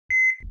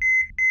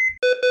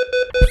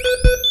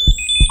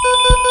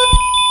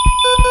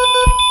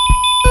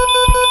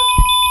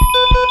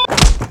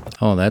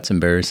Oh, that's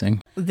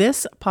embarrassing.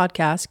 This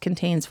podcast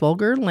contains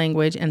vulgar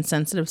language and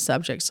sensitive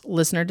subjects.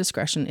 Listener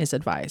discretion is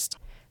advised.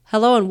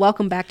 Hello and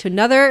welcome back to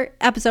another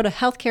episode of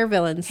Healthcare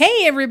Villains.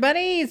 Hey,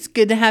 everybody. It's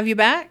good to have you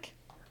back.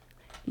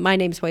 My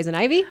name's Poison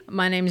Ivy.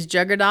 My name is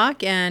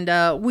Juggerdoc,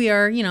 and we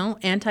are,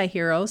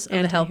 anti-heroes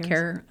of the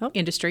healthcare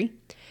industry.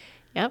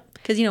 Yep.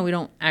 Because, we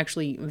don't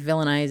actually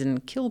villainize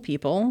and kill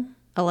people.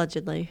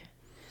 Allegedly.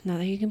 Not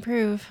that you can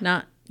prove.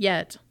 Not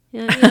yet.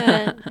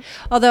 Yeah.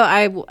 Although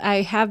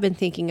I have been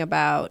thinking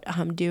about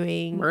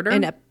doing murder.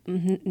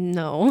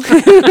 No.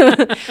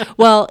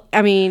 Well,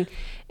 I mean,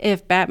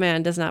 if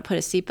Batman does not put a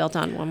seatbelt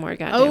on one more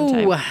goddamn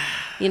time,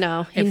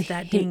 if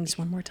that dings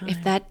one more time.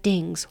 If that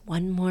dings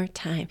one more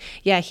time,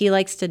 yeah, he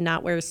likes to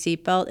not wear a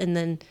seatbelt, and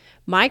then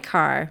my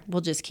car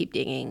will just keep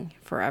dinging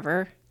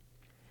forever.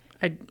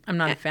 I'm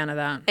not a fan of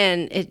that.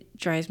 And it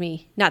drives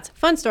me nuts.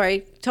 Fun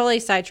story, totally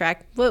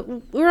sidetracked.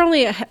 We're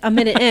only a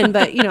minute in,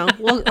 but,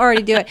 we'll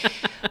already do it.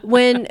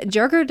 When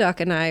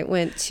Juggerduck and I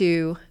went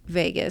to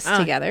Vegas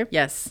together.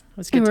 Yes. It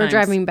was good and we were times.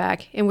 driving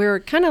back, and we were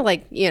kind of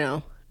like,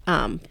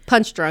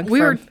 punch drunk. We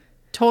were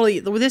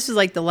totally, this is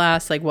like the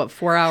last,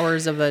 4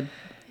 hours of a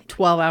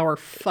 12-hour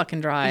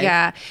fucking drive.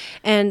 Yeah.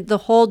 And the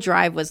whole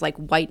drive was like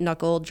white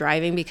knuckle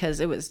driving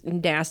because it was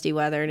nasty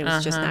weather and it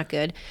was just not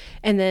good.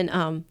 And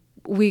then,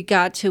 we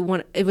got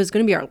to it was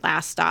going to be our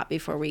last stop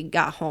before we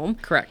got home.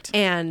 Correct.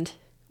 And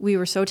we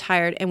were so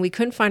tired and we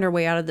couldn't find our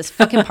way out of this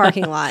fucking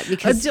parking lot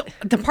because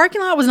the parking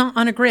lot was not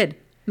on a grid.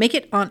 Make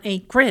it on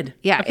a grid.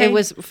 Yeah, okay? it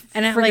was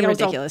freaking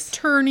ridiculous. It was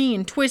all turny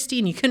and twisty,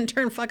 and you couldn't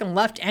turn fucking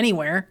left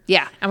anywhere.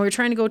 Yeah. And we were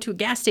trying to go to a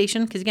gas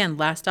station because, again,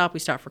 last stop we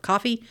stopped for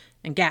coffee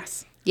and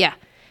gas. Yeah.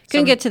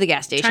 Couldn't get to the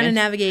gas station. Trying to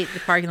navigate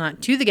the parking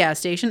lot to the gas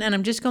station, and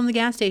I'm just going to the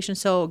gas station.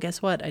 So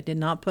guess what? I did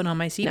not put on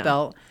my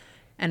seatbelt,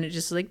 and it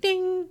just was like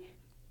ding,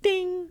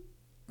 ding,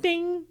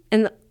 ding.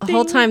 And the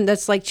whole time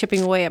that's like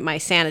chipping away at my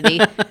sanity.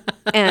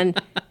 and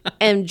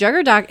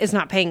Juggerdoc is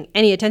not paying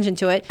any attention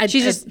to it.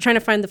 She's just trying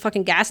to find the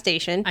fucking gas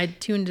station. I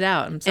tuned it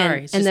out. I'm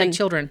sorry. It's just like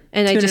children.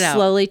 And I just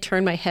slowly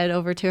turn my head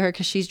over to her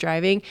because she's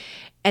driving.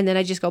 And then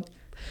I just go,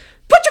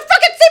 put your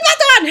fucking seatbelt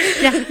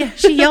on! Yeah.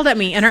 She yelled at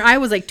me, and her eye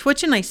was like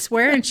twitching, I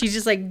swear, and she's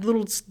just like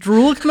little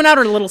drool coming out,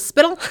 or a little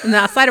spittle in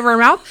the side of her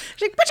mouth.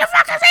 She's like, put your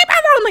fucking seatbelt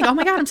on! I'm like, oh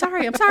my God, I'm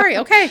sorry.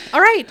 Okay, all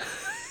right.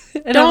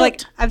 And I'm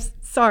like, I'm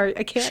sorry,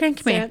 I can't Shank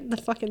stand the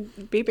fucking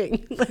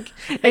beeping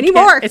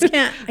anymore. I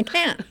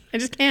can't. I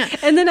just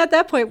can't. And then at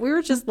that point, we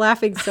were just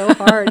laughing so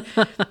hard.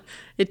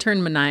 It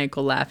turned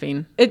maniacal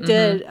laughing. It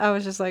did. I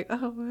was just like,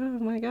 oh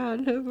my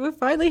God, it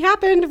finally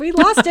happened. We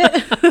lost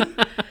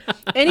it.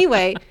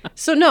 Anyway,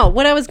 so no,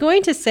 what I was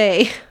going to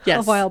say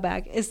a while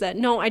back is that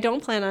no, I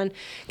don't plan on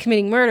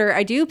committing murder.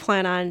 I do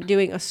plan on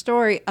doing a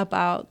story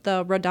about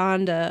the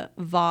Redonda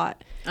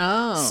Vaught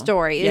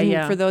story.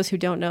 And for those who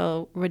don't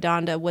know,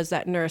 Redonda was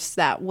that nurse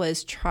that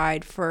was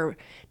tried for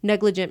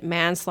negligent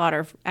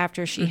manslaughter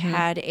after she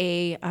had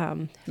a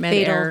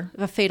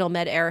fatal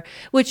med error,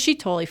 which she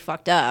totally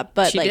fucked up.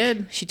 But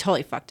she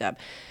totally fucked up.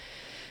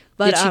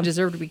 But did she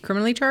deserve to be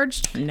criminally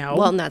charged? No.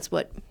 Well, and that's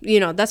what,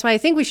 that's why I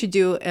think we should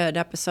do an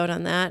episode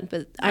on that.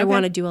 But I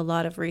want to do a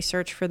lot of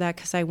research for that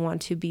because I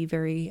want to be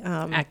very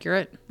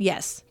accurate.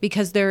 Yes,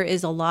 because there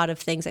is a lot of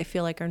things I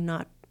feel like are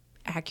not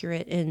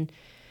accurate in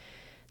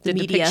the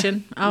media.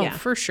 Depiction. Oh,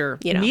 for sure.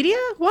 Media?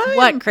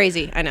 What?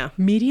 Crazy. I know.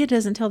 Media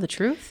doesn't tell the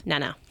truth?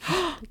 No.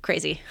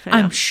 Crazy.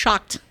 I'm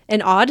shocked.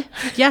 And odd?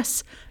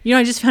 Yes.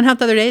 I just found out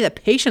the other day that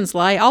patients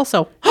lie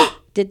also.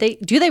 Did they?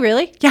 Do they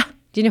really? Yeah.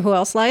 Do you know who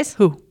else lies?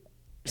 Who?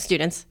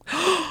 Students.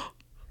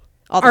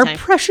 All the Our time.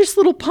 precious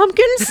little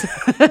pumpkins?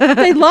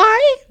 They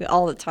lie?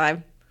 All the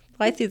time.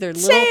 Lie through their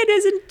little... Say it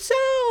isn't so.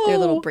 Their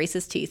little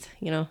braces teeth,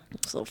 those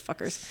little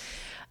fuckers.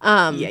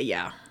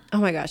 Yeah. Oh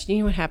my gosh. Do you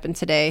know what happened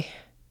today?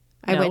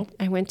 No.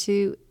 I went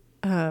to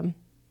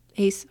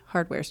Ace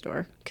Hardware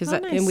store because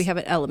nice. and we have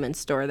an Elements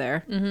store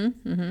there.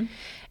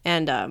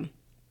 And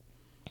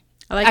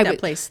I like that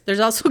place. There's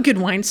also good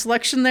wine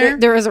selection there.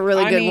 there is a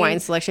really good wine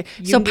selection.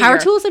 So power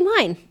tools and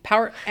wine.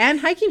 Power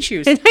and hiking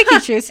shoes. And hiking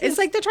shoes. It's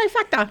like the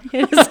trifecta.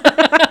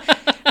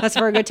 That's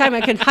for a good time.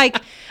 I can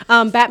hike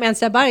Batman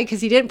Step By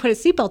because he didn't put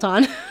his seatbelt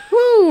on.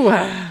 Woo.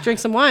 Drink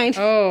some wine.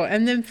 Oh,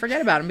 and then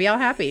forget about him. Be all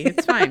happy.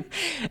 It's fine.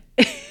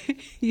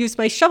 Use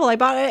my shovel I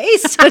bought at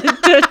Ace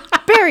to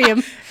bury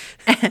him.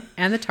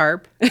 And the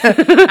tarp.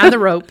 And the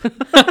rope.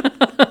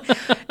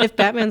 If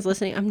Batman's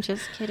listening, I'm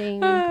just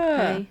kidding.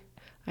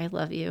 I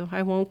love you.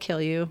 I won't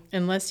kill you.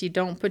 Unless you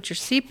don't put your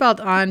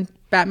seatbelt on,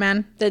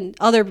 Batman. Then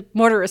other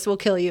motorists will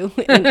kill you.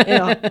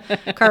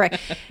 Car wreck.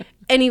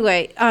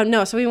 Anyway,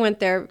 no, so we went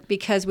there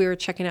because we were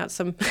checking out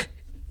some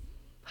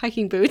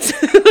hiking boots.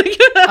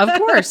 Of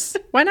course.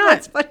 Why not?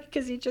 That's funny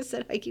because you just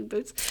said hiking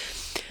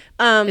boots.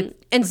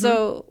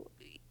 So,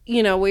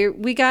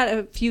 we got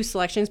a few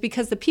selections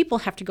because the people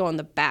have to go on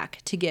the back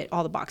to get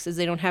all the boxes.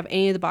 They don't have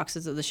any of the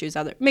boxes of the shoes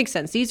out there. Makes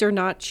sense. These are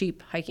not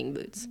cheap hiking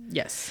boots.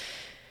 Yes.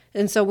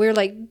 And so we're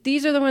like,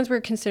 these are the ones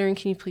we're considering.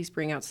 Can you please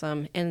bring out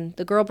some? And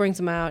the girl brings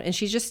them out and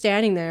she's just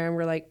standing there and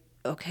we're like,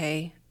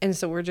 okay. And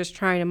so we're just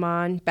trying them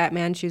on.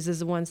 Batman chooses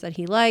the ones that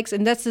he likes.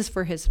 And that's just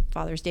for his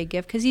Father's Day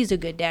gift because he's a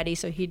good daddy,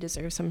 so he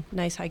deserves some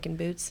nice hiking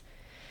boots.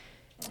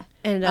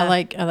 And I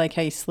like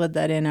how you slid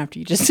that in after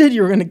you just said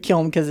you were going to kill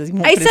him because he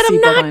won't I put said his I'm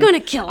seatbelt not on. going to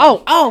kill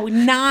him.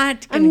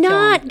 I'm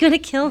not going to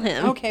kill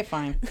him. Okay,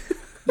 fine.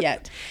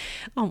 Yet.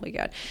 Oh, my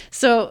God.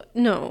 So,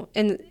 no.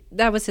 And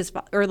that was his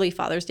early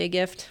Father's Day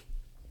gift.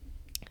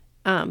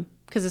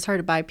 Because it's hard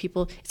to buy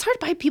people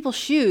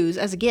shoes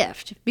as a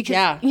gift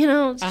because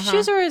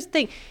shoes are his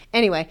thing.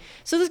 Anyway,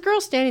 so this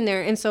girl's standing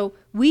there, and so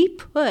we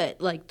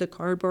put like the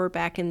cardboard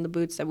back in the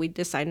boots that we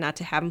decided not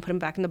to have and put them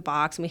back in the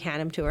box, and we hand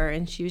them to her,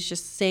 and she was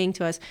just saying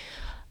to us,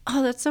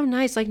 "Oh, that's so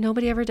nice. Like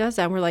nobody ever does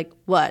that." And we're like,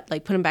 "What?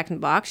 Like put them back in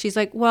the box?" She's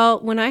like, "Well,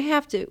 when I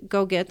have to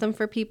go get them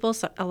for people,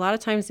 so a lot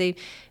of times they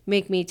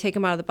make me take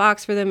them out of the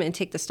box for them and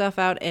take the stuff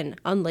out and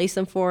unlace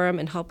them for them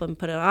and help them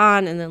put it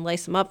on and then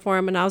lace them up for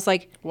them." And I was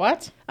like,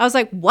 "What?" I was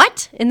like,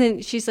 "What?" And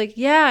then she's like,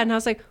 "Yeah." And I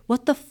was like,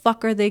 "What the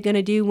fuck are they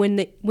gonna do when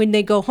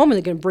they go home? Are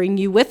they gonna bring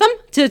you with them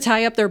to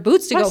tie up their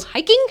boots to go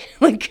hiking?"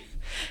 Like,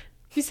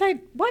 you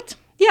said what?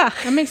 Yeah.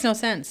 That makes no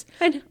sense.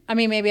 I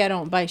mean, maybe I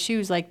don't buy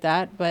shoes like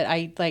that, but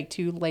I like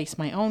to lace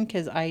my own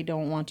because I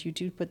don't want you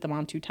to put them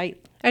on too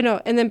tight. I know.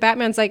 And then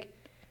Batman's like,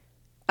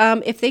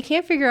 if they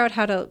can't figure out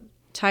how to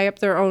tie up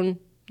their own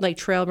like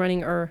trail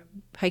running or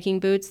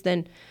hiking boots,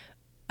 then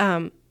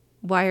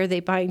why are they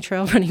buying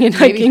trail running and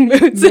hiking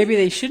boots? Maybe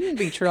they shouldn't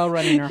be trail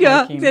running or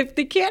hiking. If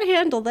they can't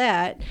handle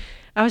that.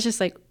 I was just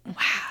like, wow.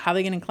 How are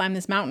they going to climb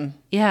this mountain?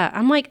 Yeah.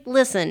 I'm like,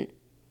 listen.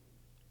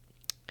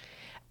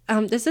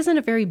 This isn't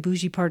a very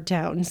bougie part of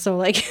town, so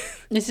like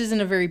this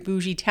isn't a very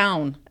bougie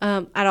town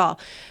at all.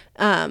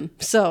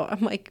 So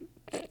I'm like,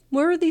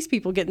 where are these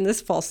people getting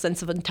this false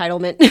sense of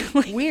entitlement?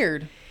 Like,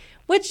 weird.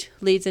 Which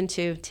leads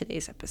into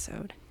today's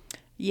episode.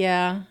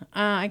 Yeah,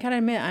 I gotta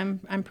admit,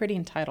 I'm pretty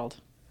entitled.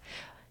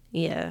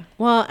 Yeah.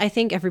 Well, I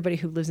think everybody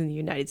who lives in the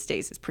United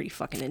States is pretty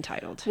fucking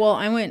entitled. Well,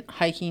 I went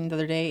hiking the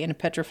other day in a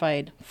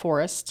petrified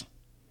forest.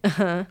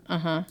 And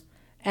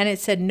it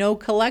said no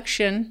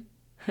collection.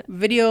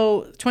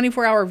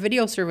 24-hour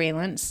video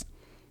surveillance.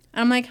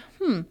 And I'm like,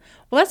 well,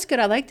 that's good.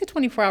 I like the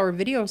 24-hour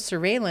video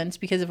surveillance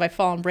because if I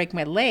fall and break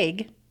my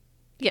leg,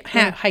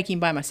 hiking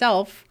by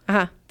myself,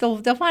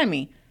 they'll find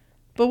me.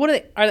 But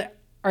what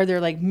are there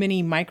like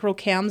mini micro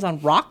cams on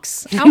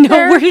rocks out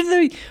there?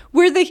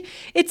 Where they?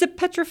 It's a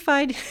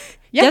petrified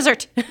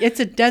desert.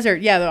 It's a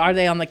desert. Yeah. Are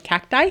they on the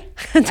cacti?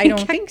 I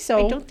don't think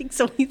so. I don't think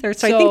so either.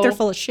 So I think they're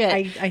full of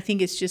shit. I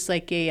think it's just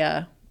like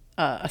a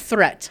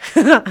threat,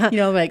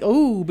 like,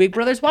 oh, Big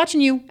Brother's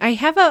watching you. I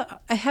have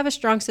a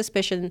strong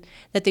suspicion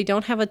that they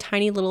don't have a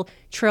tiny little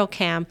trail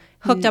cam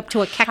hooked up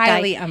to a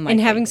cacti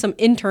and having some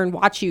intern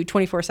watch you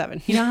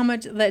 24/7. You know how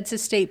much it's a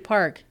state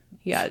park.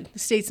 Yeah, the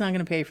state's not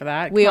going to pay for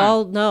that. We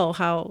all know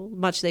how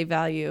much they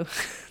value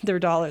their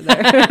dollar there.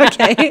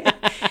 Okay,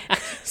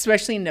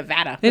 especially in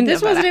Nevada. But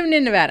this wasn't even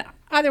in Nevada.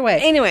 Either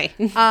way. Anyway.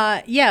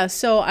 Yeah.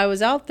 So I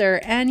was out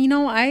there, and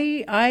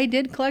I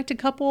did collect a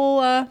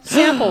couple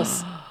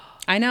samples.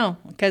 I know,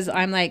 because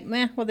I'm like,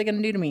 what are they going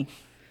to do to me?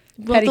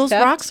 Well, those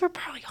rocks are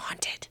probably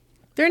haunted.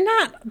 They're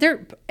not.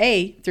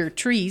 They're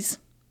trees,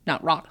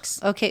 not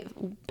rocks. Okay.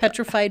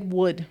 Petrified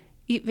wood.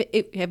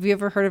 Have you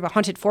ever heard of a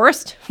haunted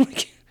forest?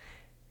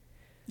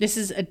 This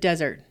is a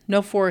desert.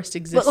 No forest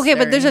exists. Well, okay,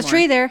 but there's a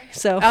tree there,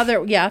 so.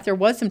 There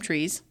was some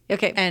trees.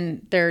 Okay.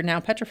 And they're now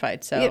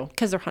petrified, so.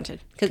 Because they're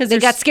haunted. Because they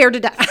got scared to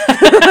death.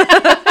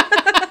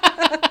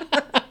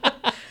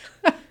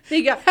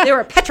 They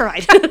were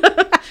petrified.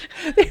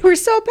 They were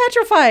so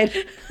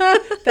petrified.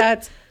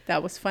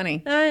 That was funny.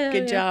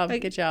 Good job.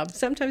 Good job.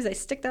 Sometimes I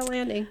stick that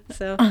landing.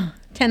 So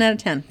 10 out of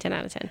 10. 10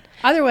 out of 10.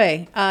 Either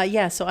way,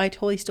 so I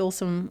totally stole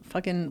some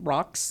fucking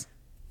rocks.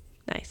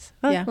 Nice.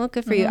 Well,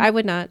 good for you. I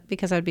would not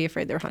because I'd be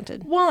afraid they're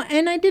haunted. Well,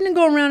 and I didn't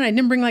go around. I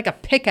didn't bring like a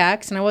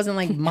pickaxe, and I wasn't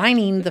like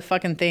mining the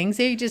fucking things.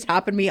 They just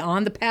happened to be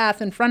on the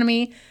path in front of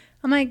me.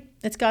 I'm like,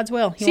 it's God's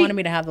will. He wanted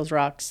me to have those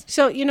rocks.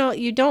 So,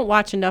 you don't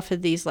watch enough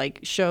of these like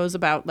shows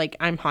about like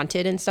I'm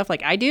haunted and stuff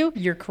like I do.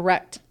 You're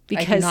correct.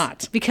 Because, I do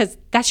not. Because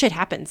that shit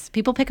happens.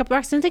 People pick up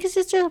rocks and think it's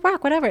just a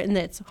rock, whatever, and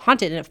it's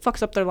haunted and it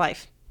fucks up their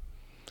life.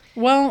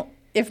 Well,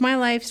 if my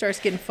life starts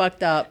getting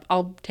fucked up,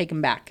 I'll take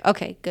them back.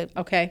 Okay, good.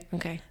 Okay.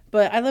 Okay.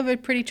 But I live a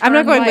pretty charmed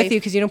I'm not going life. with you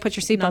because you don't put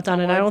your seatbelt on,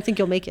 and I don't think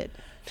you'll make it.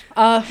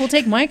 We'll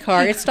take my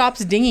car. It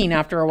stops dinging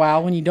after a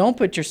while when you don't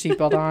put your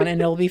seatbelt on,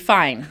 and it'll be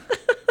fine.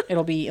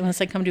 It'll be, unless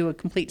I come to a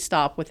complete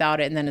stop without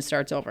it, and then it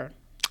starts over.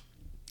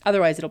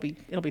 Otherwise, it'll be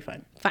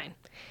fine. Fine.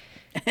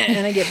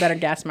 And I get better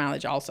gas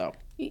mileage also.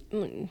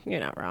 You're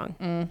not wrong.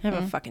 Mm-hmm. I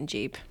have a fucking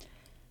Jeep.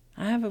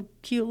 I have a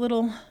cute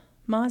little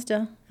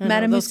Mazda.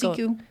 Madame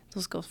Musiku.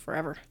 Those go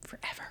forever.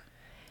 Forever.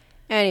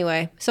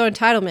 Anyway, so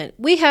entitlement.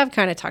 We have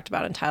kind of talked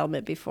about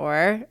entitlement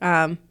before.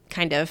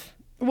 Kind of.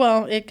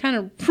 Well, it kind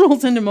of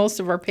rolls into most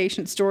of our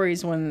patient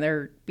stories when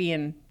they're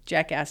being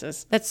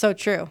jackasses. That's so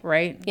true.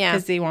 Right? Yeah.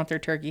 Because they want their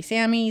turkey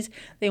Sammies.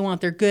 They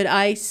want their good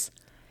ice.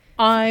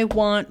 I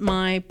want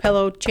my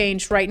pillow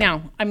changed right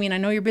now. I mean, I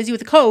know you're busy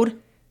with the code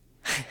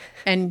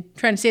and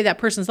trying to save that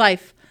person's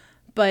life,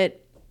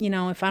 but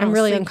if I don't I'm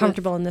really sleep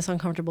uncomfortable in this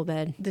uncomfortable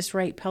bed. with this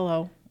right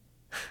pillow,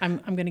 I'm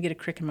going to get a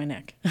crick in my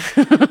neck.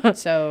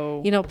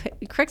 So,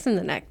 Cricks in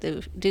the neck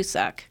do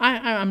suck.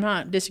 I'm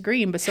not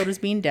disagreeing, but so does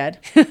being dead.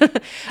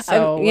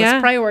 So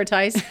let's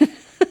prioritize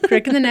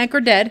crick in the neck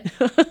or dead.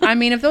 I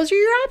mean, if those are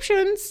your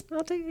options,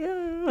 I'll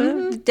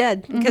take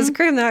dead, because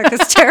crick in the neck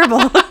is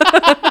terrible.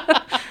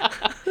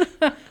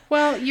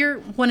 Well, you're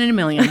 1 in a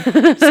million.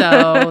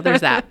 So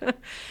there's that.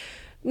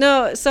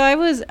 No, so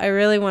I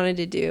really wanted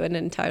to do an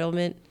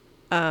entitlement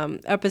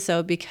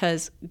episode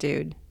because,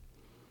 dude,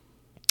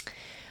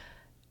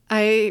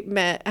 I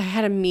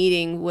had a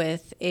meeting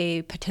with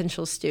a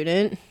potential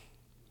student,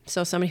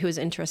 so somebody who was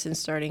interested in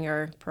starting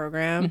our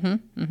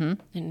program,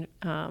 and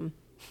oh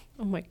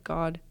my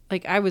God,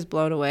 like I was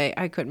blown away.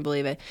 I couldn't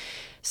believe it.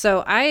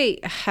 So I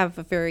have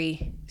a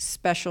very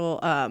special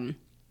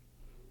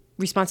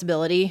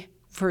responsibility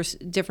for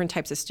different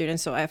types of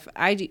students. So if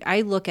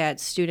I look at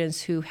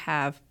students who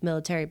have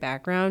military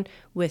background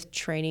with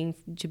training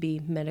to be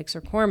medics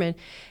or corpsmen,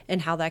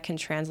 and how that can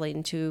translate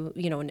into,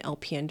 an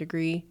LPN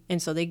degree. And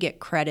so they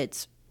get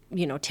credits,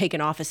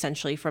 taken off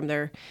essentially from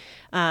their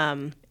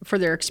For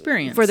their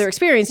experience.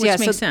 Which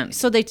makes sense.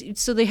 So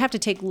they have to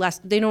take less.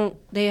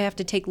 They have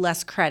to take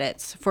less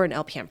credits for an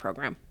LPN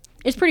program.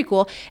 It's pretty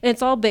cool, and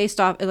it's all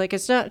based off. Like,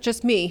 it's not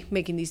just me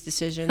making these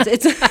decisions.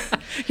 It's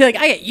you're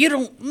like, you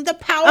don't the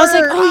power. I was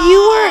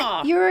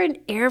like, you're an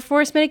Air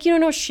Force medic. You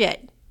don't know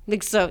shit.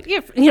 Like, so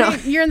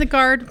you're in the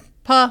guard.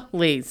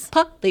 Police.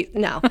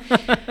 No.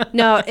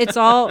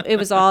 It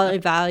was all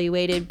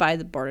evaluated by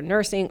the Board of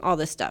Nursing. All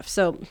this stuff.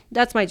 So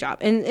that's my job,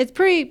 and it's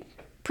pretty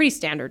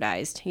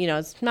standardized.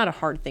 It's not a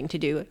hard thing to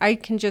do. I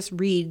can just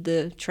read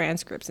the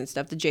transcripts and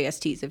stuff, the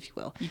JSTs, if you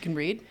will. You can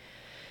read.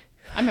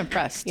 I'm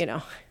impressed.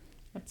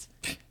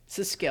 It's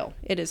a skill.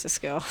 It is a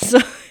skill.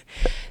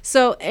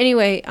 So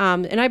anyway,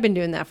 and I've been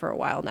doing that for a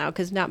while now,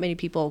 because not many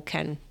people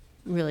can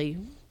really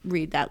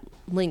read that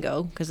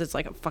lingo, because it's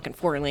like a fucking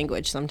foreign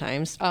language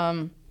sometimes.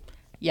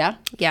 Yeah.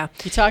 Yeah.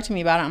 You talk to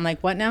me about it. I'm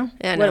like, what now?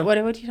 Yeah,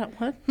 what you talk?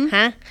 What?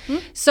 Huh?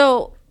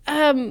 So,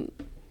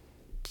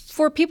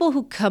 for people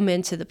who come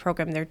into the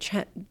program,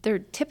 they're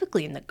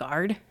typically in the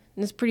guard,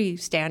 and it's pretty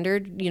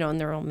standard, in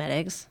their own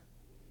medics,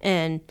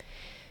 and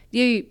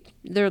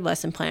their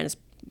lesson plan is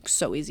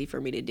so easy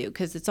for me to do,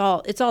 because it's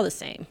all the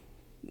same.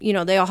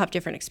 They all have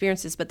different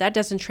experiences, but that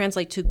doesn't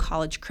translate to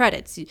college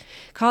credits.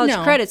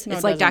 Credits,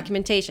 it's like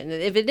documentation.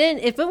 If it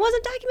wasn't documented,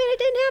 it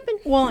didn't happen.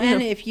 Well,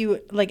 and if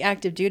you like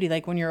active duty,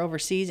 like when you're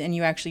overseas and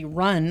you actually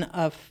run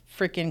a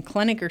freaking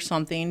clinic or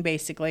something,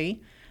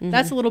 basically,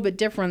 that's a little bit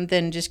different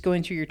than just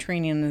going through your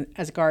training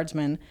as a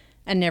guardsman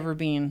and never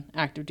being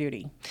active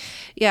duty.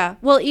 Yeah.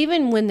 Well,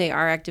 even when they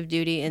are active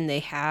duty and they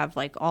have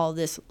like all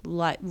this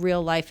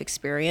real life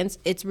experience,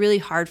 it's really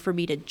hard for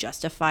me to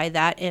justify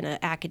that in an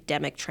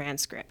academic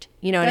transcript.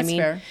 You know what I mean?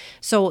 That's fair.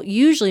 So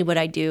usually what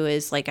I do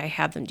is like I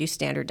have them do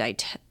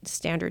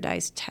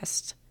standardized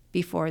tests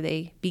before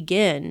they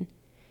begin.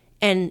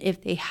 And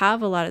if they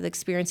have a lot of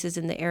experiences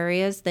in the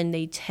areas, then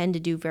they tend to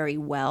do very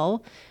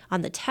well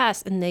on the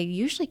test, and they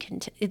usually can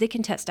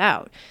test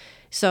out.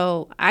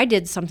 So I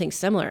did something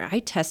similar. I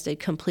tested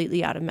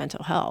completely out of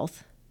mental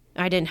health.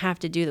 I didn't have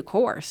to do the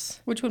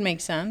course. Which would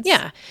make sense.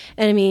 Yeah.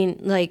 And I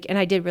mean, and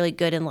I did really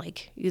good in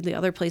like the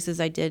other places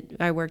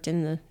I worked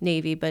in the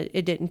Navy, but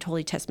it didn't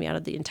totally test me out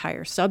of the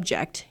entire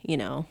subject,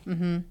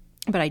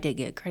 But I did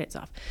get credits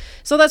off.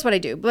 So that's what I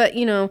do. But,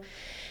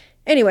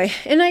 anyway,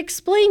 and I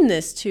explained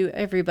this to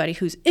everybody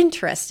who's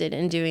interested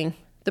in doing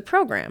the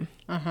program.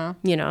 And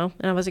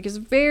I was like, it's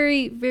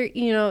very, very,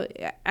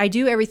 I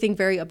do everything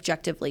very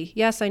objectively.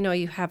 Yes, I know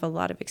you have a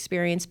lot of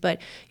experience, but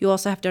you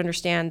also have to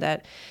understand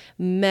that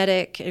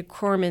medic and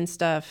corpsman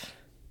stuff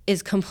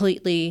is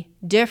completely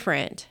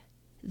different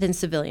than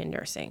civilian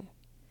nursing.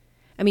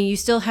 I mean, you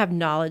still have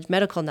knowledge,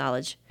 medical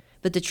knowledge,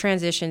 but the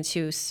transition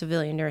to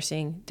civilian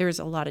nursing, there's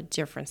a lot of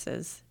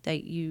differences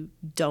that you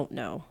don't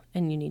know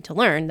and you need to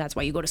learn. That's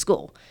why you go to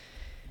school.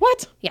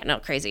 What? Yeah, no,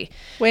 crazy.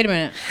 Wait a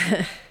minute.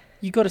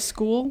 You go to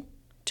school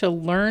to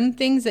learn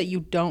things that you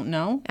don't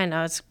know? I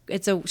know,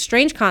 it's a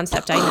strange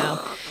concept, I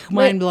know.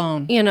 Mind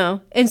blown.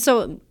 And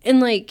so,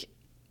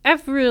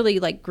 I've really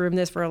groomed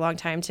this for a long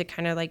time to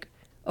kind of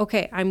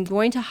okay, I'm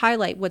going to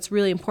highlight what's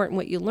really important,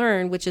 what you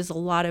learn, which is a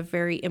lot of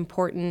very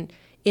important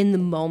in the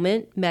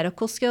moment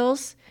medical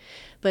skills.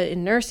 But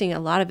in nursing, a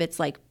lot of it's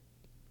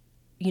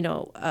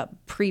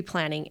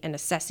pre-planning and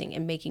assessing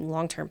and making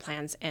long-term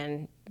plans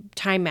and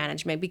time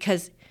management,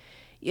 because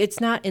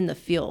it's not in the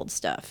field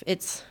stuff.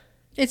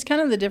 It's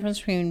kind of the difference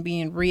between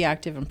being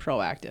reactive and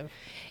proactive.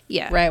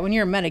 Yeah. Right? When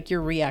you're a medic,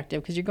 you're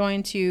reactive because you're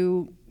going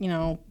to,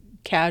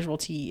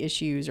 casualty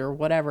issues or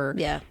whatever.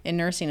 Yeah. In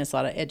nursing, it's a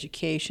lot of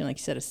education, like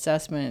you said,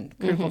 assessment,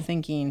 critical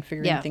thinking,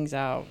 figuring things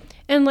out.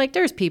 And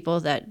there's people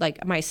that,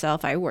 like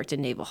myself, I worked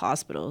in naval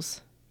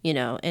hospitals,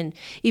 and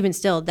even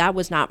still, that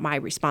was not my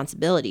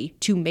responsibility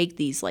to make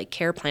these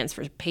care plans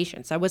for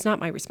patients. That was not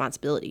my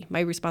responsibility. My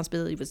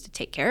responsibility was to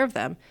take care of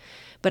them.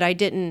 But I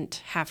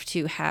didn't have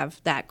to have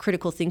that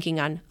critical thinking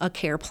on a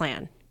care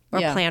plan. or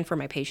plan for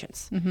my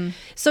patients.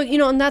 So,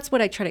 and that's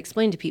what I try to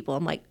explain to people.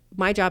 I'm like,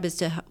 my job is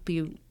to help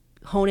you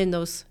hone in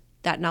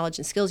that knowledge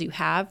and skills you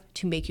have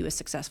to make you a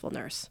successful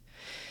nurse.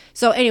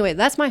 So anyway,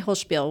 that's my whole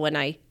spiel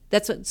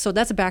that's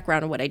a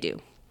background of what I do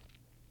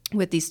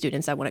with these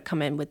students that want to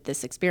come in with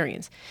this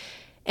experience.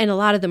 And a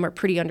lot of them are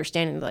pretty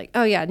understanding, like,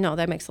 oh yeah, no,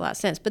 that makes a lot of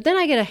sense. But then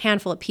I get a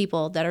handful of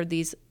people that are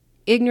these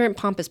ignorant,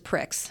 pompous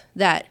pricks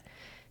that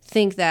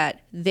think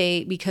that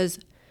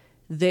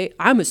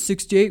I'm a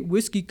 68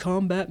 whiskey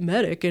combat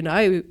medic and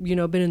I,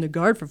 been in the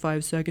guard for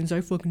 5 seconds.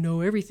 I fucking know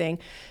everything.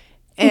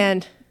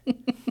 And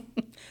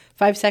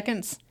 5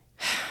 seconds?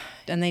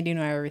 And they do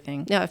know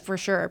everything. Yeah, for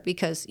sure.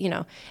 Because,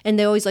 and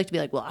they always like to be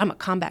like, well, I'm a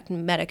combat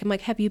medic. I'm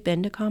like, have you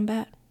been to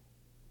combat?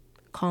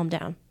 Calm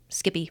down.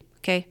 Skippy.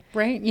 Okay.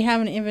 Right. You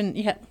haven't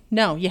even,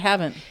 no, you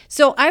haven't.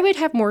 So I would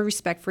have more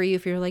respect for you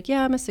if you're like,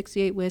 yeah, I'm a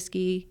 68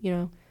 whiskey,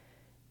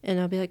 and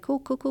I'll be like,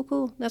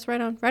 cool. That's right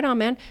on,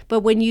 man. But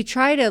when you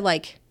try to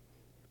like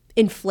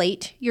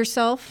inflate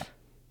yourself,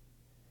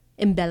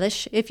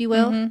 embellish, if you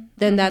will,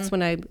 then that's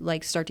when I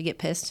like start to get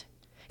pissed.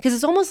 Because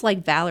it's almost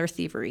like valor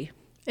thievery.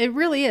 It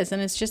really is.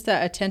 And it's just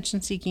that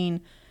attention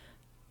seeking.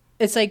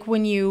 It's like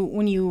when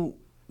you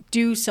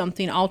do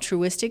something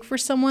altruistic for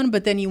someone,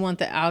 but then you want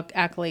the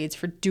accolades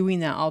for doing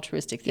that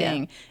altruistic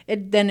thing. Yeah.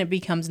 Then it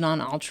becomes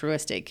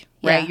non-altruistic,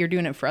 right? Yeah. You're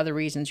doing it for other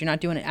reasons. You're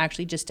not doing it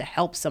actually just to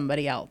help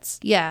somebody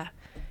else. Yeah.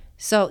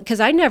 So, because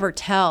I never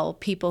tell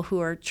people who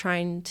are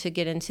trying to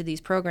get into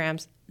these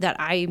programs that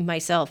I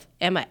myself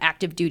am an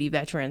active duty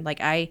veteran.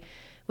 Like I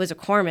was a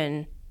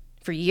corpsman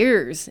for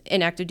years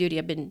in active duty.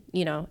 I've been,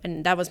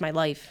 and that was my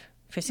life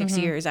for 6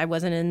 years. I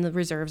wasn't in the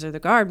reserves or the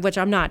guard, which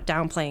I'm not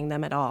downplaying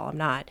them at all. I'm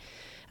not.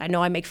 I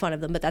know I make fun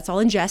of them, but that's all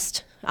in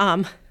jest.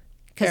 Because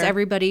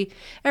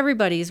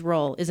everybody's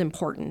role is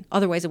important.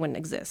 Otherwise, it wouldn't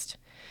exist.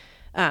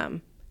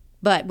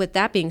 But with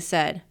that being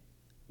said,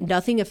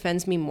 nothing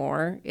offends me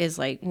more is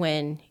like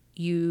when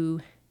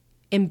you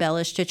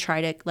embellish to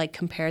try to like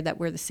compare that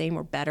we're the same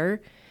or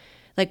better.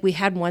 Like we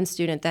had one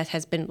student that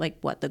has been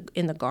like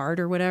in the guard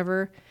or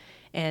whatever,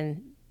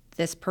 and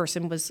this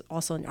person was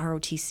also in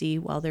ROTC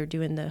while they're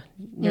doing the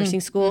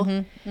nursing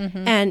school,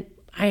 and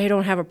I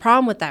don't have a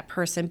problem with that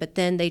person, but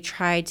then they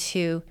tried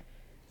to,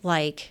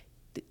 like,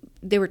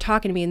 they were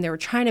talking to me and they were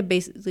trying to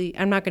basically,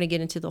 I'm not going to get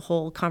into the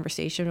whole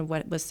conversation of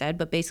what was said,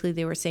 but basically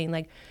they were saying,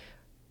 like,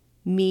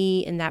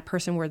 me and that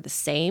person were the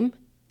same.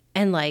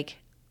 And, like,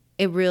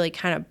 it really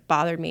kind of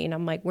bothered me. And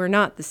I'm like, we're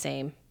not the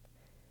same.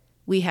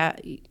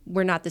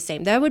 We're not the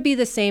same. That would be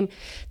the same.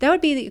 That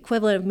would be the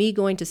equivalent of me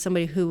going to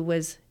somebody who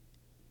was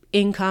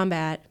in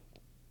combat,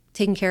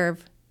 taking care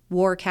of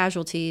war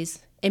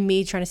casualties, and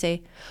me trying to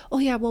say, oh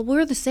yeah, well,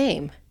 we're the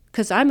same.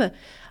 Because I'm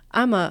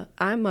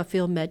a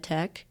field med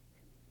tech.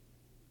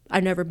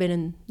 I've never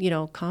been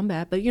in,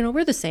 combat, but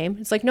we're the same.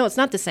 It's like, no, it's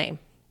not the same.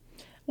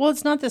 Well,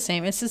 it's not the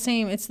same. It's the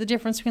same. It's the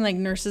difference between like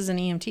nurses and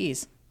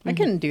EMTs. I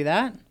couldn't do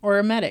that. Or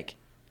a medic.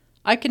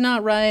 I could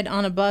not ride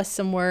on a bus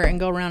somewhere and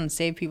go around and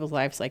save people's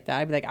lives like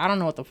that. I'd be like, I don't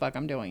know what the fuck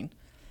I'm doing.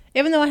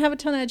 Even though I have a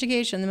ton of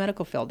education in the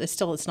medical field, it's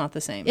not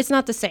the same. It's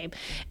not the same.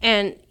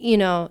 And,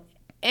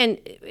 and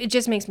it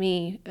just makes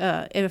me,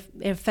 it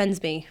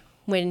offends me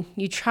when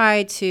you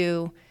try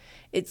to,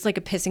 it's like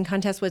a pissing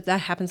contest. That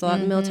happens a lot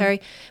in the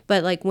military.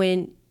 But like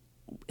when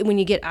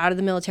you get out of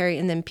the military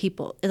and then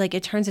people, like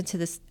it turns into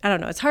this, I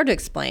don't know, it's hard to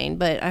explain,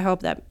 but I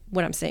hope that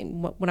what I'm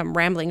saying, what I'm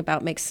rambling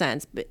about makes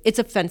sense. But it's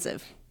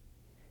offensive.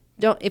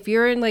 If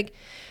you're in like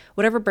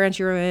whatever branch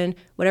you're in,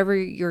 whatever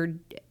your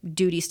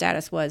duty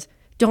status was,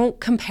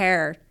 don't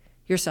compare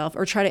yourself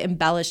or try to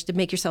embellish to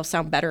make yourself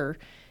sound better.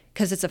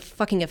 Because it's a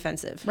fucking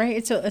offensive. Right.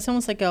 It's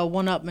almost like a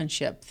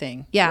one-upmanship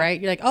thing. Yeah. Right.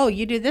 You're like, oh,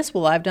 you do this.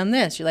 Well, I've done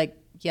this. You're like,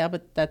 yeah,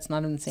 but that's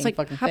not in the same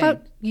fucking thing. How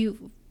about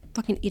you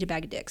fucking eat a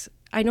bag of dicks?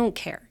 I don't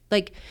care.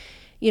 Like,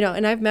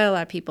 and I've met a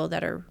lot of people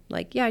that are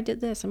like, yeah, I did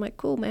this. I'm like,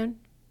 cool, man.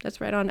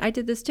 That's right on. I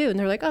did this too. And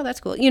they're like, oh,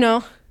 that's cool.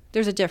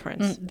 There's a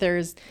difference.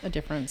 There's a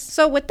difference.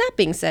 So with that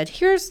being said,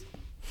 here's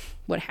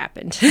what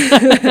happened.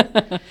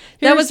 That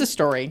was the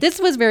story.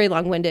 This was very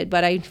long-winded,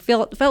 but I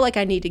felt like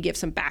I need to give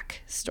some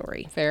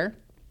backstory. Fair.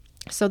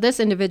 So this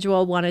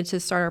individual wanted to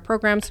start our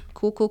programs.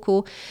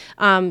 Cool.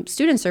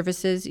 Student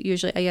services,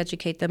 usually I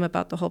educate them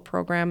about the whole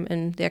program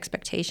and the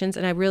expectations.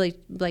 And I really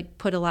like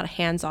put a lot of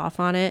hands off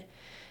on it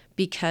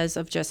because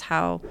of just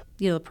how,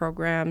 the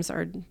programs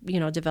are,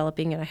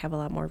 developing, and I have a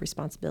lot more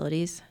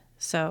responsibilities.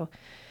 So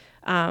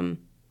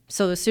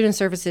the student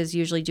services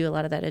usually do a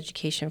lot of that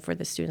education for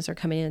the students that are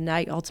coming in, and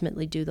I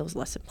ultimately do those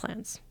lesson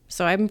plans.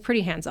 So I'm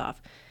pretty hands off.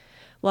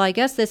 Well, I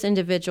guess this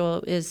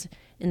individual is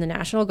in the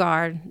National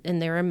Guard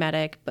and they're a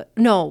medic, but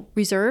no,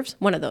 reserves,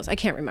 one of those. I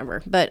can't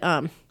remember. But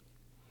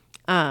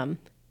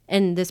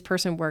and this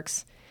person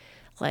works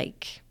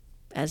like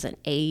as an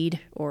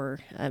aide or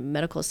a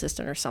medical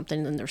assistant or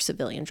something in their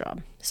civilian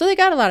job. So they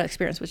got a lot of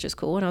experience, which is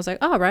cool. And I was like,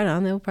 oh, right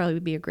on, they'll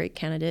probably be a great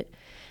candidate.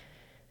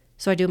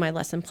 So I do my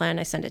lesson plan,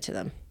 I send it to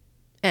them.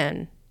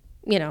 And,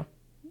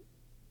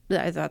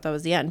 I thought that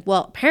was the end.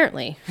 Well,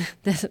 apparently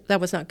that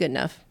was not good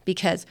enough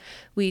because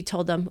we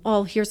told them,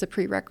 oh, here's the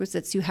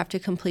prerequisites you have to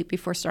complete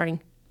before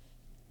starting.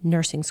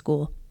 nursing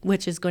school,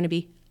 which is going to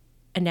be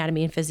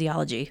anatomy and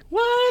physiology.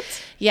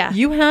 What? Yeah.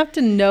 You have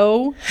to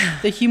know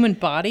the human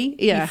body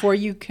Yeah. before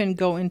you can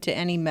go into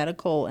any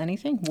medical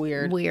anything?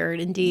 Weird. Weird,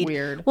 indeed.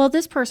 Weird. Well,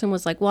 this person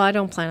was like, well, I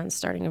don't plan on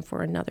starting it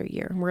for another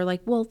year. And we're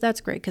like, well, that's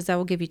great because that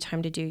will give you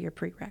time to do your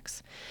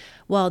prereqs.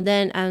 Well,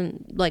 then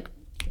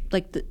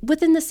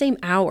within the same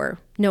hour,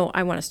 no,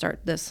 I want to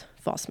start this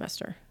fall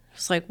semester.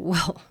 It's like,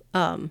 well,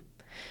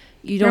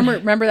 you don't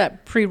Remember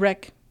that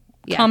prereq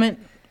comment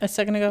a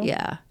second ago?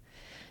 Yeah.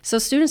 So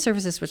student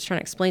services was trying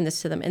to explain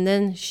this to them. And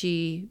then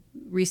she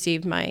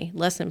received my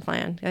lesson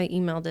plan. I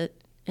emailed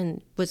it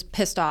and was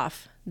pissed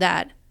off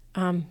that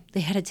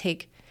they had to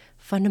take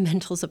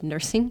fundamentals of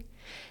nursing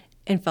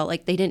and felt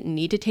like they didn't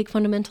need to take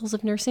fundamentals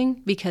of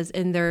nursing because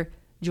in their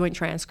joint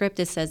transcript,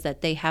 it says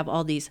that they have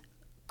all these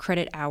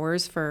credit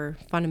hours for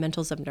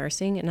fundamentals of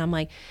nursing. And I'm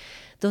like,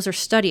 those are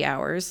study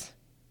hours.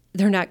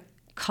 They're not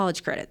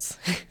college credits.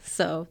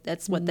 So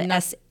that's what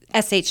the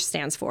SH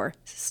stands for,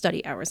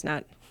 study hours,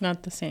 not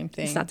the same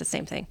thing. It's not the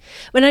same thing.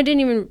 But I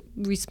didn't even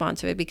respond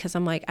to it because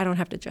I'm like, I don't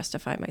have to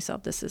justify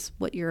myself. This is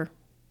what it's going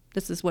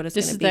to be.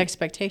 This is the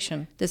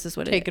expectation. This is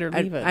what Take it or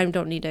leave it. I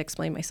don't need to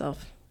explain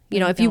myself.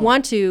 If you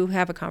want to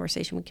have a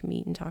conversation, we can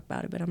meet and talk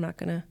about it, but I'm not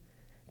going to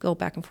go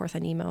back and forth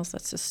on emails.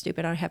 That's just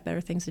stupid. I have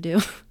better things to do.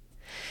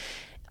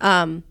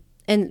 But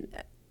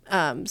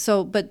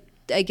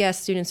I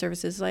guess student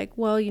services is like,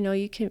 well,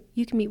 you can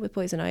meet with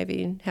Poison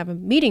Ivy and have a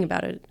meeting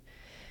about it.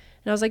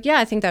 And I was like, yeah,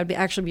 I think that would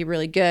actually be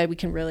really good. We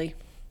can really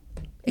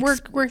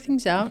work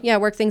things out. Yeah,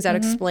 work things out,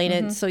 explain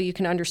it so you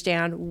can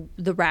understand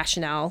the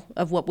rationale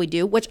of what we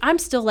do, which I'm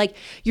still like,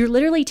 you're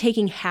literally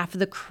taking half of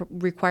the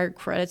required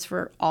credits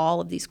for all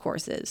of these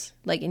courses,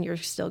 and you're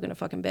still going to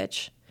fucking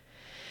bitch.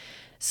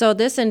 So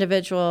this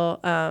individual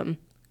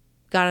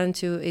got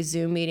into a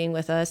Zoom meeting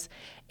with us,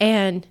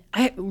 and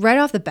right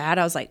off the bat,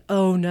 I was like,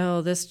 oh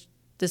no, this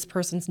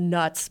person's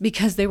nuts,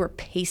 because they were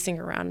pacing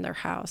around their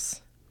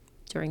house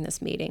during this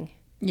meeting.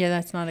 Yeah,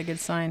 that's not a good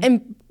sign.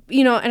 And,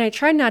 and I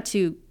tried not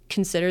to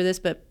consider this,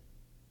 but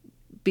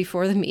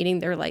before the meeting,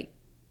 they're like,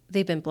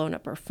 they've been blowing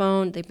up our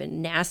phone. They've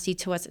been nasty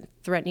to us and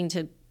threatening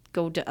to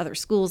go to other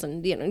schools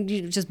and,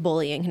 just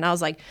bullying. And I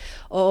was like,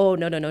 oh,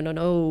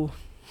 no.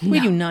 We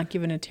do not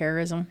give in to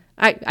terrorism.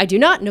 I do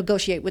not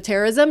negotiate with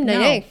terrorism.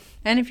 No.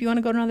 And if you want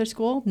to go to another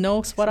school,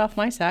 no sweat off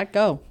my sack.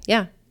 Go.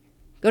 Yeah.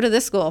 Go to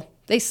this school.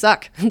 They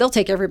suck. They'll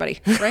take everybody.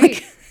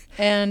 Right.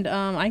 And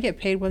I get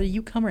paid whether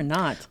you come or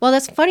not. Well,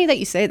 that's funny that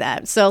you say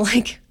that. So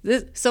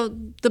so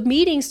the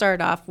meeting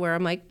started off where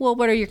I'm like, well,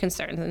 what are your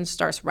concerns? And it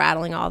starts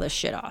rattling all this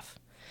shit off.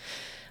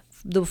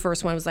 The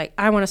first one was like,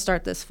 I want to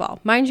start this fall.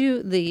 Mind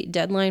you, the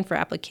deadline for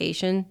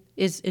application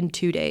is in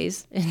 2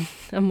 days. And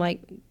I'm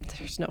like,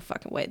 there's no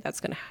fucking way that's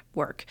going to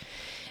work.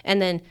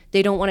 And then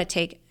they don't want to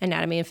take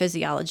anatomy and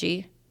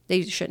physiology.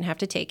 They shouldn't have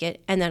to take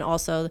it. And then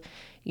also,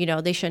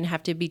 they shouldn't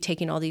have to be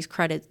taking all these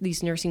credits,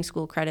 these nursing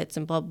school credits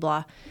and blah,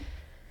 blah.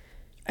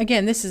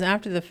 Again, this is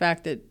after the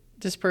fact that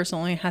this person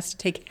only has to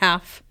take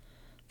half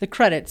the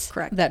credits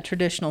that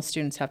traditional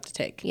students have to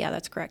take. Yeah,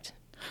 that's correct.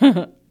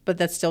 But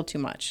that's still too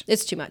much.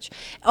 It's too much.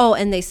 Oh,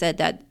 and they said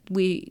that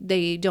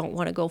they don't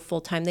want to go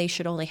full time. They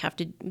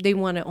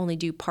want to only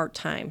do part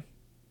time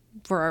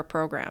for our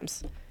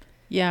programs.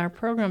 Yeah, our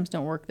programs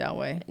don't work that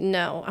way.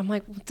 No, I'm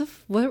like,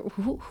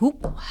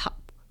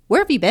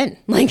 where have you been?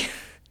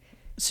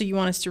 So you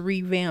want us to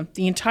revamp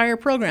the entire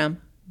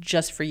program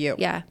just for you?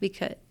 Yeah,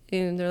 because.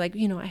 And they're like,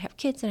 I have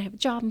kids and I have a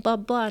job and blah,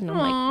 blah. And I'm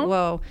like,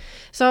 whoa.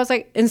 So I was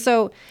like, and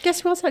so.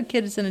 Guess who else had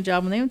kids and a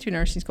job when they went through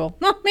nursing school?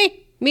 Not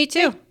me. Me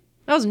too.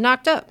 I was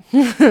knocked up.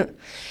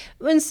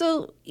 And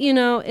so,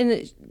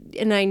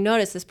 and I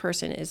noticed this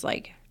person is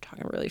like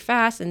talking really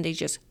fast and they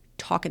just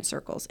talk in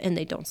circles and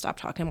they don't stop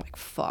talking. I'm like,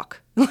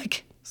 fuck.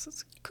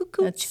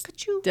 Cuckoo. That's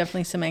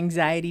definitely some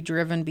anxiety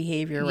driven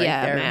behavior right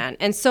there. Yeah, man.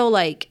 And so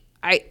and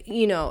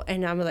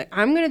I'm like,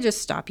 I'm going to just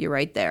stop you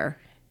right there.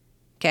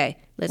 Okay,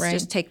 let's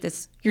just take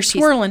this. You're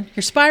swirling.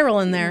 You're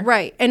spiraling there.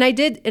 Right. And I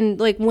did. And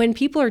when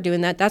people are doing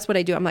that, that's what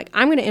I do. I'm like,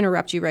 I'm going to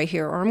interrupt you right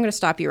here, or I'm going to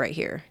stop you right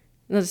here.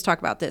 And let's talk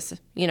about this,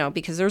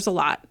 because there's a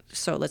lot.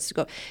 So let's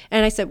go.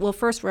 And I said, well,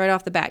 first, right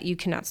off the bat, you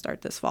cannot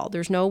start this fall.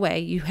 There's no way.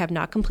 You have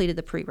not completed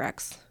the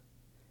prereqs.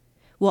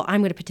 Well,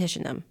 I'm going to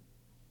petition them.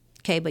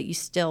 Okay, but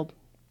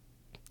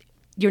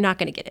you're not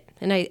going to get it.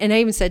 And I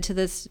even said to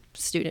this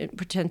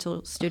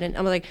potential student,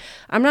 I'm like,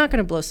 I'm not going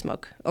to blow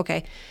smoke.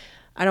 Okay,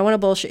 I don't want to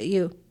bullshit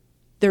you.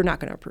 They're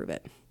not going to approve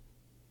it.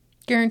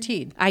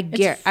 Guaranteed.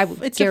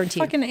 It's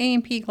guaranteed. A fucking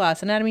A&P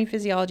class, anatomy,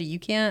 physiology. You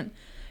can't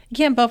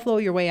buffalo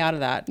your way out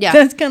of that. Yeah.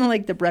 That's kind of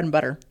like the bread and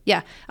butter.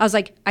 Yeah. I was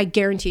like, I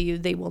guarantee you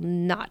they will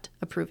not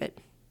approve it.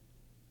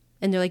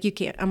 And they're like, you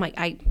can't. I'm like,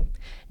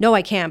 no,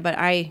 I can't, but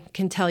I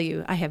can tell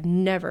you I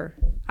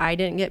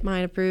didn't get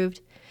mine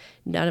approved.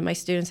 None of my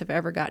students have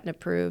ever gotten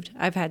approved.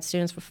 I've had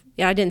students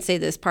I didn't say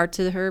this part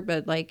to her,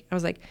 but I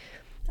was like,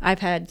 I've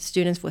had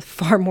students with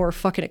far more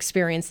fucking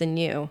experience than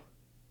you.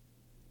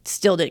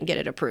 Still didn't get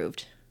it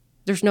approved.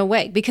 There's no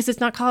way, because it's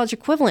not college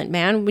equivalent,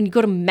 man. When you go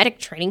to medic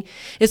training,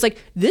 it's like,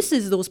 this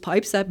is those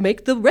pipes that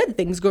make the red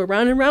things go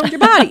around and around your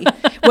body.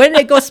 When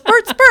it goes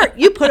spurt, spurt,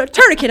 you put a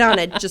tourniquet on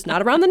it, just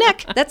not around the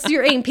neck. That's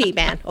your A&P,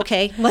 man.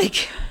 Okay.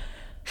 Like,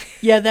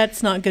 yeah,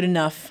 that's not good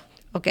enough.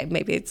 Okay,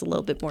 maybe it's a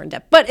little bit more in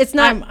depth, but it's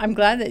not. I'm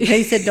glad that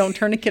they said don't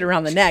tourniquet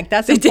around the neck.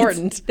 That's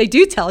important. They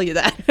do tell you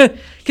that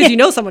because you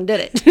know someone did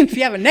it. If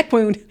you have a neck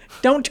wound,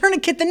 don't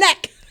tourniquet the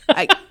neck.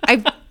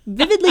 I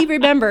vividly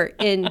remember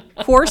in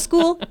core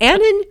school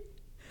and in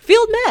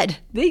field med,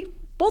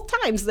 both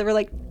times they were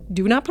like,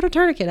 do not put a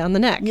tourniquet on the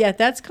neck. Yeah,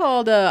 that's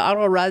called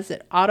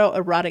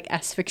autoerotic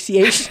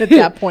asphyxiation at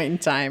that point in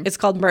time. It's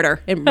called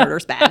murder, and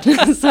murder's bad.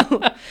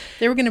 So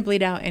they were going to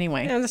bleed out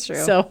anyway. Yeah, that's true.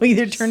 So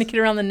either tourniquet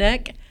around the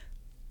neck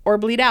or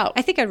bleed out.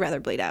 I think I'd rather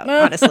bleed out,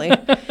 honestly.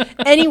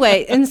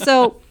 Anyway, and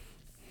so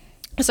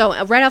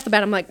right off the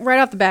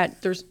bat,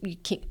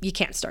 you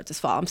can't start this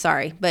fall. I'm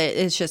sorry, but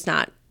it's just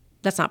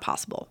that's not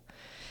possible.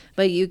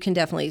 But you can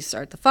definitely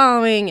start the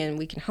following, and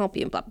we can help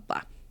you, and blah, blah,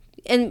 blah.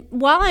 And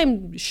while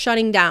I'm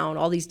shutting down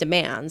all these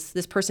demands,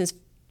 this person's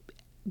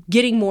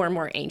getting more and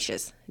more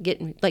anxious.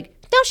 Getting like,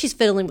 now she's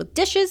fiddling with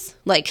dishes.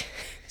 Like,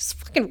 it's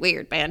fucking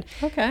weird, man.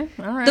 Okay,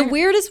 all right. The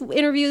weirdest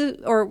interview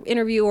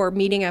or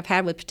meeting I've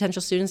had with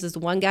potential students is the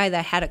one guy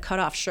that had a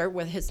cut-off shirt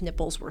where his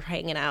nipples were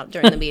hanging out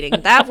during the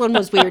meeting. That one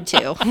was weird,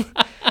 too.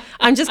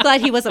 I'm just glad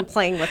he wasn't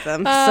playing with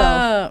them,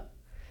 so...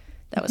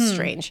 That was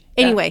strange.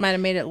 Anyway. That might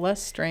have made it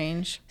less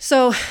strange.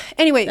 So,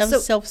 anyway. That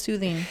was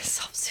self-soothing.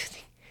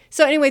 Self-soothing.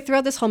 So, anyway,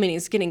 throughout this whole meeting,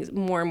 it's getting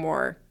more and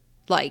more,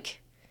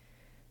 like,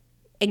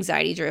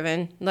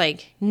 anxiety-driven.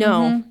 Like,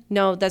 no,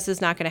 this is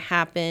not going to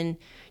happen.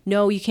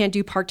 No, you can't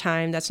do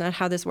part-time. That's not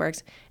how this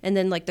works. And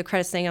then, like, the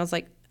credits thing, I was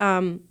like,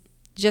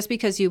 just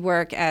because you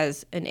work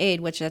as an aide,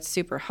 which that's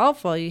super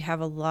helpful, you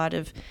have a lot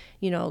of,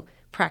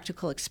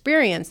 practical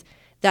experience.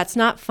 That's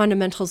not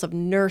fundamentals of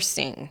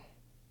nursing.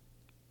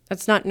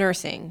 That's not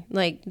nursing.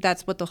 Like,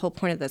 that's what the whole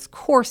point of this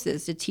course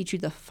is, to teach you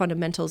the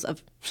fundamentals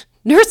of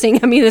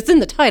nursing. I mean, it's in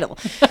the title.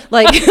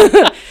 Like,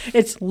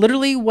 it's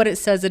literally what it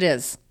says it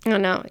is. I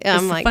know.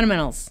 I'm like,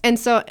 fundamentals. And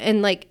so,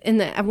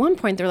 at one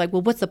point, they're like,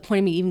 well, what's the point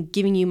of me even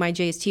giving you my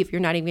JST if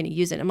you're not even going to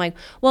use it? I'm like,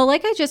 well,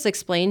 like I just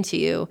explained to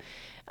you,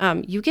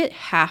 you get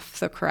half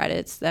the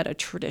credits that a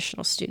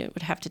traditional student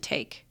would have to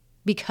take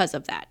because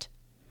of that.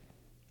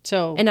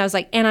 So, and I was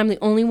like, and I'm the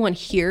only one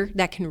here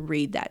that can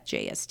read that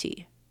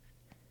JST.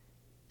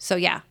 So,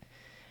 yeah.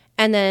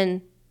 And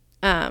then,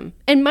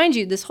 and mind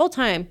you, this whole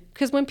time,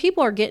 because when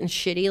people are getting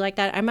shitty like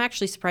that, I'm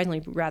actually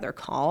surprisingly rather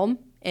calm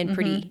and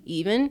pretty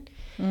even.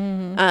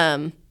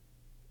 Mm-hmm.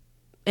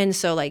 And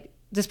so, like,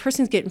 this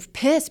person's getting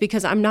pissed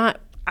because I'm not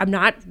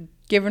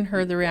giving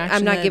her the reaction.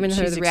 I'm not giving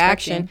her the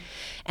reaction.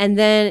 And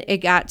then it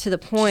got to the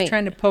point. She's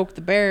trying to poke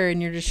the bear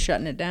and you're just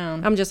shutting it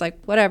down. I'm just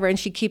like, whatever. And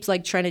she keeps,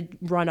 like, trying to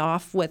run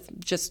off with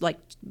just, like,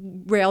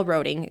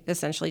 railroading,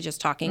 essentially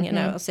just talking. Mm-hmm. And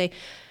I'll say,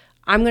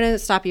 I'm going to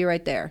stop you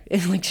right there.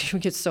 And, like, she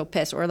gets so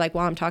pissed. Or, like,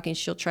 while I'm talking,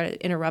 she'll try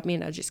to interrupt me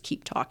and I'll just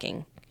keep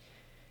talking.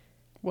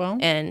 Well.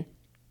 And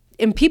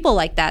people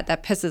like that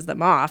pisses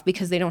them off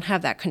because they don't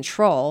have that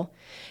control.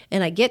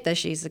 And I get that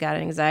she's got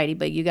anxiety,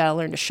 but you got to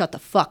learn to shut the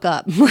fuck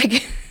up.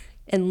 Like,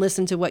 and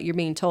listen to what you're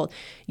being told.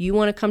 You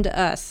want to come to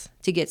us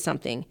to get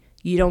something.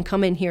 You don't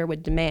come in here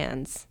with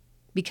demands.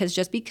 Because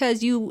just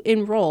because you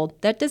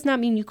enrolled, that does not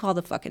mean you call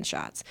the fucking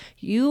shots.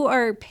 You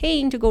are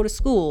paying to go to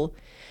school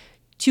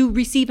to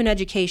receive an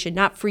education,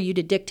 not for you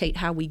to dictate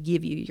how we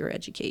give you your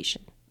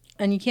education.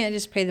 And you can't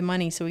just pay the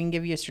money so we can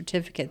give you a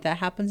certificate. That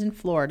happens in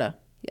Florida.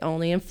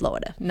 Only in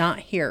Florida. Not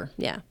here.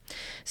 Yeah.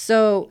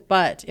 So,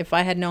 but if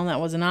I had known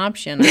that was an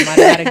option, I might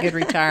have had a good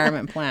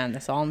retirement plan.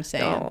 That's all I'm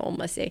saying. Oh,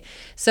 must say.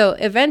 So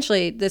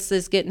eventually this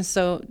is getting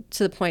so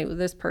to the point where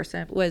this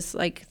person was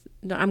like,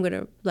 no, I'm going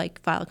to, like,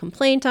 file a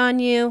complaint on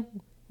you,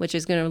 which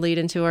is going to lead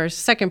into our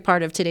second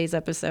part of today's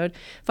episode.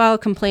 File a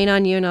complaint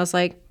on you. And I was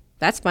like,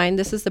 that's fine.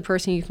 This is the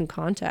person you can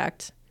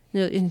contact.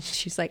 And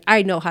she's like,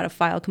 I know how to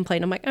file a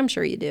complaint. I'm like, I'm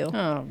sure you do.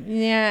 Oh,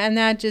 yeah. And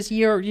that just,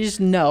 you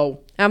just know.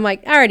 I'm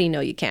like, I already know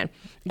you can.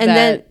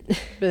 And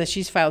then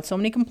she's filed so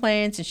many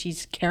complaints and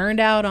she's carried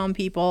out on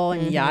people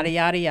and yada,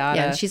 yada, yada.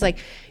 Yeah, and she's like,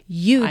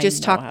 you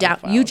just talked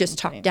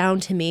down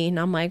to me. And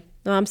I'm like,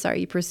 oh, I'm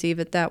sorry you perceive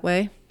it that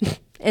way.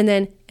 and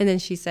then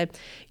she said,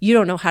 you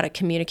don't know how to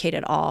communicate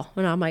at all.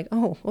 And I'm like,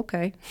 oh,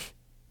 okay.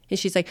 And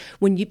she's like,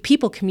 when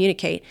people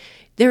communicate,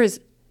 there is,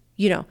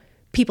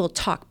 people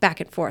talk back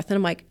and forth. And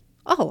I'm like,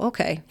 oh,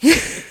 okay.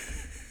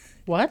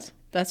 What?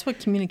 That's what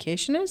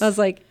communication is? I was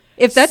like,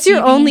 if that's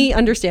your only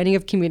understanding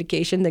of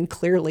communication, then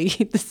clearly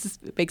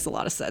makes a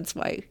lot of sense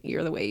why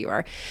you're the way you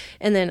are.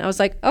 And then I was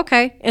like,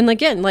 okay. And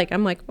again, like,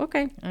 I'm like,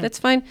 okay, that's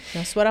fine.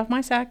 Don't sweat off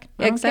my sack.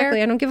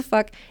 Exactly. I don't give a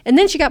fuck. And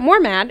then she got more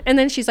mad. And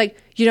then she's like,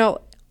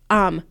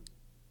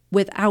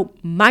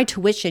 without my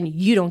tuition,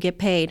 you don't get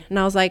paid. And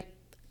I was like,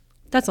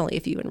 that's only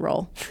if you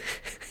enroll.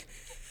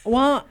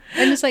 Well,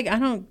 and it's like,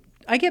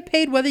 I get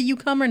paid whether you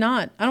come or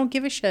not. I don't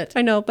give a shit.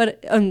 I know,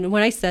 but when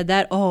I said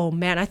that, oh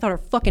man, I thought her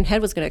fucking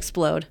head was going to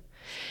explode.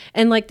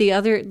 And like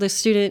the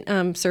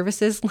student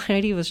services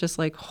lady was just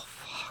like, oh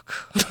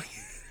fuck.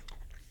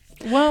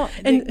 Well,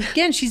 and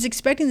again, she's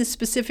expecting the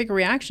specific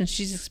reaction.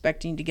 She's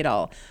expecting to get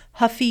all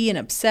huffy and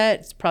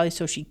upset. It's probably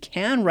so she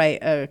can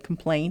write a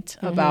complaint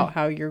about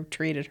how you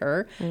treated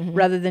her,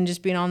 rather than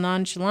just being all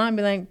nonchalant and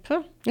be like,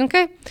 huh.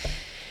 Okay.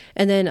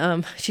 And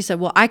then she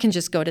said, well, I can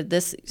just go to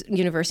this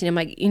university. I'm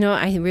like,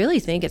 I really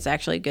think it's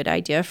actually a good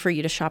idea for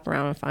you to shop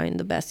around and find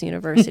the best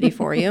university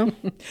for you.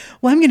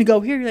 Well, I'm going to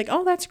go here. You're like,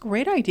 oh, that's a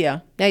great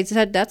idea. I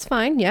said, that's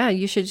fine. Yeah,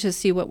 you should just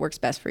see what works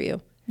best for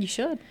you. You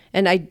should.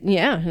 And I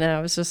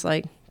was just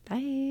like,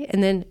 bye.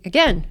 And then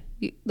again,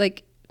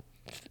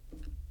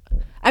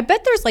 I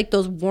bet there's like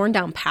those worn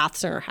down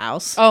paths in her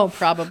house. Oh,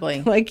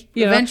 probably. Like,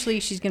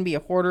 eventually she's going to be a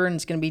hoarder and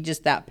it's going to be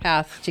just that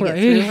path to get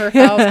through her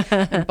house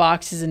and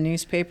boxes of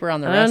newspaper on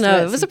the rest of it. I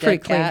don't know. It was a pretty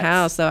clean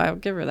house, so I'll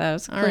give her that. It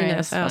was a clean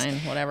ass house. Fine,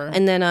 whatever.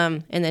 And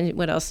then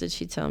what else did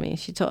she tell me?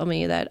 She told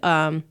me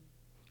that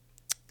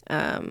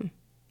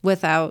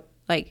without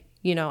like,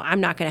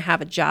 I'm not going to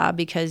have a job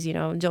because,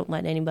 don't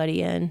let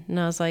anybody in. And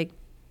I was like,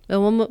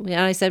 and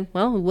I said,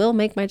 well, it will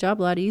make my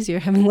job a lot easier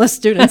having less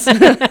students.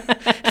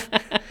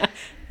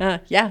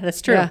 Yeah,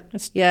 that's true.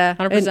 Yeah,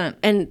 100%.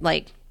 And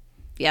like,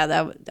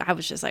 yeah, I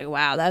was just like,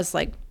 wow, that's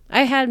like,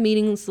 I had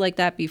meetings like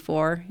that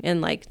before, and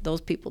like those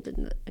people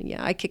didn't.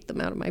 Yeah, I kicked them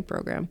out of my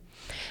program.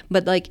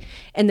 But like,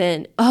 and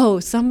then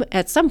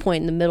at some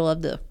point in the middle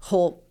of the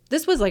whole,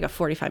 this was like a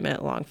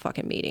 45-minute long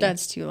fucking meeting.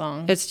 That's too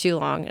long. It's too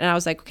long, and I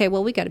was like, okay,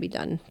 well, we got to be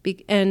done.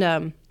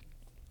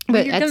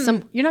 But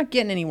you're not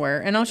getting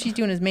anywhere, and all she's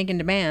doing is making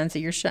demands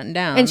that you're shutting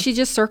down. And she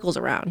just circles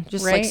around,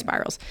 just like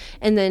spirals.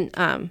 And then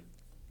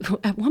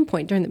at one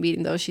point during the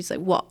meeting, though, she's like,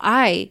 well,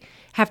 I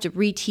have to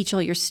reteach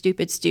all your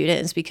stupid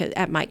students because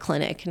at my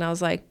clinic. And I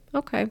was like,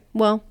 okay,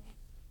 well,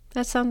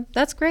 that's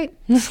great.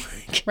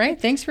 Right?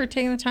 Thanks for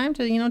taking the time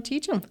to,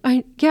 teach them.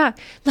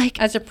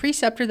 Like as a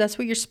preceptor, that's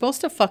what you're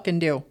supposed to fucking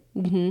do.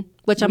 Mm-hmm.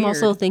 Which I'm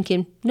also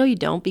thinking, no, you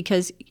don't,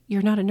 because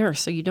you're not a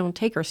nurse, so you don't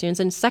take our students.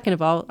 And second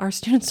of all, our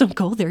students don't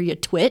go there, you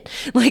twit.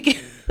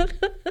 Like,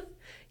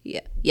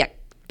 yeah,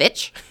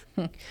 bitch.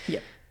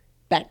 Yeah,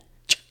 bitch.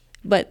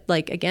 But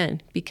like,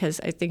 again,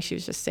 because I think she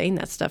was just saying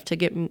that stuff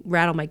to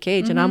rattle my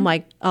cage. And I'm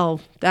like, oh,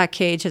 that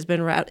cage has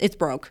been rattled. It's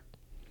broke.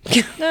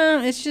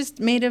 No, it's just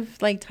made of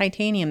like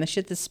titanium. The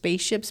shit the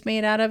spaceship's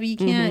made out of. You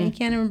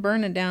can't even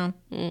burn it down.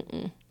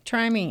 Mm-mm.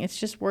 Try me. It's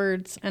just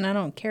words, and I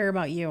don't care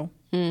about you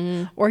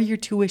or your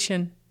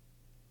tuition.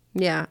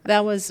 Yeah,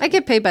 I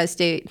get paid by the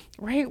state.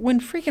 Right?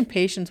 When freaking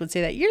patients would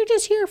say that, you're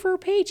just here for a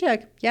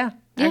paycheck. Yeah,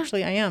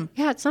 actually, I am.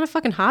 Yeah, it's not a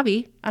fucking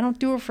hobby. I don't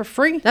do it for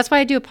free. That's why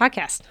I do a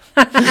podcast.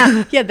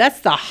 Yeah,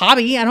 that's the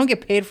hobby. I don't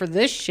get paid for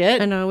this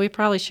shit. I know. We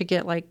probably should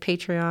get like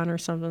Patreon or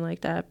something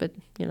like that, but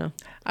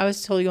I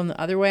was totally going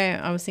the other way.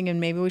 I was thinking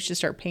maybe we should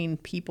start paying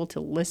people to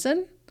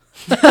listen.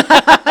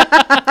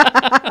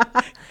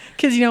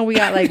 Because, we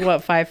got like,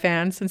 5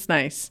 fans? It's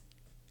nice.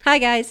 Hi,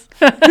 guys.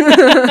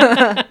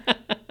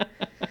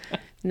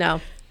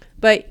 No,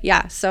 but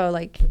yeah, so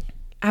like,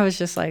 I was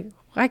just like,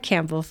 I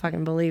can't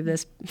fucking believe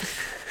this.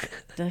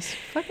 This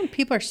fucking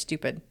people are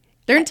stupid.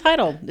 They're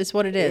entitled, is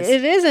what it is.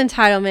 It is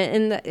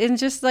entitlement, and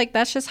just like,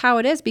 that's just how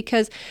it is,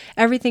 because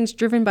everything's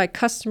driven by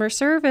customer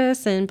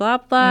service and blah,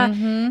 blah.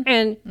 Mm-hmm.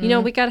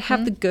 And, we got to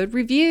have the good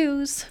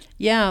reviews.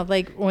 Yeah,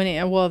 like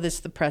this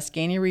the Press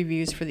Ganey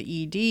reviews for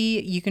the ED.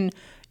 You can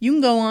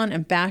go on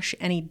and bash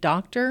any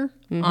doctor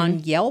on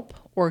Yelp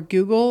or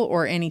Google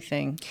or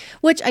anything.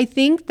 Which I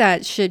think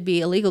that should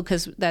be illegal,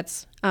 because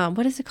that's,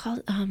 what is it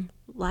called?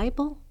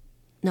 Libel?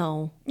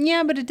 No.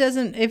 Yeah, but it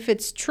doesn't, if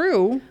it's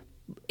true.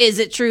 Is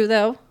it true,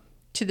 though?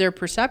 To their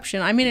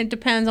perception. I mean, it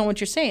depends on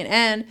what you're saying.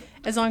 And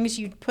as long as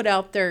you put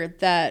out there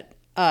that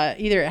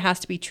either it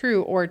has to be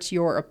true or it's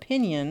your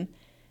opinion,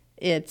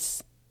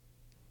 it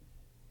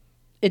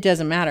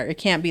doesn't matter. It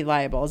can't be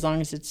liable as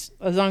long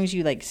as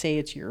you like say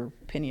it's your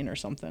opinion or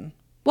something.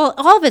 Well,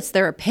 all of it's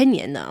their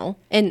opinion, though.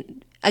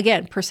 And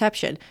again,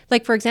 perception.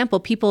 Like, for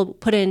example, people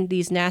put in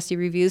these nasty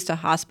reviews to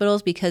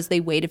hospitals because they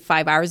waited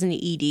 5 hours in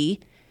the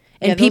ED.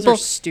 And those are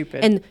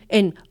stupid.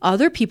 And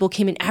other people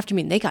came in after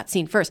me and they got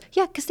seen first.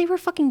 Yeah, because they were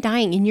fucking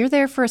dying and you're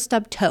there for a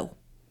stub toe.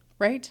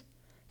 Right?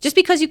 Just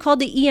because you called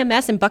the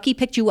EMS and Bucky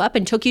picked you up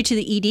and took you to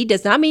the ED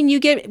does not mean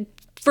you get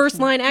first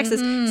line access.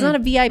 It's not a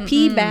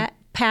VIP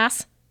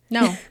pass.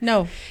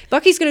 No.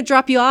 Bucky's going to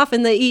drop you off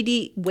in the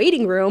ED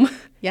waiting room.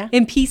 Yeah.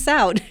 And peace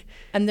out.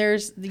 And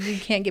you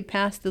can't get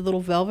past the little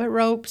velvet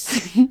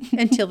ropes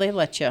until they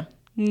let you.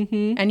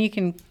 Mm-hmm. And you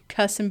can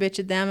cuss and bitch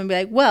at them and be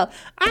like, well,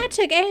 I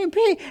took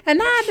A&P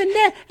and I've been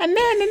there and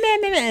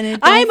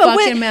it don't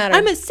fucking matter.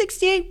 I'm a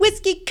 68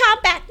 whiskey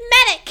combat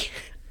medic.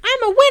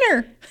 I'm a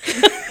winner.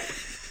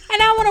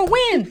 And I want to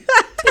win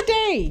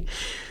today.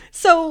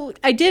 So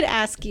I did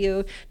ask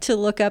you to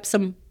look up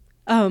some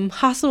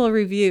hospital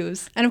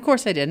reviews. And of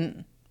course I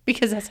didn't,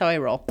 because that's how I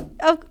roll.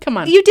 Oh, come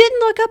on. You didn't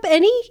look up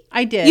any?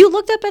 I did. You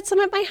looked up at some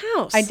at my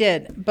house. I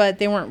did, but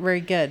they weren't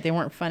very good. They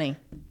weren't funny.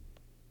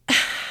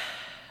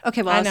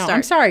 Okay, well, I know.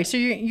 I'm sorry. So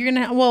you're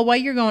going to, while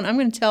you're going, I'm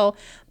going to tell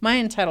my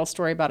entitled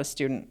story about a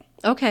student.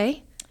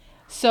 Okay.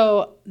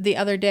 So the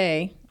other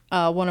day,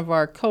 one of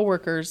our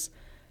coworkers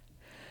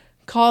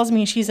calls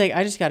me and she's like,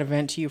 I just got to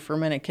vent to you for a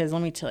minute because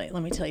let me tell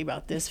you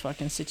about this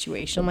fucking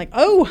situation. I'm like,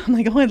 oh,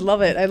 I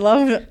love it. I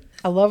love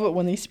it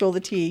when they spill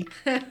the tea.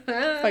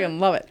 Fucking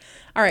love it.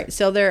 All right,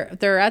 so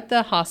they're at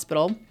the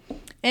hospital,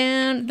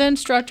 and the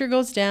instructor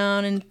goes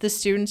down, and the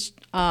student's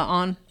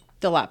on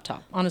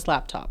his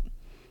laptop,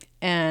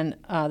 and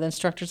the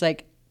instructor's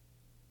like,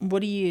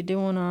 what are you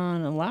doing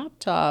on a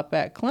laptop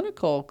at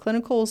clinical?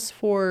 Clinical's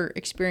for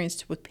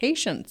experience with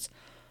patients.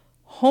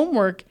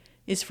 Homework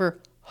is for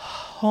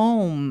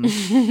home.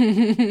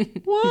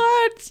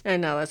 What? I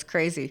know, that's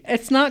crazy.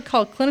 It's not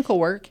called clinical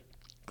work.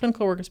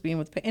 Clinical work is being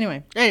with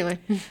anyway.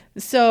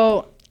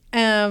 So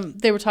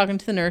they were talking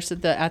to the nurse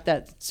at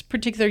that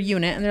particular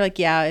unit, and they're like,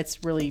 yeah,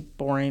 it's really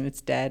boring.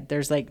 It's dead.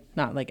 There's like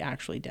not like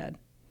actually dead.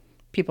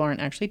 People aren't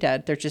actually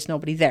dead. There's just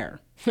nobody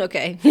there.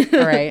 Okay.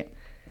 All right.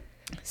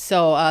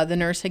 So the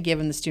nurse had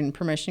given the student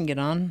permission to get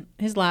on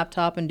his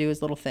laptop and do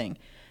his little thing.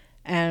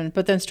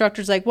 But the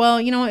instructor's like, well,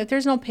 if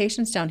there's no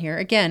patients down here,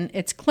 again,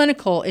 it's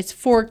clinical. It's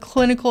for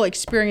clinical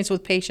experience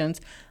with patients.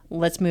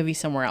 Let's move you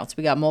somewhere else.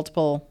 We got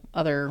multiple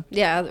other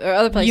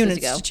places units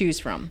to go. To choose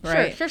from.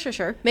 Right?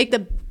 Sure. Make the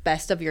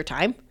best of your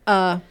time.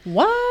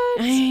 What?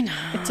 I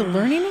know. It's a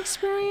learning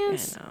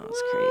experience. I know.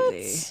 It's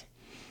crazy.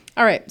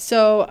 All right.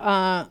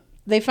 So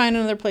they find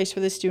another place for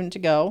the student to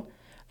go.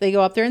 They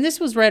go up there, and this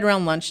was right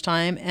around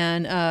lunchtime,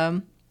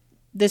 and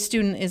the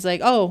student is like,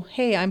 oh,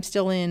 hey, I'm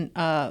still in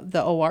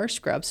the OR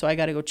scrub, so I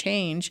got to go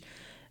change.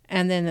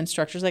 And then the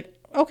instructor's like,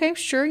 okay,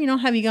 sure,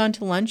 have you gone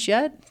to lunch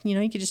yet? You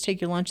could just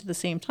take your lunch at the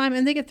same time,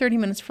 and they get 30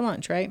 minutes for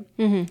lunch, right?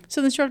 Mm-hmm. So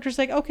the instructor's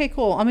like, okay,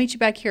 cool, I'll meet you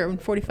back here in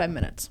 45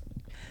 minutes.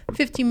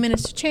 15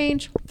 minutes to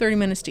change, 30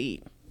 minutes to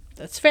eat.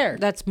 That's fair.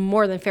 That's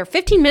more than fair.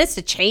 15 minutes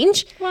to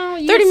change? Well,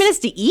 yes. 30 minutes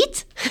to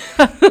eat?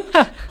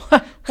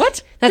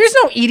 What? There's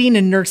no eating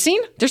in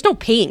nursing. There's no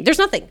paying. There's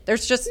nothing.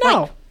 There's just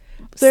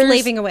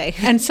slaving away.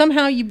 And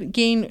somehow you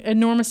gain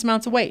enormous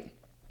amounts of weight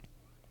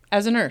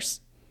as a nurse.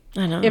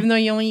 I know. Even though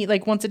you only eat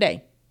like once a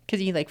day.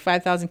 Because you eat like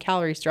 5,000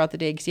 calories throughout the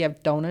day because you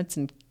have donuts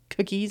and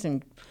cookies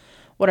and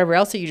whatever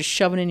else that you just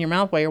shove it in your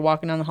mouth while you're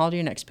walking down the hall to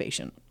your next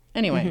patient.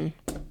 Anyway.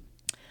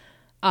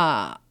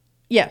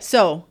 Mm-hmm.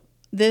 So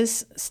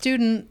this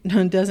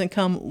student doesn't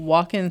come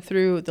walking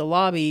through the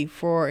lobby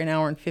for an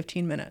hour and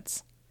 15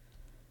 minutes.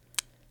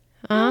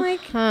 I'm like,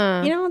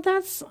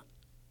 that's,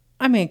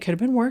 it could have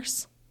been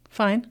worse.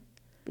 Fine.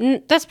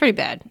 That's pretty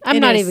bad. I'm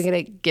not even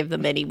going to give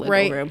them any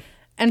wiggle room.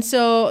 And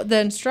so the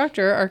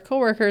instructor, our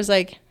coworker, is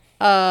like,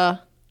 bro,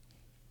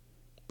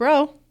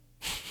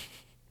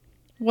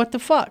 what the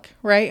fuck,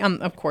 right?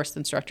 Of course, the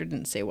instructor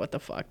didn't say what the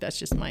fuck. That's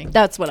just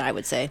That's what I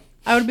would say.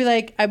 I would be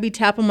like, I'd be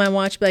tapping my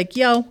watch, be like,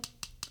 yo,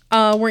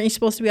 weren't you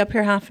supposed to be up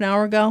here half an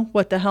hour ago?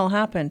 What the hell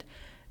happened?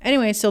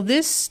 Anyway, so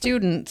this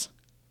student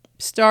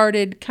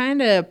started kind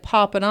of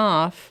popping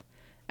off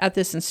at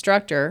this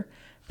instructor,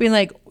 being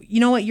like, you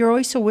know what, you're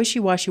always so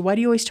wishy-washy. Why do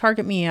you always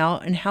target me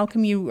out? And how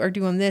come you are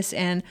doing this?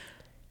 And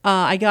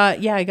I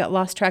got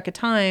lost track of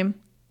time.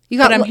 You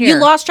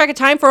lost track of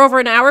time for over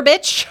an hour,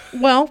 bitch?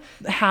 Well,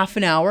 half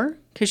an hour,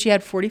 because she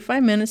had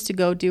 45 minutes to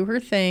go do her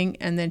thing,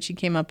 and then she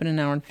came up in an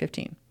hour and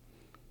 15.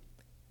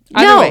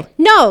 No,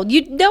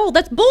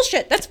 that's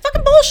bullshit. That's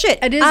fucking bullshit.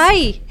 It is.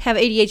 I have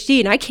ADHD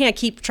and I can't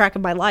keep track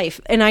of my life,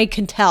 and I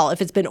can tell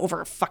if it's been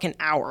over a fucking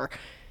hour.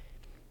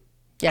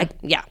 Yeah.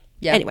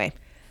 Anyway.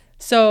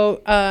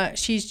 So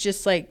she's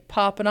just like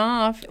popping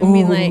off and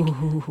being like,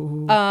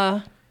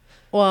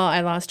 well,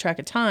 I lost track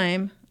of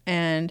time,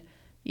 and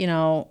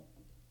you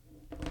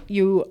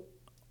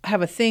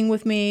have a thing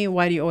with me.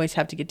 Why do you always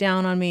have to get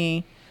down on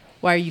me?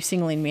 Why are you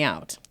singling me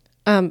out?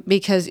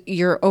 Because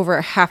you're over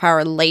a half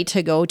hour late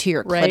to go to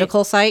your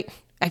clinical site.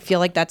 I feel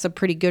like that's a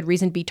pretty good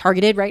reason to be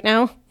targeted right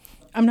now.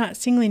 I'm not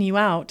singling you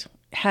out.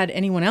 Had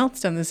anyone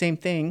else done the same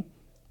thing,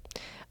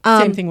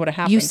 same thing would have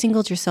happened. You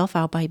singled yourself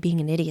out by being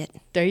an idiot.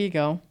 There you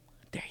go.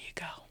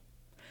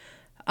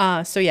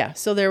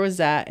 So there was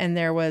that. And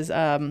there was,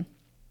 after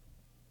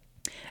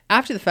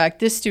the fact,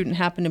 this student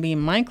happened to be in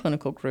my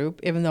clinical group,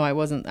 even though I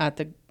wasn't at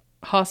the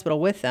hospital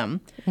with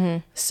them. Mm-hmm.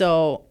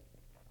 So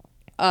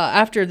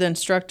after the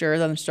instructor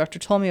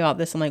told me about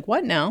this, I'm like,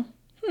 what now?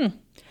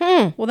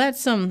 Well,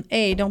 that's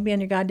A, don't be on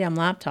your goddamn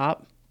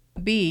laptop.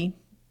 B,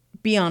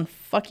 be on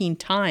fucking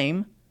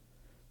time.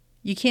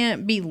 You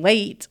can't be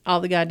late all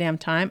the goddamn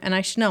time. And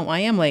I should know, I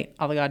am late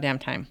all the goddamn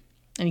time.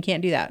 And you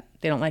can't do that.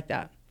 They don't like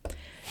that.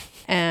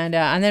 And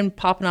then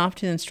popping off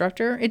to the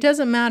instructor. It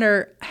doesn't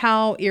matter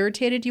how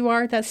irritated you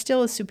are. That's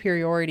still a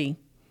superiority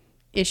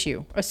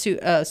issue,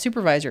 a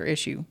supervisor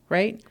issue,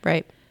 right?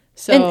 Right.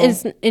 So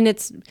and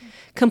it's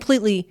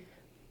completely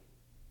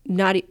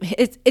not.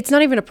 It's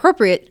not even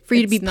appropriate for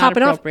you to be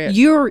popping off.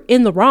 You're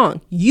in the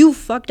wrong. You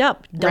fucked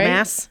up,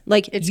 dumbass.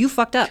 Right? Like you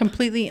fucked up.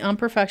 Completely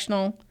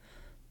unprofessional.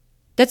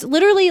 That's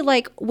literally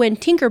like when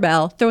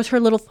Tinkerbell throws her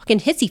little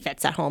fucking hissy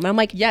fits at home. And I'm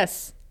like,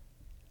 yes.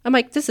 I'm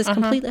like, this is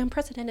completely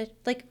unprecedented.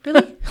 Like,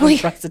 really?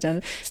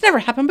 Unprecedented. It's never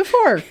happened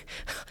before.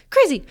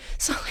 Crazy.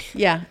 So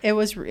yeah, it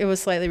was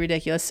slightly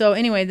ridiculous. So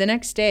anyway, the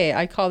next day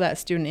I call that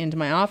student into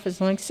my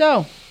office. I'm like,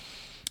 so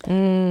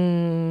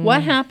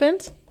what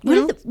happened?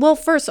 Well,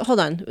 first, hold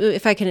on,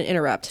 if I can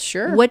interrupt.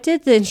 Sure. What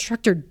did the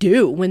instructor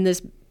do when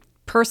this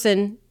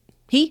person,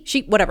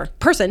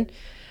 person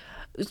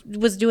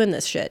was doing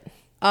this shit?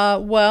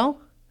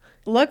 Well,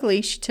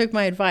 luckily she took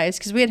my advice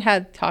because we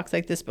had talks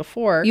like this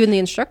before. You and the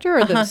instructor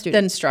or the student?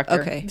 The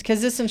instructor. Okay.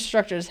 Because this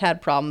instructor has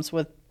had problems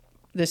with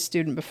this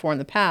student before in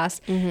the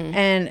past.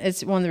 And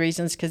it's one of the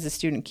reasons because the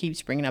student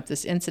keeps bringing up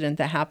this incident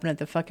that happened at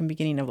the fucking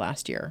beginning of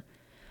last year.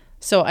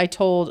 So I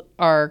told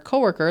our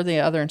coworker, the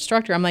other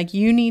instructor, I'm like,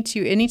 you need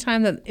to,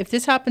 anytime that, if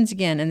this happens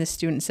again and the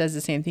student says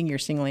the same thing, you're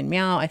singling me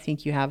out, I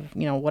think you have,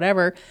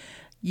 whatever,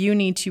 you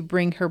need to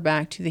bring her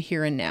back to the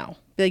here and now.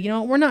 Be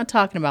like, we're not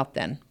talking about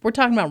then. We're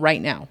talking about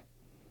right now.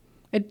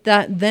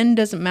 That then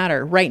doesn't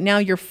matter. Right now,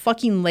 you're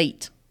fucking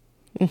late.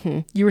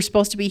 You were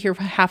supposed to be here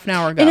half an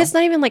hour ago. And it's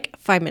not even like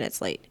 5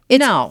 minutes late.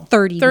 It's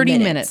 30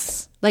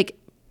 minutes.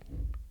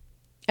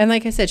 And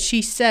like I said,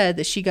 she said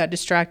that she got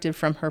distracted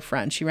from her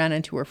friend. She ran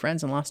into her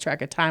friends and lost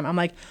track of time. I'm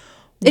like,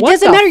 it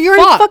doesn't matter. You're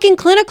in fucking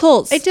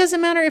clinicals. It doesn't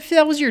matter if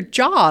that was your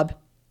job.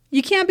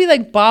 You can't be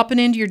like bopping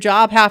into your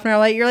job half an hour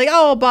late. You're like,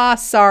 oh,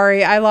 boss,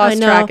 sorry. I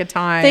lost track of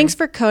time. Thanks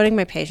for coding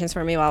my patients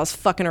for me while I was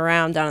fucking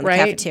around down in the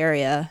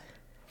cafeteria.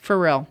 For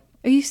real.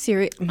 Are you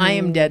serious? I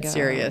am dead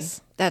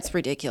serious. That's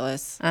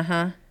ridiculous.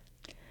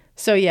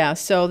 So yeah,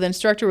 so the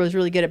instructor was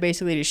really good at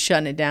basically just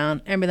shutting it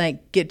down and be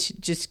like,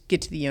 just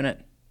get to the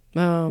unit.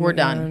 Oh, we're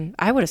done.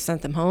 I would have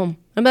sent them home.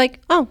 I'm like,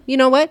 oh, you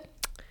know what?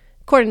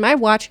 According to my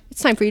watch,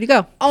 it's time for you to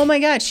go. Oh my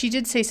God, she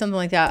did say something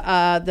like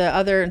that. The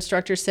other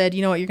instructor said,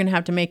 you know what, you're going to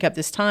have to make up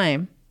this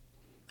time.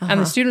 And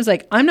the student was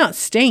like, I'm not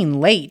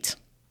staying late.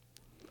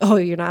 Oh,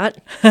 you're not?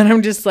 And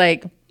I'm just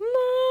like,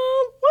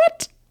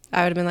 what?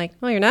 I would have been like,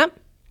 oh, you're not?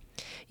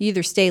 You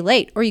either stay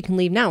late or you can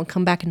leave now and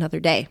come back another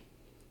day.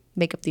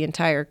 Make up the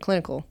entire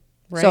clinical.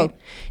 Right. So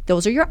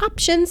those are your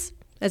options,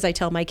 as I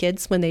tell my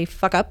kids when they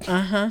fuck up.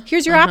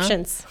 Here's your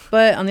options.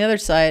 But on the other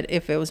side,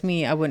 if it was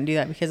me, I wouldn't do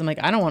that because I'm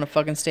like, I don't want to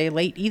fucking stay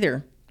late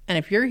either. And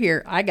if you're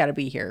here, I got to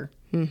be here.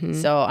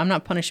 So I'm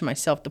not punishing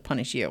myself to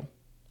punish you.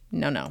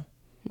 No.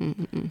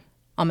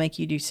 I'll make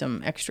you do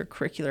some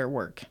extracurricular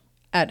work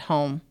at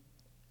home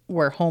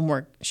where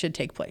homework should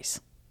take place.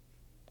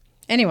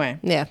 Anyway.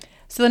 Yeah.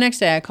 So the next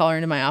day I call her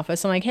into my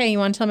office. I'm like, hey, you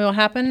want to tell me what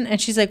happened? And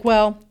she's like,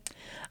 well,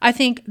 I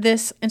think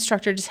this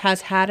instructor just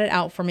has had it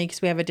out for me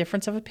because we have a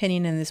difference of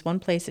opinion in this one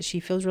place that she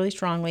feels really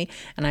strongly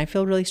and I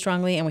feel really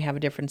strongly and we have a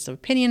difference of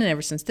opinion. And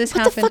ever since this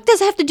happened. What the fuck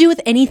does it have to do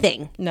with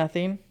anything?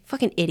 Nothing.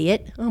 Fucking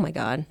idiot. Oh my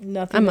God.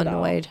 Nothing. I'm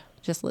annoyed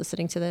just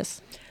listening to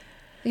this.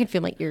 I can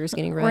feel my ears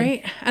getting red.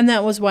 Right. And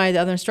that was why the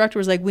other instructor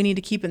was like, we need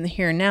to keep it in the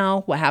here and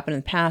now. What happened in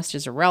the past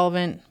is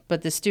irrelevant.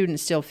 But the student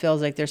still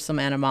feels like there's some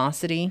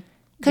animosity.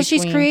 Because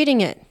she's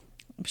creating it.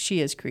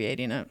 She is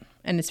creating it.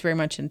 And it's very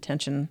much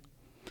intention.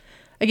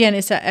 Again,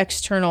 it's that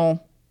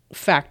external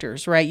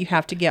factors, right? You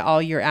have to get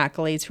all your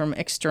accolades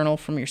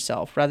from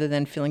yourself rather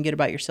than feeling good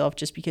about yourself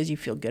just because you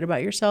feel good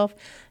about yourself.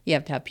 You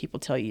have to have people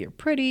tell you you're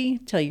pretty,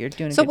 tell you you're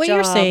doing a good job. So what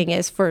you're saying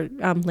is, for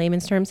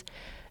layman's terms,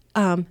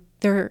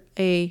 they're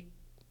a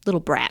little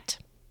brat.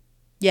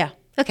 Yeah.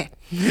 Okay.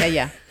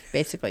 Yeah.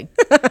 Basically.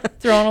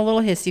 Throwing a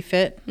little hissy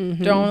fit.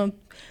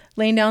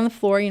 Laying down on the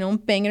floor,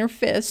 banging her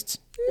fists.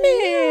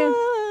 Yeah.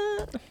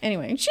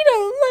 Anyway, she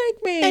don't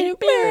like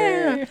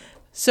me.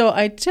 So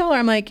I tell her,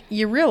 I'm like,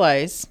 you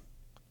realize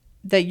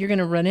that you're going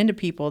to run into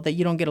people that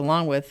you don't get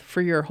along with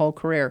for your whole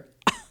career.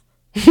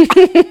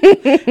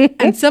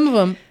 And some of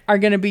them are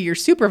going to be your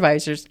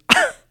supervisors.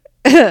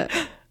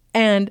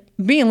 And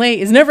being late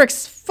is never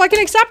fucking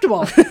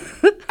acceptable.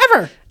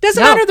 Ever.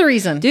 Doesn't matter the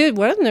reason. Dude,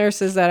 one of the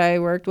nurses that I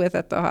worked with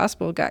at the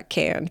hospital got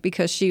canned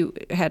because she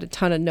had a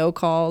ton of no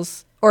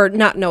calls, or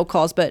not no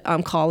calls, but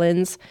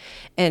call-ins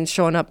and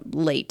showing up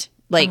late.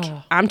 Like,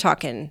 I'm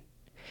talking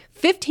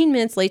 15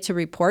 minutes late to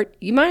report.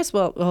 You might as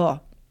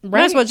well,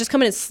 might as well just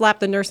come in and slap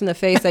the nurse in the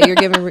face that you're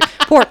giving a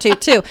report to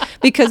too,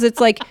 because it's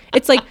like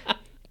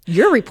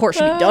your report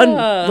should be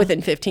done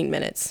within 15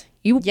 minutes.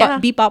 You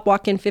beep bop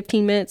walk in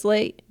 15 minutes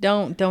late.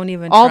 Don't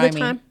even all try the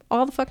time,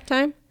 all the fucking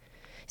time.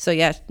 So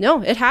yeah,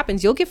 no, it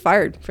happens. You'll get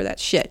fired for that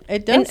shit.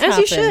 It does, as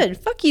you should.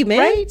 Fuck you, man.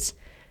 Right?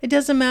 It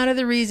doesn't matter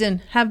the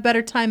reason. Have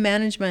better time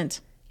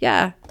management.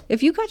 Yeah,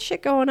 if you got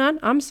shit going on,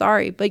 I'm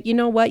sorry, but you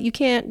know what? You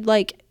can't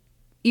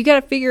you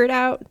got to figure it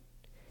out.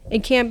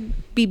 And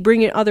can't be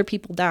bringing other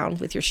people down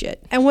with your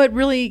shit. And what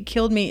really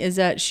killed me is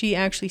that she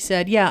actually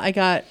said, yeah,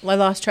 I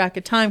lost track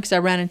of time because I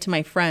ran into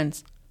my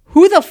friends.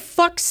 Who the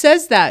fuck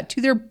says that to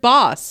their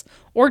boss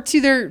or to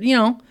their,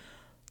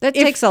 That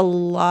takes a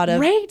lot of...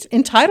 Right?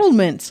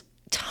 Entitlement.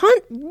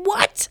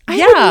 What?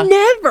 I would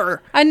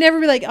never. I'd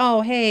never be like,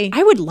 oh, hey.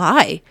 I would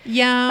lie.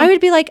 Yeah. I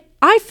would be like,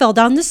 I fell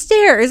down the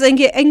stairs and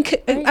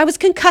I was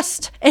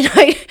concussed and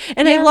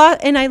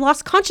I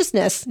lost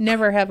consciousness.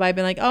 Never have I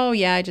been like, oh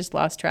yeah, I just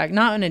lost track.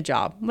 Not in a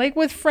job, like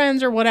with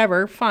friends or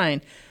whatever,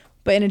 fine.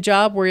 But in a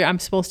job where I'm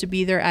supposed to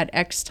be there at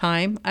X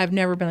time, I've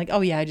never been like, oh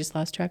yeah, I just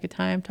lost track of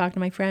time talking to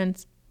my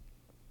friends.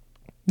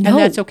 No. And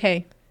that's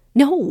okay.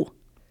 No.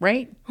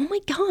 Right? Oh my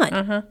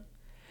God.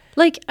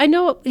 Like, I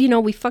know,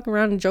 we fuck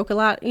around and joke a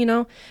lot,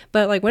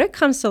 but like when it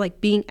comes to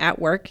like being at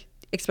work,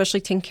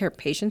 especially taking care of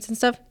patients and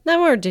stuff.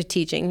 Now we're just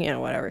teaching,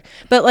 whatever.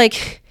 But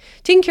like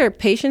taking care of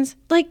patients,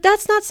 like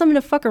that's not something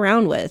to fuck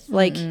around with.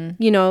 Like,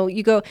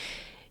 you go,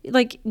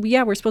 like,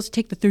 yeah, we're supposed to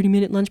take the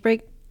 30-minute lunch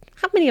break.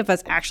 How many of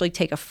us actually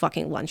take a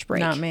fucking lunch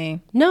break? Not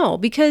me. No,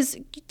 because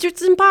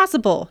it's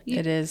impossible.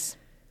 It is.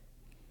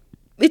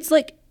 It's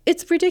like,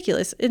 it's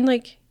ridiculous. And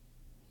like,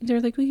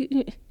 they're like,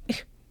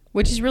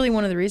 which is really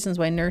one of the reasons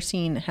why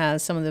nursing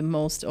has some of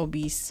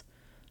the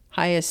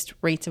highest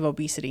rates of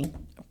obesity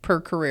per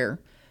career,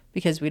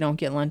 because we don't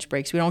get lunch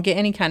breaks. We don't get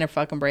any kind of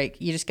fucking break.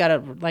 You just got to,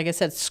 like I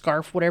said,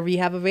 scarf whatever you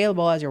have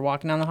available as you're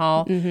walking down the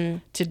hall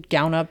to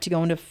gown up to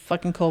go into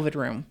fucking COVID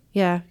room.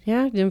 Yeah.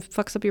 It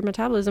fucks up your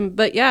metabolism.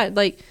 But yeah,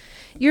 like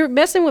you're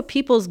messing with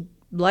people's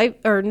life,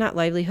 or not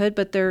livelihood,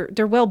 but their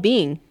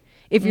well-being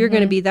if you're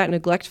going to be that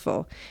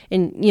neglectful.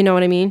 And you know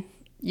what I mean?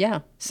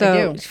 Yeah, so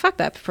I do. Fuck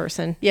that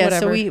person. Yeah,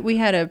 whatever. So we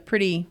had a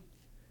pretty,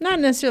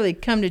 not necessarily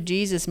come to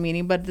Jesus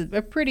meeting, but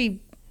a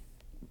pretty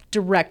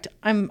direct.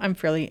 I'm a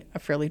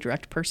fairly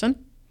direct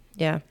person.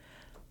 Yeah.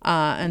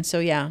 And so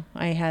yeah,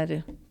 I had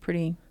a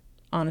pretty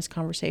honest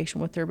conversation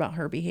with her about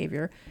her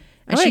behavior,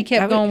 and she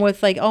kept going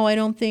with like, oh, I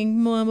don't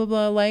think blah blah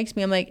blah likes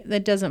me. I'm like,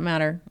 that doesn't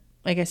matter.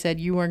 Like I said,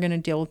 you are going to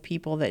deal with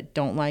people that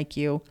don't like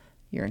you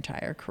your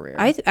entire career.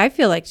 I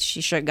feel like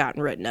she should have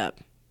gotten written up.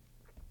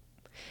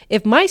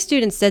 If my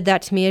students said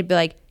that to me, I'd be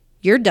like,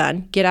 you're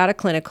done. Get out of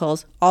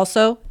clinicals.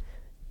 Also,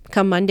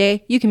 come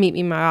Monday, you can meet me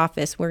in my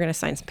office. We're going to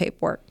sign some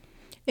paperwork.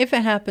 If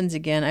it happens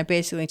again, I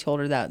basically told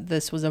her that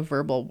this was a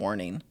verbal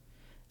warning.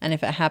 And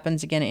if it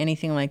happens again,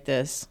 anything like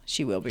this,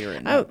 she will be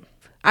written up.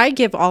 I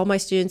give all my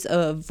students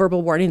a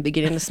verbal warning at the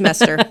beginning of the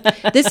semester.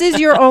 This is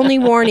your only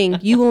warning.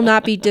 You will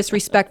not be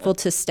disrespectful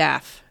to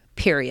staff,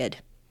 period.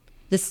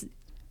 This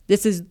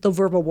is the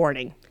verbal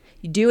warning.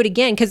 You do it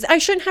again, because I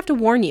shouldn't have to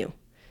warn you.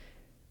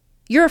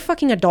 You're a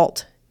fucking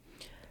adult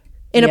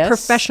in a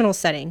professional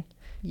setting.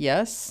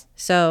 Yes.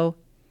 So,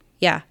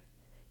 yeah,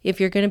 if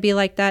you're going to be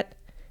like that.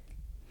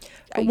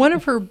 One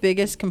of her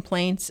biggest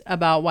complaints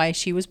about why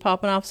she was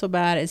popping off so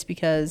bad is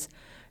because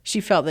she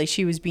felt like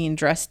she was being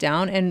dressed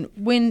down. And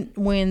when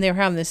they were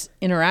having this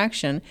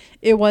interaction,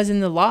 it was in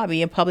the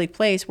lobby, a public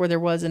place where there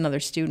was another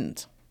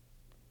student.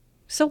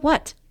 So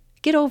what?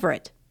 Get over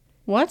it.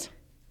 What?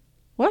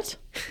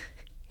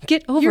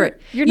 Get over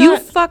it. You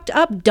fucked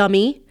up,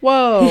 dummy.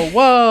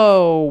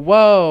 Whoa.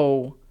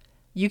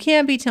 You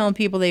can't be telling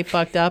people they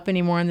fucked up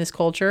anymore in this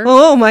culture.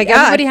 Oh my God.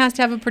 Everybody has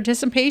to have a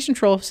participation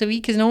trophy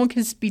because no one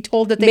can be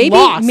told that they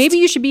lost. Maybe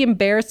you should be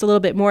embarrassed a little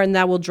bit more, and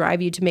that will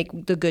drive you to make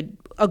a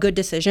good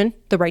decision,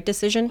 the right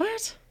decision.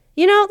 What?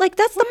 Like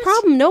that's the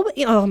problem.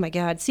 Nobody. Oh my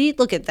God. See,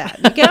 look at that.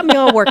 You got me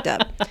all worked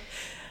up.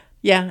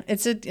 Yeah,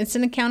 it's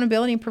an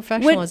accountability and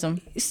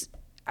professionalism.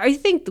 I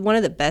think one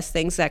of the best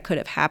things that could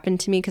have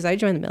happened to me, because I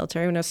joined the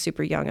military when I was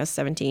super young, I was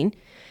 17.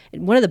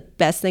 And one of the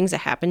best things that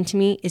happened to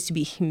me is to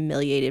be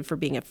humiliated for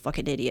being a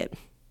fucking idiot.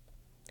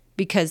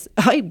 Because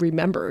I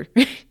remember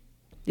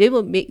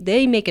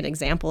they make an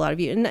example out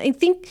of you. And I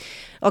think,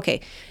 okay,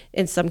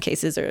 in some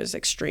cases there's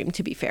extreme,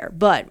 to be fair.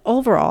 But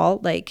overall,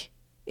 like,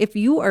 if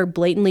you are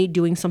blatantly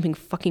doing something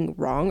fucking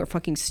wrong or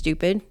fucking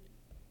stupid,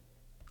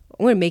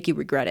 I'm going to make you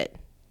regret it.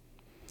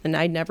 And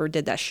I never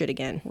did that shit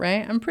again.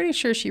 Right? I'm pretty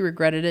sure she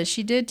regretted it.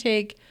 She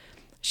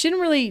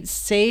didn't really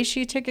say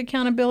she took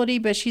accountability,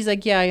 but she's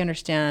like, yeah, I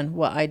understand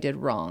what I did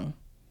wrong.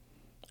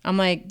 I'm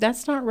like,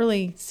 that's not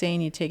really saying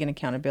you taking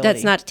accountability.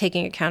 That's not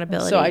taking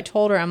accountability. So I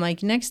told her, I'm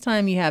like, next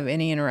time you have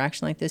any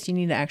interaction like this, you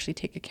need to actually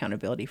take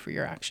accountability for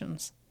your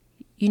actions.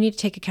 You need to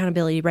take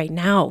accountability right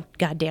now.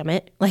 God damn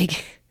it.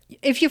 Like,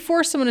 if you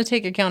force someone to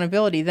take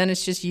accountability, then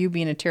it's just you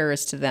being a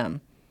terrorist to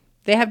them.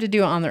 They have to do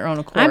it on their own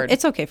accord.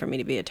 It's okay for me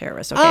to be a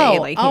terrorist.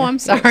 Okay. I'm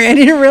sorry. I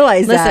didn't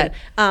realize that.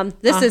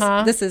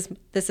 Listen,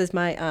 this is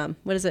my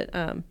what is it?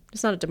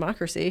 It's not a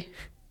democracy.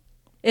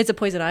 It's a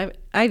poison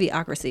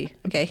ivy-ocracy.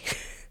 Okay.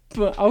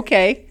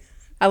 Okay.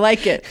 I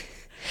like it.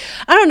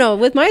 I don't know.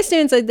 With my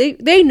students,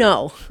 they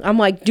know. I'm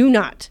like,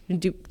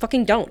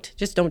 fucking don't.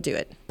 Just don't do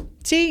it.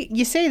 See,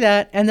 you say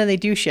that, and then they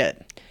do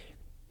shit.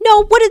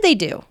 No, what did they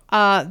do?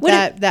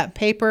 That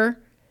paper.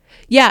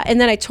 Yeah,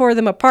 and then I tore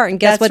them apart, and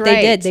guess what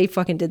they did? They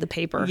fucking did the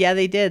paper. Yeah,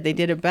 they did. They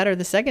did it better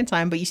the second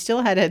time, but you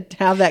still had to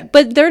have that.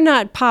 But they're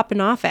not popping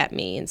off at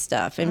me and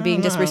stuff and being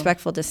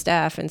disrespectful to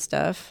staff and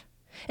stuff.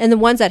 And the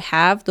ones that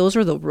have, those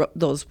are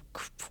those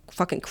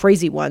fucking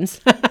crazy ones.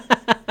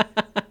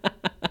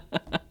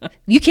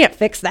 You can't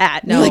fix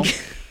that. No.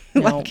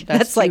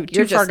 That's like,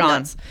 you're too far just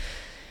gone. Nuts.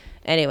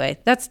 Anyway,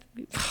 that's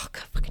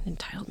fucking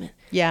entitlement.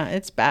 Yeah,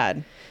 it's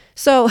bad.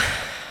 So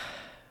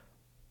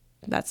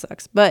that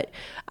sucks. But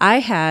I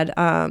had,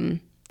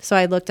 so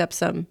I looked up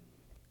some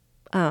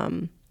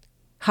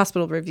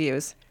hospital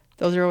reviews.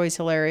 Those are always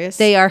hilarious.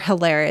 They are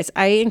hilarious.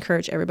 I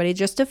encourage everybody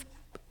just to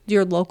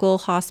your local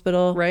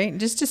hospital. Right.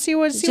 Just to see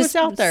what's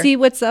out there. See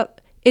what's up.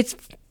 It's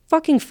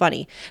fucking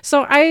funny.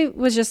 So I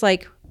was just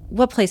like,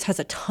 what place has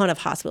a ton of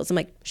hospitals? I'm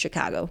like,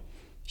 Chicago.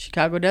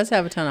 Chicago does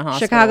have a ton of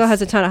hospitals. Chicago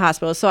has a ton of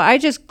hospitals. So I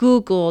just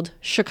Googled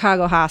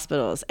Chicago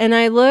hospitals and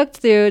I looked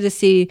through to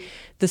see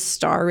the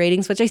star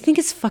ratings, which I think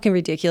is fucking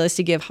ridiculous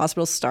to give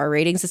hospitals star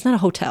ratings. It's not a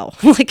hotel.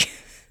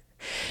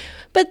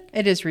 But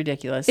it is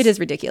ridiculous. It is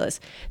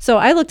ridiculous. So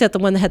I looked at the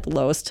one that had the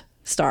lowest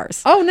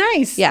stars. Oh,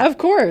 nice. Yeah. Of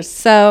course.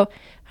 So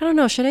I don't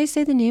know. Should I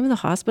say the name of the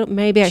hospital?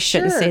 Maybe I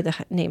shouldn't say the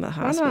name of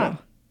the hospital. Why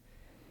not?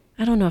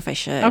 I don't know if I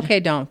should. Okay,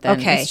 don't then.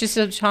 Okay. It's just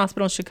a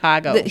hospital in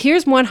Chicago.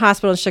 Here's one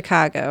hospital in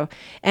Chicago,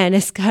 and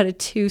it's got a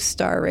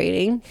 2-star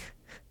rating.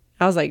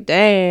 I was like,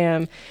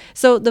 damn.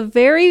 So the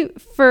very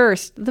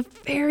first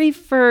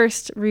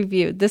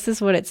review, this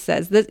is what it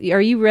says.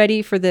 Are you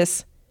ready for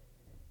this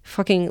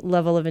fucking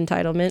level of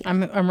entitlement?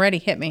 I'm ready.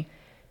 Hit me.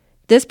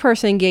 This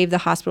person gave the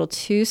hospital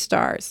 2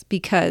 stars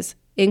because,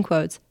 in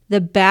quotes,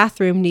 the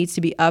bathroom needs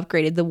to be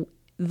upgraded,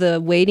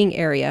 the waiting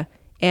area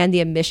and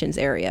the admissions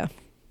area.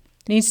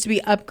 Needs to be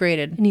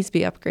upgraded. It needs to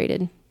be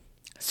upgraded.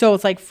 So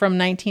it's like from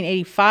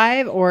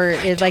 1985, or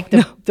it's like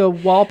the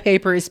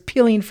wallpaper is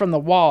peeling from the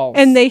walls.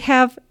 And they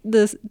have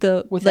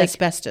with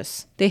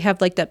asbestos. They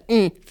have like the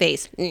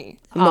face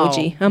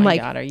emoji. Oh my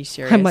God, are you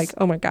serious? I'm like,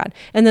 oh my God.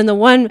 And then the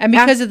one, and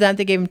because of that,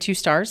 they gave him 2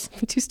 stars.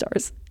 2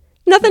 stars.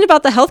 Nothing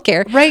about the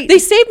healthcare. Right. They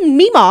saved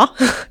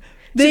Meemaw.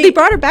 They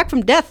brought her back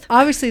from death.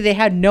 Obviously, they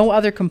had no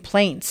other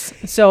complaints,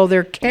 so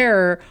their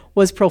care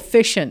was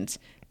proficient.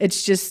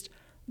 It's just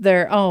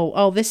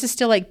this is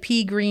still like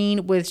pea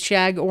green with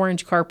shag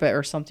orange carpet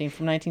or something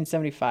from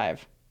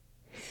 1975.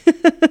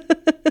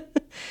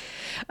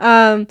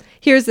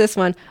 Here's this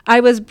one. I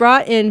was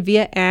brought in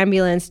via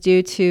ambulance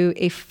due to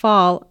a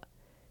fall.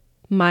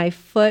 My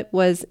foot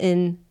was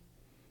in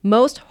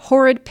most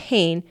horrid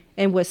pain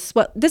and was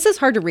this is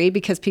hard to read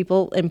because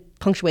people and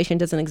punctuation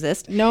doesn't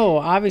exist. No,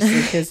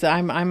 obviously, because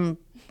I'm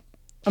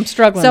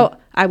struggling. So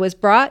I was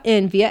brought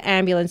in via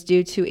ambulance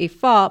due to a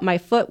fall. My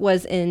foot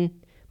was in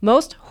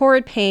most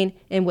horrid pain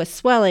and was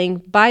swelling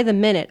by the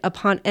minute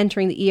upon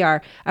entering the ER.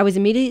 I was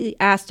immediately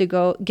asked to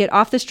go get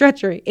off the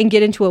stretcher and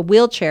get into a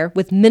wheelchair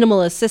with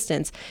minimal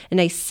assistance. And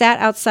I sat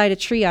outside a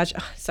triage.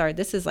 Oh, sorry,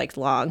 this is like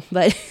long,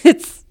 but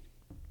it's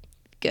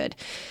good.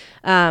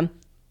 Sorry,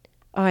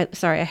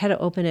 I had to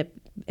open it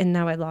and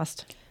now I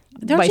lost.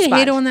 Don't you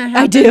hate it when that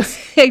happens?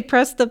 I do. I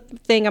pressed the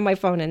thing on my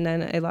phone and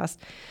then I lost.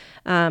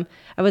 I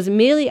was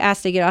immediately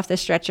asked to get off the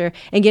stretcher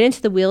and get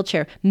into the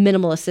wheelchair,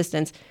 minimal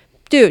assistance.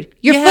 Dude,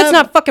 your foot's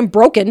not fucking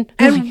broken.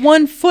 And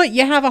one foot,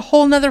 you have a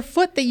whole nother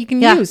foot that you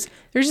can use.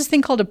 There's this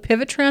thing called a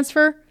pivot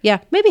transfer. Yeah,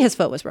 maybe his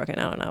foot was broken.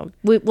 I don't know.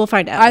 We'll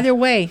find out. Either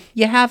way,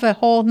 you have a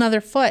whole nother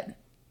foot.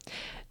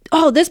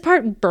 Oh, this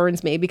part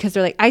burns me because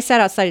they're like, I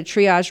sat outside a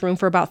triage room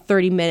for about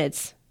 30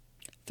 minutes.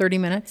 30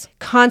 minutes?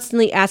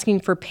 Constantly asking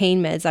for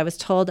pain meds. I was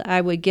told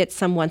I would get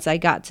some once I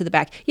got to the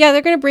back. Yeah,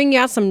 they're going to bring you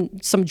out some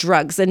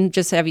drugs and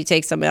just have you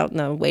take some out in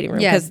the waiting room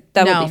because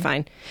that would be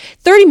fine.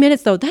 30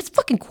 minutes, though, that's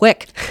fucking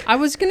quick. I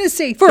was going to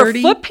say for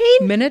 30 foot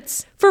pain?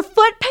 Minutes. For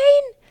foot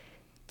pain?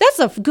 That's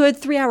a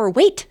good 3-hour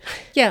wait.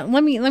 Yeah,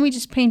 let me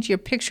just paint you a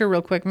picture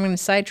real quick. I'm going to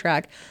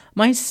sidetrack.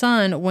 My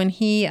son, when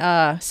he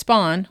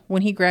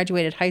when he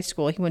graduated high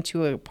school, he went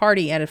to a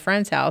party at a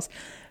friend's house.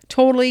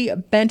 Totally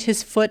bent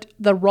his foot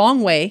the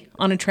wrong way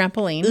on a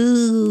trampoline.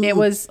 Ooh. It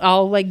was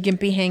all like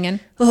gimpy hanging.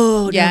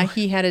 Oh, yeah, no.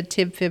 He had a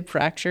tib-fib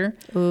fracture.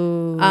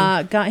 Ooh.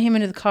 Got him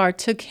into the car,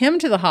 took him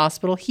to the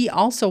hospital. He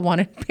also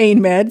wanted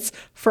pain meds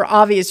for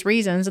obvious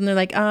reasons. And they're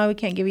like, we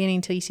can't give you any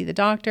until you see the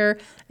doctor.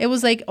 It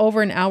was like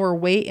over an hour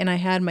wait, and I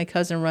had my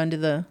cousin run to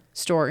the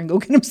store and go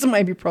get him some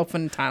ibuprofen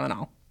and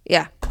Tylenol.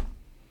 Yeah.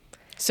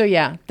 So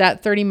yeah,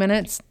 that 30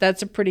 minutes,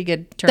 that's a pretty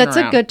good turnaround. That's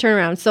a good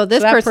turnaround. So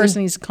that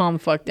person needs to calm the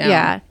fuck down.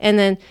 Yeah. And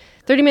then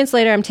 30 minutes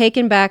later, I'm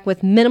taken back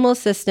with minimal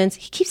assistance.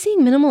 He keeps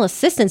saying minimal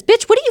assistance.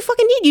 Bitch, what do you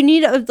fucking need? You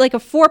need a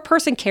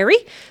 4-person carry?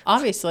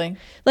 Obviously.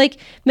 Like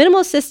minimal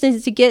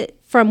assistance to get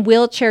from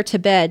wheelchair to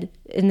bed.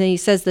 And then he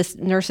says this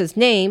nurse's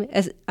name.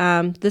 As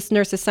this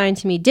nurse assigned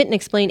to me didn't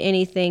explain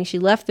anything. She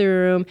left the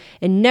room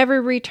and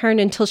never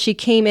returned until she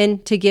came in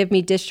to give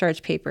me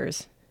discharge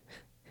papers.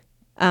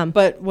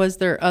 But was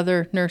there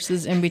other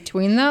nurses in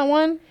between that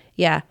one?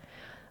 Yeah.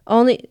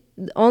 The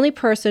only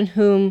person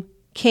whom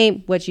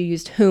came, what you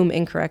used whom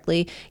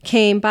incorrectly,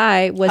 came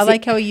by was... I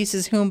like how he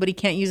uses whom, but he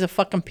can't use a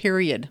fucking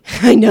period.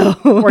 I know.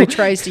 Or he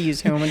tries to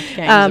use whom and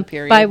can't use a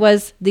period. By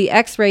was the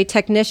x-ray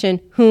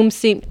technician whom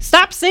seemed...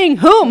 Stop saying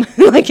whom!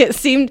 Like it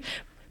seemed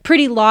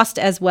pretty lost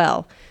as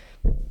well.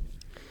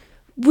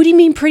 What do you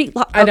mean pretty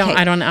lost? I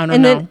don't know.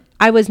 Then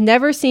I was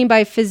never seen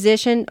by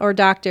physician or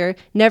doctor,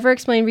 never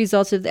explained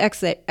results of the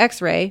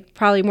x-ray,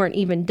 probably weren't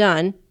even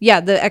done. Yeah,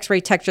 the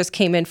x-ray tech just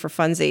came in for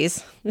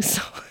funsies.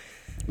 So...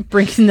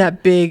 Bringing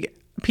that big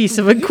piece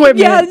of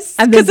equipment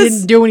and then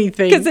didn't do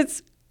anything. Because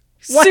it's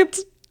what?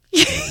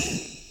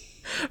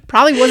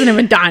 Probably wasn't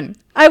even done.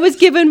 I was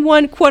given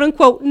one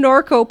quote-unquote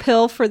Norco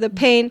pill for the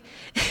pain.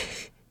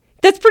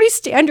 That's pretty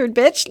standard,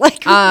 bitch.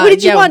 Like, what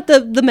did you want?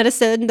 The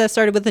medicine that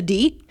started with a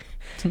D?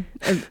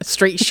 A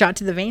straight shot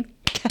to the vein?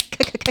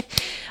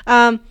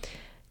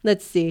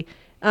 Let's see.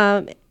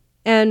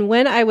 And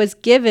when I was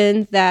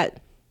given that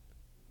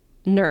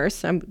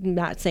nurse, I'm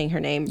not saying her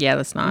name. Yeah,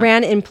 that's not.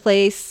 Ran in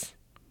place,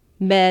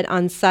 med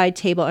on side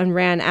table, and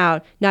ran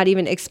out, not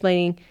even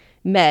explaining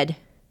med.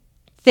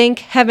 Thank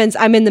heavens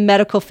I'm in the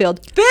medical field.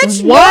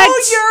 Bitch, what? No,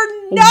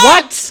 you're not.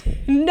 What?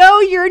 No,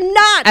 you're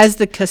not. As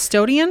the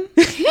custodian?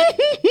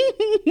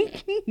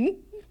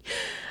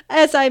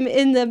 As I'm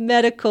in the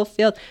medical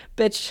field.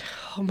 Bitch,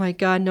 oh my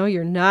God, no,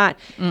 you're not.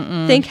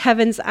 Thank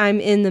heavens I'm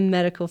in the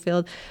medical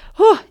field.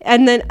 Whew.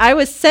 And then I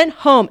was sent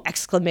home,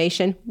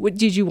 exclamation.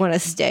 Did you want to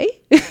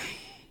stay?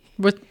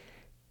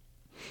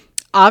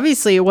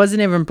 Obviously, it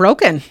wasn't even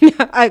broken.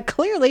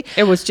 Clearly.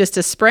 It was just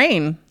a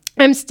sprain.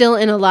 I'm still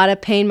in a lot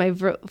of pain. My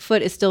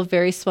foot is still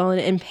very swollen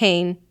and in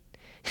pain.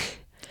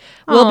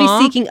 We'll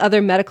be seeking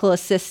other medical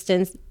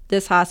assistance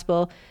this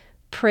hospital.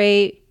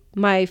 Pray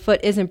my foot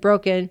isn't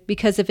broken,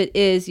 because if it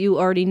is, you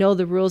already know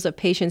the rules of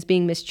patients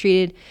being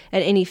mistreated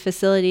at any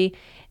facility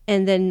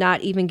and then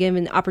not even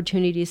given the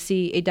opportunity to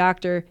see a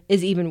doctor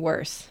is even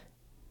worse.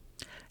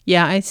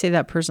 Yeah, I'd say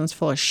that person's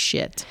full of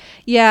shit.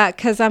 Yeah,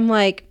 because I'm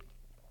like,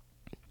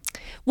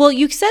 well,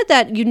 you said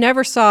that you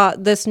never saw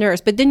this nurse,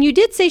 but then you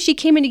did say she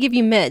came in to give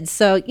you meds.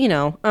 So, you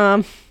know.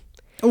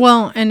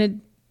 Well, and it,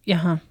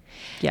 yeah,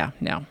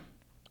 no.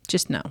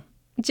 Just no.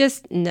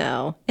 Just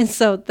no. And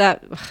so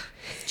that.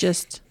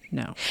 Just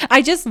no.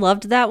 I just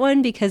loved that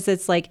one because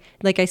it's like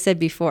I said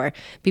before,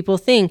 people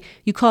think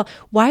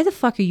why the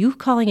fuck are you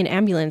calling an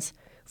ambulance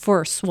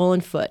for a swollen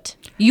foot?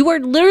 You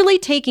are literally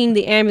taking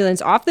the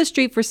ambulance off the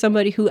street for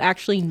somebody who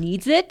actually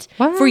needs it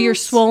for your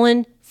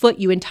swollen foot,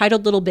 you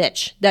entitled little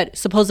bitch that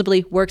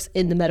supposedly works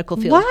in the medical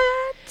field. What?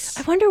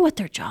 I wonder what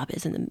their job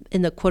is in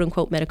the quote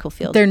unquote medical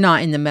field. They're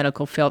not in the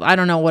medical field. I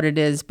don't know what it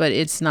is, but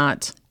it's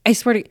not. I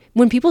swear to,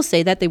 when people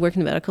say that they work in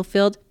the medical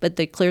field, but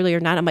they clearly are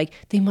not, I'm like,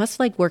 they must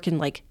like work in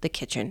like the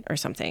kitchen or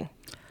something.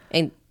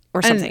 And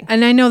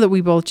I know that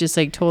we both just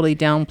like totally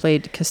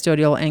downplayed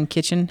custodial and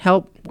kitchen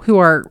help, who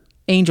are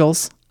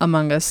angels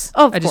among us.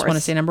 Oh, of course. I just want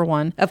to say number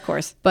one. Of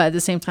course. But at the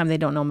same time, they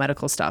don't know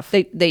medical stuff.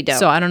 They don't.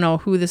 So I don't know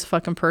who this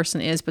fucking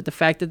person is, but the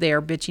fact that they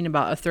are bitching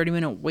about a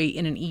 30-minute wait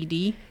in an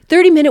ED.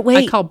 30-minute wait.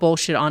 I call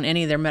bullshit on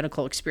any of their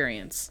medical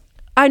experience.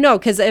 I know,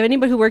 because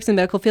anybody who works in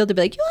the medical field, they'd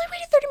be like, you only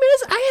waited 30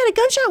 minutes? I had a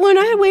gunshot wound.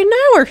 I had to wait an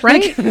hour.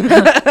 Right?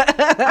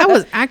 I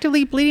was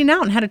actively bleeding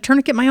out and had a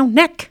tourniquet my own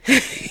neck.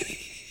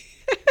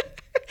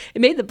 It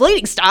made the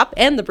bleeding stop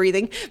and the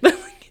breathing.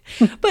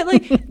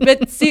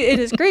 But see, it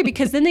is great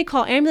because then they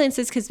call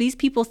ambulances because these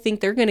people think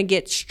they're going to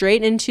get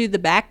straight into the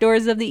back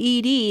doors of the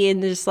ED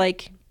and just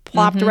like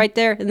plopped right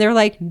there. And they're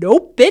like,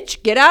 nope,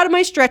 bitch, get out of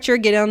my stretcher,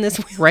 get on this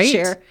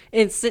wheelchair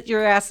and sit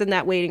your ass in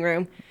that waiting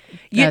room.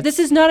 This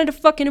is not a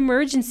fucking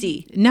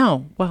emergency.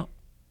 No. Well,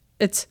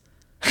 it's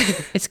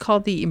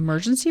called the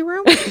emergency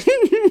room.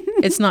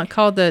 It's not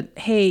called the,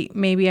 hey,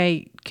 maybe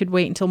I could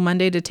wait until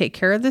Monday to take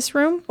care of this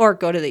room. Or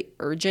go to the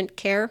urgent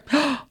care.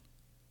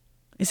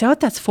 Is that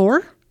what that's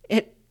for?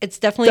 It's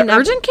definitely the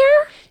urgent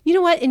care? You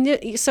know what?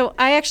 So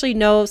I actually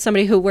know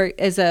somebody who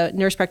is a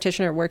nurse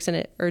practitioner, works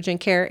in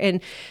urgent care.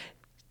 And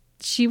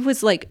she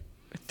was like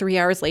 3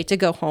 hours late to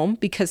go home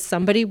because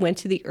somebody went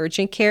to the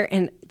urgent care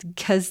and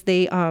because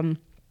they,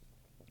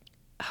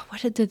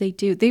 what did they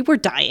do? They were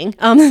dying.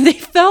 They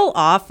fell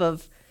off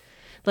of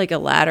like a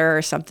ladder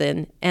or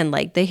something and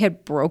like they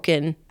had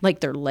broken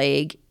like their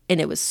leg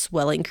and it was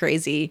swelling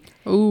crazy.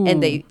 Ooh.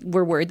 And they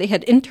were worried they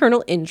had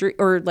internal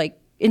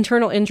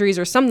injuries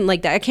or something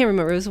like that. I can't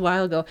remember. It was a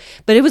while ago,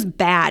 but it was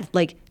bad.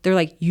 Like they're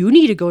like, you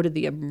need to go to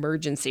the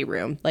emergency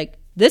room. Like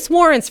this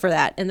warrants for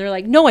that. And they're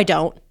like, no, I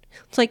don't.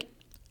 It's like,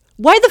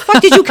 why the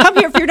fuck did you come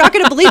here if you're not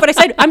going to believe what I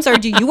said? I'm sorry.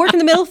 Do you work in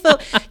the medical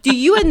field? Do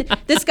you and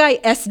this guy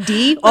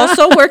SD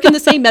also work in the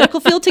same medical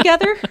field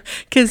together?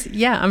 Because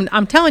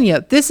I'm telling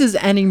you, this is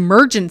an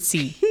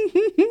emergency.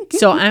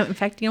 So in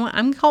fact, you know what?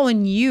 I'm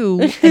calling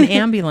you an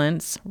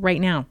ambulance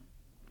right now.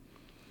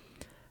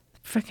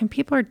 Freaking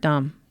people are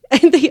dumb.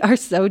 They are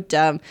so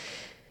dumb.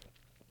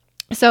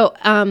 So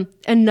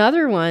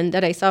another one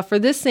that I saw for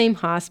this same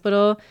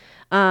hospital,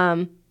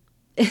 and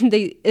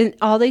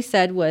all they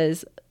said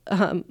was,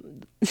 oh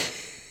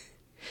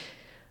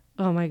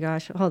my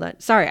gosh, hold on.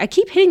 Sorry, I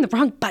keep hitting the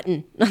wrong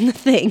button on the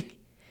thing.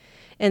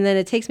 And then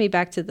it takes me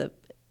back to the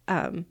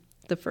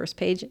first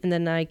page, and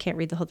then I can't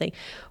read the whole thing.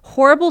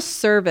 Horrible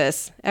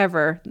service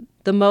ever.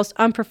 The most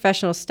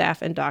unprofessional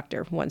staff and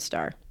doctor, 1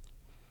 star.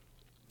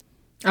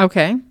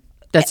 Okay.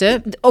 That's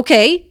it?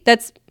 Okay,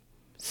 that's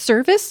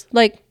service?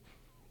 Like,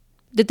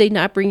 did they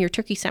not bring your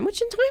turkey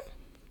sandwich in time?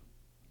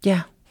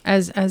 Yeah.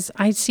 As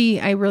I see,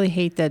 I really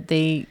hate that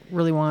they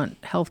really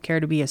want healthcare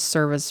to be a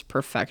service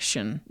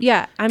perfection.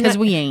 Yeah. Because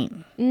we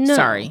ain't. No.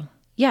 Sorry.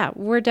 Yeah,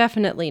 we're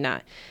definitely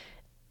not.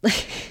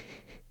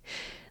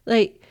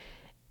 Like,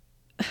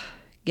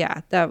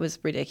 yeah, that was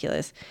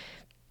ridiculous.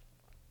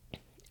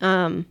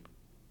 Oh,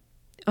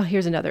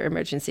 here's another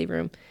emergency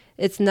room.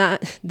 It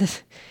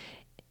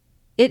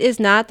is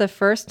not the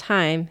first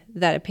time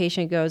that a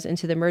patient goes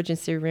into the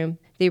emergency room.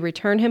 They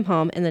return him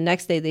home, and the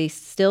next day they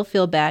still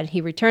feel bad.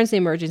 He returns to the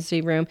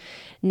emergency room.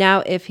 Now,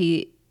 if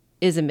he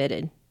is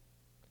admitted.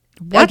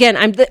 Again,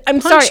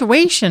 I'm sorry.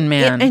 Punctuation,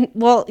 man.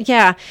 Well,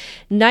 yeah.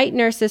 Night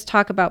nurses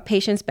talk about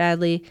patients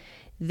badly.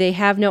 They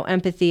have no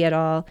empathy at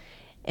all.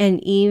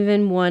 And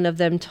even one of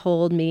them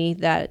told me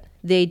that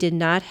they did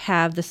not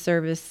have the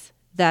service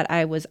that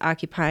I was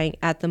occupying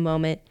at the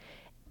moment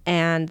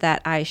and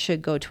that I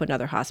should go to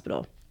another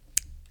hospital.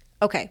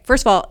 Okay,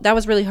 first of all, that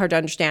was really hard to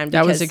understand.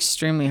 That was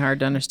extremely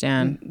hard to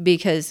understand.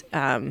 Because...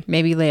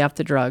 maybe lay off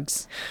the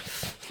drugs.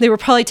 They were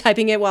probably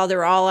typing it while they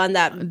were all on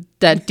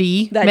that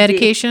D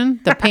medication.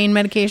 The pain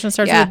medication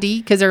starts with a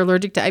D because they're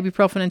allergic to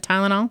ibuprofen and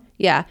Tylenol.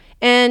 Yeah.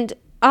 And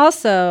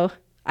also,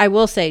 I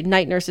will say,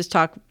 night nurses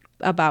talk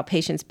about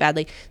patients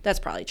badly. That's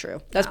probably true.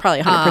 That's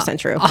probably 100%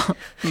 true.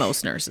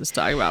 Most nurses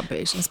talk about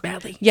patients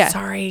badly. Yeah.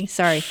 Sorry.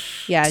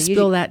 Yeah.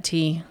 Spill that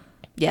tea.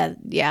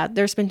 Yeah.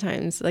 There's been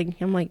times like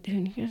I'm like,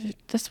 dude,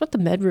 that's what the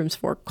med room's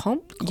for.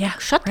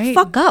 Shut the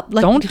fuck up.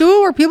 Like, don't do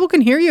it where people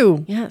can hear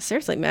you. Yeah,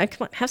 seriously, man.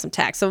 Come on, have some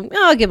tact. So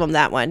I'll give them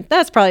that one.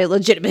 That's probably a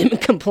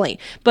legitimate complaint.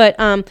 But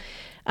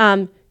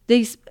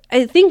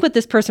I think what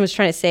this person was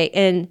trying to say,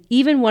 and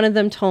even one of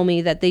them told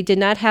me that they did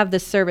not have the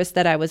service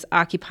that I was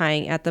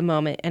occupying at the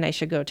moment, and I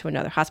should go to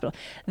another hospital.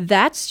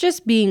 That's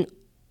just being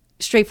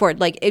straightforward.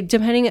 Like,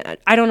 depending,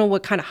 I don't know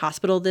what kind of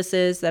hospital this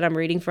is that I'm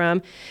reading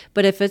from,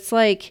 but if it's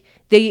like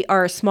they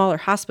are a smaller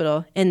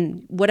hospital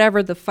and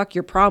whatever the fuck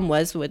your problem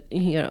was with,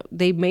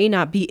 they may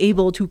not be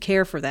able to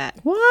care for that.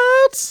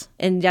 What?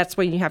 And that's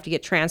when you have to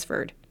get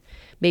transferred.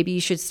 Maybe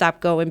you should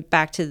stop going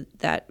back to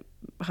that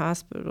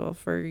hospital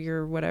for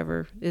your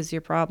whatever is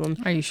your problem.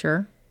 Are you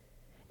sure?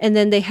 And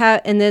then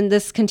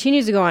this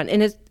continues to go on,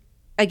 and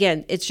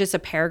it's just a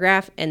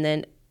paragraph, and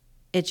then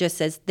it just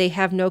says they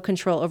have no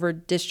control over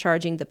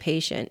discharging the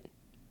patient.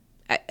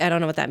 I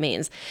don't know what that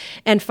means.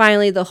 And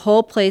finally, the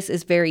whole place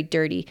is very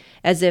dirty,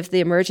 as if the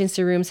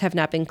emergency rooms have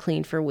not been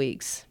cleaned for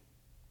weeks.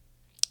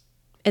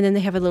 And then they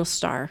have a little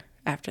star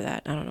after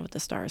that. I don't know what the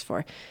star is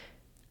for.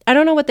 I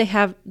don't know what they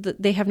have.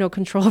 They have no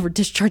control over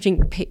discharging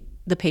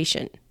the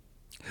patient.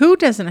 Who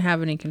doesn't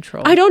have any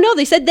control? I don't know.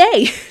 They said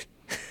they.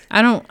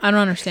 I don't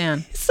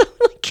understand. So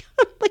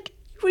I'm like,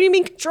 what do you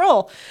mean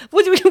control?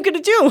 What are we going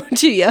to do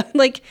to you?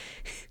 Like,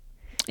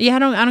 yeah, I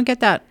don't get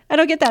that. I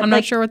don't get that. I'm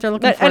not sure what they're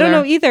looking for. I don't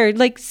know either.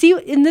 Like, see,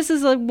 and this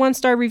is a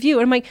 1-star review.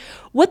 And I'm like,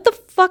 what the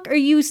fuck are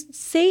you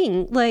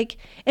saying? Like,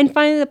 and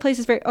finally the place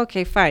is very,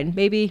 okay, fine.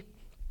 Maybe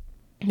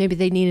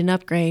they need an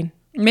upgrade.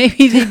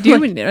 Maybe they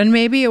do. And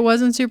maybe it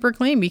wasn't super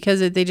clean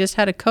because they just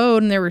had a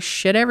code and there was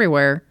shit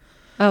everywhere.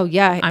 Oh,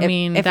 yeah. I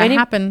mean, that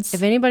happens.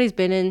 If anybody's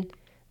been in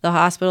the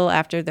hospital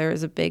after there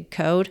was a big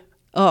code,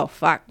 oh,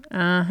 fuck.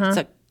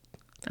 Uh-huh.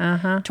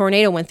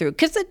 Tornado went through.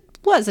 Because it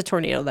was a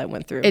tornado that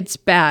went through. It's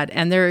bad.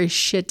 And there is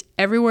shit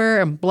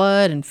everywhere and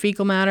blood and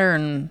fecal matter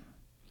and...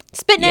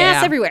 spitting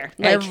ass everywhere.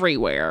 Like,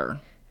 everywhere.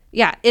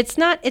 Yeah, it's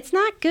not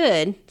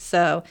good.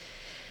 So,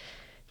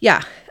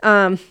 yeah.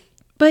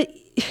 But...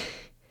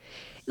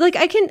 like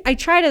I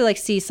try to like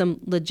see some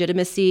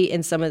legitimacy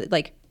in some of the,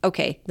 like,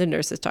 okay, the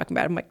nurse is talking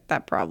about it. I'm like,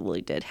 that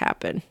probably did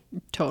happen.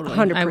 Totally.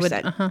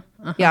 100%.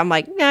 Yeah, I'm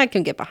like, I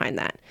can get behind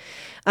that.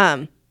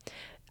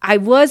 I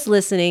was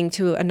listening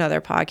to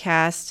another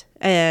podcast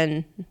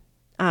and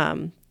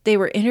they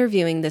were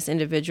interviewing this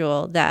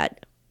individual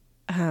that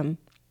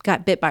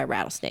got bit by a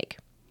rattlesnake.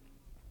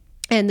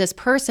 And this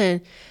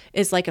person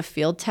is like a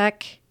field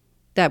tech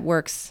that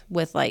works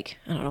with like,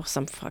 I don't know,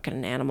 some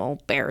fucking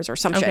animal, bears or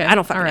some shit. I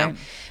don't fucking know.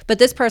 But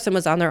this person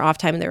was on their off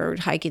time and they were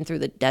hiking through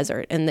the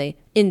desert and they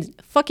in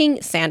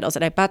fucking sandals.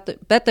 And I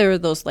bet there were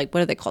those like,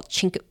 what are they called?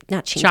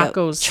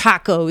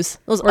 Chacos.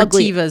 Those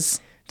ugly Tevas.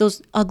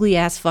 Those ugly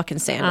ass fucking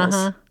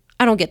sandals.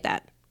 I don't get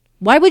that.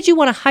 Why would you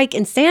want to hike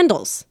in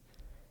sandals?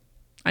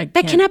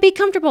 That cannot be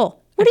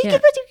comfortable. What are you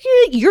going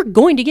to do? You're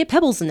going to get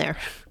pebbles in there.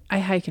 I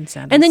hike in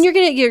sandals. And then you're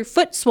going to get your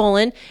foot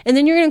swollen and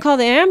then you're going to call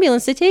the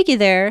ambulance to take you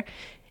there.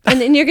 And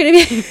then you're going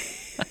to be...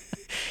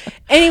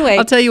 Anyway.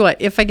 I'll tell you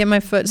what. If I get my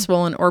foot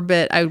swollen or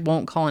bit, I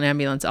won't call an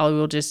ambulance. I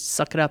will just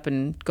suck it up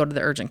and go to the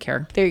urgent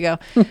care. There you go.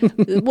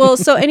 Well,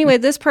 so anyway,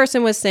 this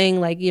person was saying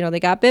like, they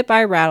got bit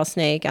by a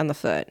rattlesnake on the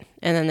foot.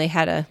 And then they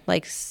had to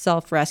like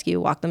self-rescue,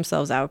 walk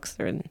themselves out. Cause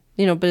they're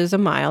but it was a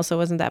mile, so it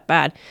wasn't that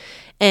bad.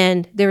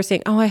 And they were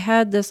saying, oh, I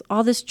had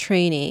all this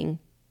training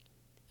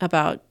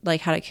about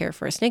like how to care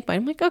for a snake bite.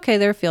 I'm like, okay,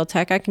 they're a field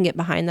tech. I can get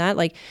behind that.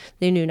 Like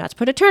they knew not to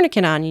put a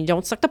tourniquet on. You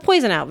don't suck the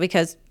poison out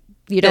because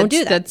you don't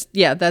do that.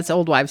 That's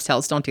old wives'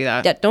 tales. Don't do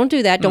that. Don't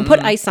do that. Don't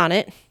put ice on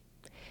it.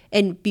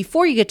 And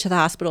before you get to the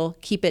hospital,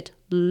 keep it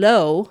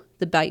low,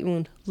 the bite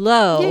wound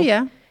low.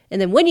 Yeah.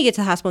 And then when you get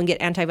to the hospital and get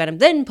antivenom,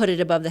 then put it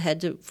above the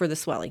head for the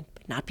swelling.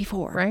 But not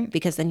before. Right.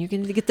 Because then you're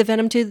going to get the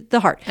venom to the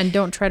heart. And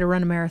don't try to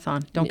run a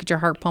marathon. Don't get your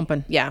heart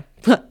pumping. Yeah.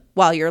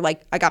 While you're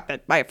like, I got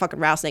bit by a fucking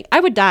rattlesnake. I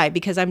would die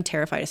because I'm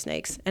terrified of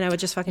snakes. And I would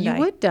just fucking die.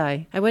 You would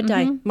die. I would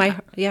die.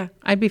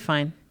 I'd be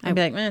fine. I'd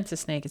be like, man, it's a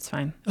snake. It's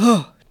fine.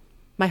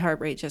 My heart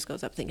rate just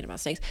goes up thinking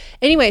about snakes.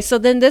 Anyway, so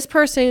then this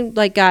person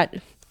like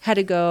what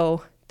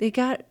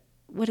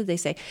did they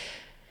say?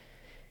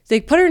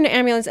 They put her in an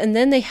ambulance and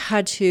then they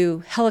had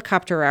to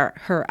helicopter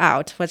her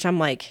out, which I'm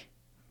like.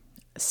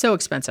 So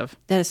expensive.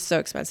 That is so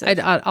expensive.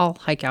 I'll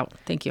hike out.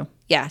 Thank you.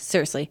 Yeah,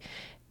 seriously.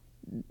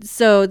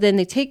 So then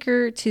they take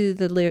her to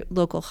the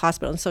local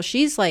hospital. And so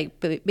she's like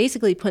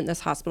basically putting this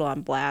hospital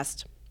on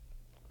blast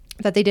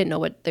that they didn't know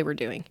what they were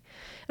doing.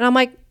 And I'm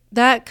like,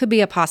 that could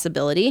be a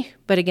possibility.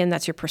 But again,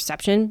 that's your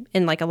perception.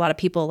 And like a lot of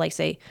people like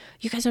say,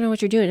 you guys don't know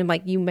what you're doing. And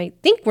like, you might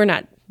think we're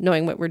not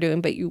knowing what we're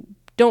doing, but you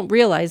don't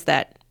realize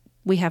that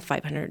we have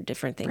 500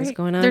 different things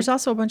going on. There's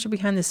also a bunch of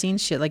behind the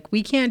scenes shit. Like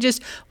we can't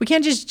just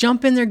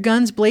jump in there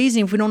guns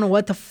blazing if we don't know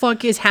what the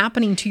fuck is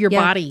happening to your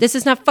body. This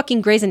is not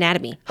fucking Grey's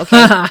Anatomy.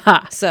 Okay.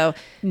 So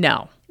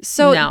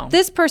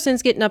this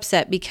person's getting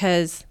upset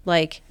because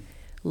like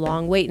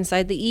long wait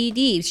inside the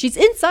ED. She's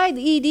inside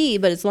the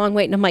ED, but it's long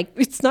wait. And I'm like,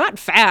 it's not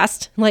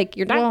fast. Like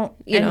you're not,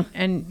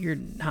 and you're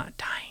not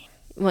dying.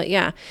 Well,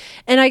 yeah.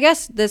 And I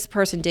guess this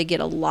person did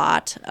get a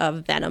lot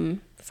of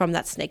venom from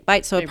that snake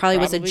bite. So it probably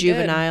was a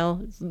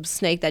juvenile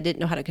snake that didn't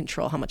know how to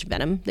control how much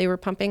venom they were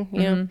pumping,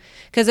 you know,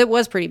 because it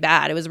was pretty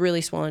bad. It was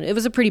really swollen. It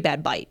was a pretty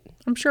bad bite.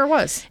 I'm sure it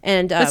was.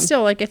 And but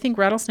still, like I think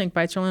rattlesnake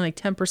bites are only like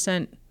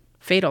 10%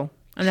 fatal.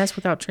 And that's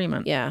without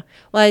treatment. Yeah.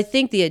 Well, I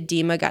think the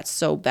edema got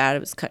so bad it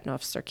was cutting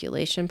off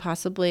circulation,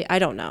 possibly. I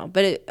don't know.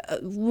 But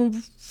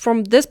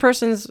from this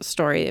person's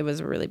story, it was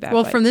a really bad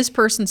bite. From this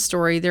person's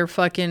story, their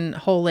fucking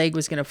whole leg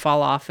was going to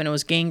fall off, and it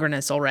was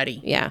gangrenous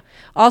already. Yeah.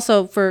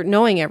 Also, for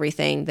knowing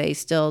everything, they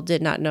still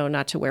did not know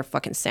not to wear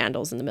fucking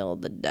sandals in the middle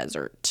of the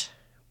desert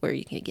where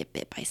you can get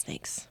bit by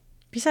snakes.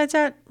 Besides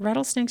that,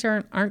 rattlesnakes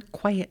aren't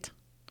quiet.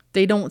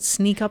 They don't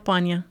sneak up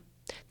on you.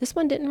 This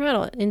one didn't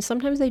rattle, and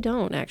sometimes they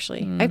don't,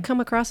 actually. I've come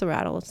across a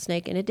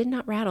rattlesnake, and it did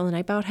not rattle, and I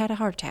about had a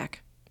heart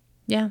attack.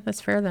 Yeah, that's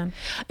fair then.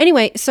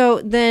 Anyway,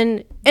 so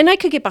then, and I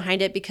could get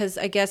behind it because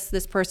I guess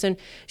this person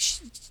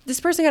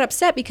got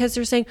upset because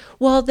they're saying,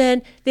 well,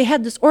 then they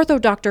had this ortho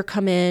doctor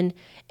come in,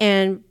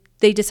 and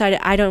they decided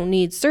I don't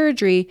need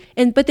surgery,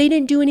 but they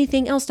didn't do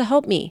anything else to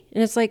help me.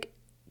 And it's like,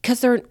 because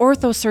they're an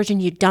ortho surgeon,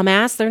 you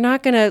dumbass. They're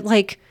not going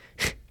to,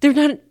 they're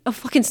not a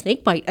fucking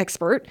snake bite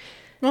expert.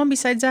 Well, and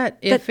besides that,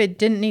 if it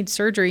didn't need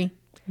surgery,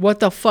 what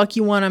the fuck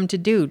you want them to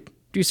do?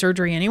 Do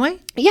surgery anyway?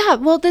 Yeah,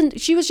 well, then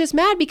she was just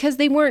mad because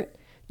they weren't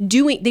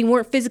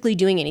physically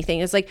doing anything.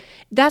 It's like,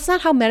 that's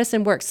not how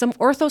medicine works. Some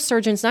ortho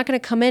surgeon's not going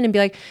to come in and be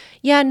like,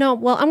 yeah, no,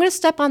 well, I'm going to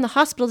step on the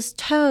hospital's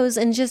toes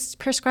and just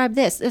prescribe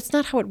this. That's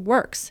not how it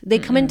works. They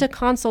come into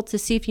consult to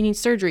see if you need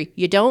surgery.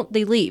 You don't,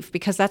 they leave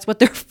because that's what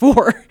they're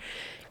for.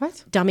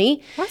 What?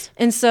 Dummy. What?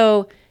 And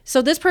so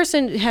this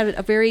person had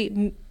a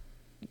very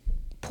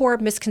poor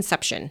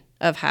misconception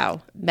of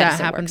how medicine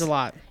that happens works. A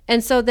lot.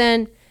 And so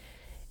then,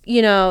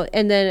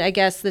 and then I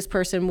guess this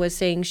person was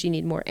saying she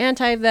need more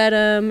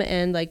anti-venom,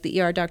 and like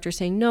the ER doctor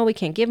saying, no, we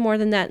can't give more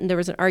than that. And there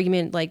was an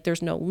argument, like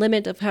there's no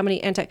limit of how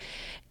many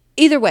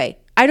either way,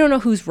 I don't know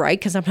who's right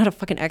because I'm not a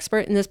fucking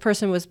expert. And this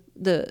person was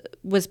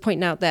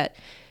pointing out that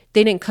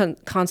they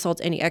didn't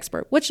consult any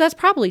expert, which that's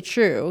probably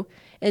true.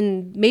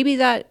 And maybe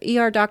that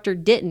ER doctor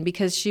didn't,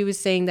 because she was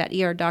saying that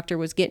ER doctor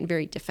was getting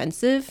very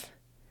defensive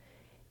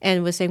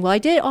and was saying, well, I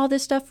did all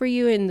this stuff for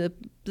you. And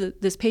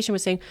this patient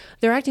was saying,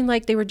 they're acting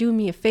like they were doing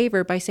me a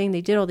favor by saying they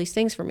did all these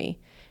things for me.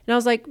 And I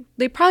was like,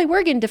 they probably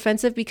were getting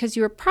defensive because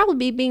you were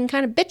probably being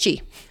kind of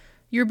bitchy.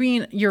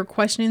 You're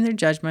questioning their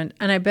judgment.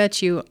 And I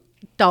bet you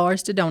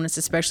dollars to donuts,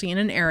 especially in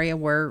an area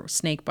where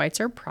snake bites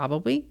are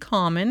probably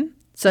common,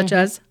 such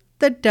as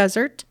the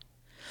desert.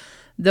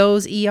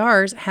 Those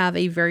ERs have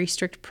a very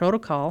strict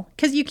protocol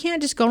because you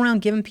can't just go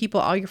around giving people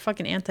all your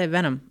fucking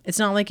anti-venom. It's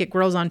not like it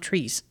grows on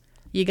trees.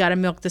 You got to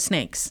milk the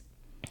snakes.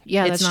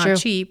 Yeah, that's true. It's not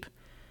cheap.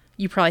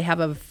 You probably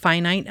have a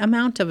finite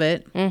amount of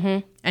it,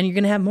 and you're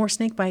going to have more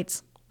snake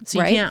bites.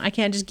 So I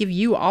can't just give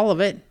you all of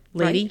it,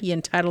 lady, you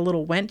entitled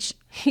little wench.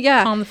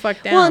 Yeah. Calm the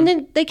fuck down. Well, and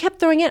then they kept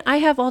throwing in, I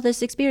have all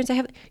this experience.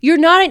 You're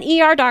not an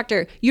ER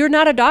doctor. You're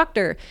not a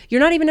doctor.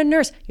 You're not even a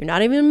nurse. You're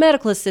not even a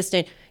medical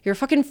assistant. You're a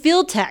fucking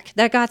field tech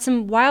that got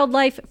some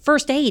wildlife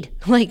first aid.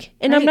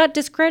 I'm not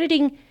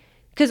discrediting,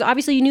 because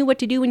obviously you knew what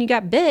to do when you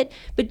got bit,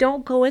 but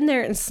don't go in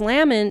there and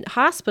slam in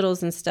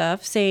hospitals and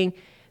stuff saying,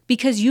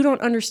 because you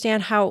don't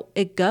understand how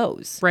it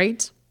goes.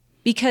 Right.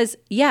 Because,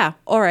 yeah,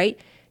 all right,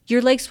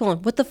 your leg's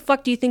swollen. What the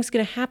fuck do you think is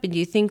going to happen? Do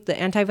you think the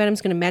anti-venom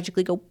is going to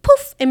magically go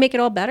poof and make it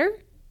all better?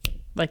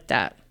 Like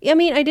that. I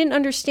mean, I didn't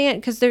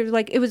understand because they're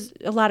like, it was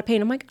a lot of pain.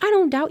 I'm like, I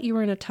don't doubt you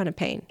were in a ton of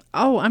pain.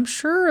 Oh, I'm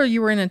sure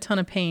you were in a ton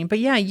of pain. But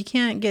yeah, you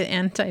can't get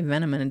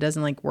anti-venom and it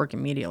doesn't work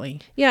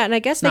immediately. Yeah, and I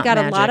guess they got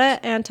a lot of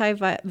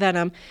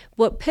anti-venom.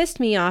 What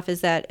pissed me off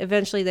is that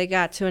eventually they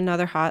got to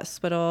another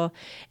hospital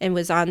and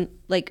was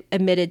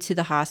admitted to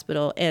the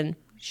hospital, and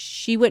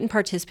she wouldn't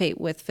participate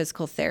with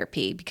physical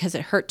therapy because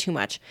it hurt too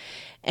much.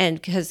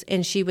 And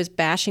she was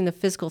bashing the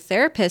physical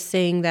therapist,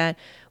 saying that,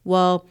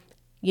 well,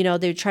 they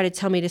would try to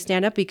tell me to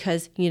stand up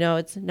because,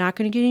 it's not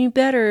going to get any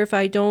better if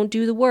I don't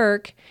do the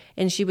work.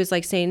 And she was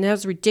saying that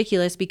was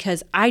ridiculous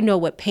because I know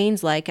what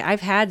pain's like.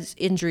 I've had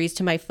injuries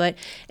to my foot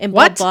and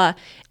blah, blah.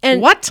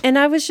 And what? And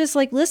I was just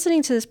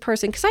listening to this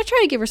person because I try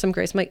to give her some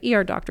grace. I'm like,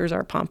 ER doctors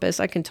are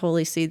pompous. I can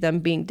totally see them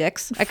being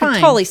dicks. I can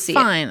totally see it.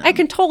 I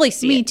can totally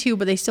see it. Me too,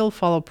 but they still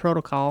follow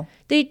protocol.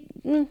 They,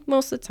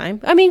 most of the time.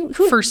 I mean,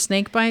 for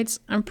snake bites,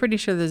 I'm pretty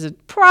sure there's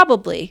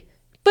Probably.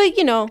 But,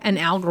 you know. An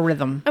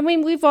algorithm. I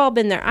mean, we've all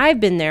been there. I've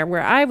been there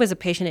where I was a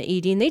patient at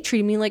ED and they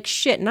treated me like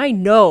shit. And I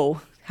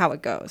know how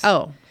it goes.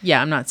 Oh,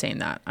 yeah. I'm not saying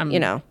that. You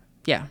know.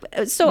 Yeah.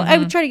 So I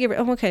would try to give her,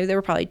 okay, they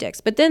were probably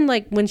dicks. But then,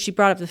 like, when she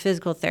brought up the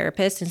physical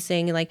therapist and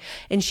saying, like,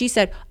 and she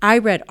said, I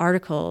read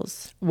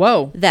articles.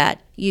 Whoa.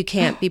 That you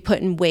can't be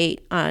putting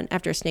weight on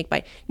after a snake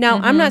bite. Now,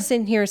 I'm not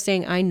sitting here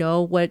saying I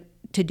know what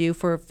to do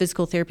for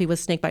physical therapy with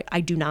snake bite.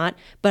 I do not.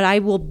 But I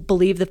will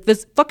believe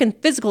the fucking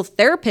physical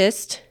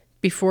therapist.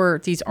 Before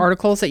these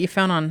articles that you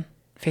found on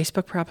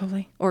Facebook,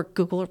 probably. Or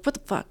Google, or what the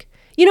fuck.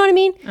 You know what I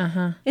mean?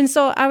 Uh-huh. And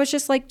so I was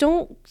just like,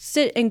 don't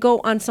sit and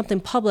go on something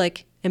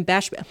public and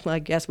bash. Well, I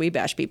guess we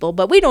bash people,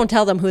 but we don't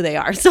tell them who they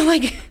are. So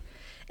like,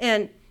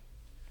 and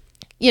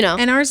you know.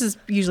 And ours is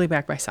usually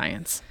backed by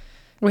science.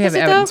 We have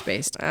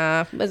evidence-based.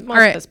 Most All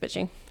right. of us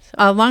bitching. So.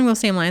 Along those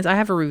same lines, I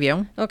have a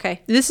review.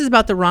 Okay. This is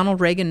about the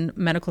Ronald Reagan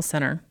Medical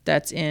Center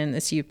that's in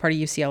part of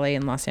UCLA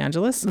in Los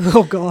Angeles.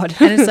 Oh, God.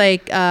 And it's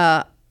like,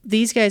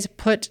 these guys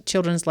put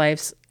children's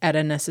lives at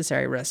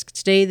unnecessary risk.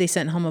 Today, they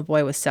sent home a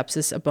boy with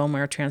sepsis, a bone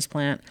marrow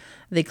transplant.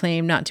 They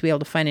claim not to be able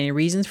to find any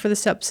reasons for the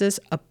sepsis.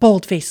 A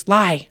bold-faced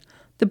lie.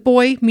 The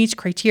boy meets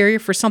criteria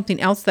for something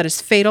else that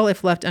is fatal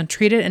if left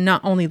untreated, and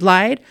not only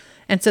lied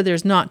and said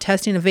there's not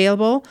testing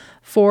available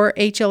for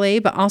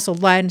HLA, but also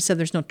lied and said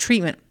there's no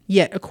treatment.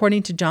 Yet,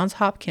 according to Johns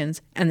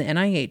Hopkins and the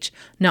NIH,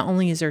 not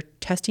only is there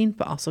testing,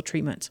 but also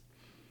treatment.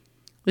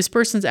 This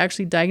person's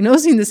actually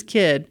diagnosing this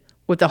kid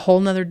with a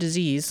whole nother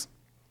disease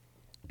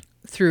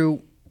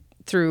through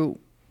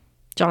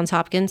Johns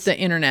Hopkins, the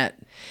internet.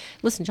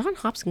 Listen, Johns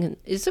Hopkins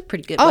is a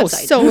pretty good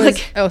website.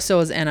 So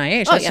is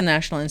NIH. That's the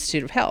National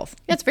Institute of Health.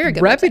 That's very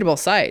good. Reputable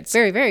sites.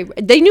 Very, very.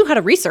 They knew how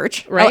to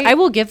research. Right. I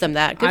will give them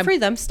that. Good for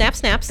them.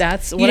 Snaps.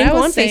 That's what you didn't I was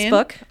go on saying.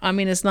 Facebook. I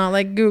mean, it's not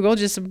like Google,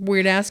 just a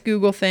weird ass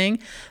Google thing.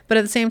 But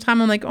at the same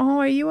time, I'm like, oh,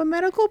 are you a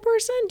medical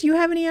person? Do you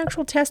have any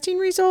actual testing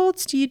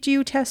results? Do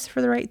you test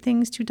for the right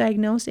things to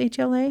diagnose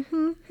HLA?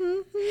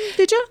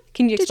 Did you?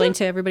 Can you explain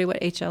to everybody what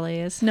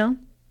HLA is? No.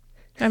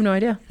 I have no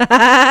idea.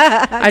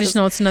 I just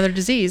know it's another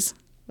disease.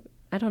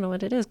 I don't know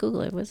what it is.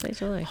 Google it. What's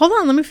HLA? Hold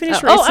on. Let me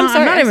finish. I'm sorry.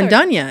 I'm not even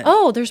done yet.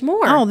 Oh, there's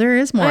more. Oh, there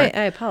is more.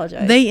 I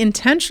apologize. They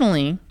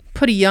intentionally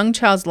put a young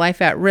child's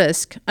life at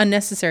risk,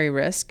 unnecessary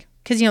risk,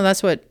 because,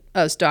 that's what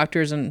us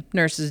doctors and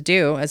nurses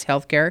do as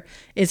healthcare,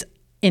 is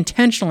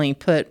intentionally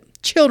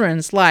put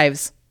children's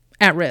lives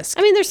at risk.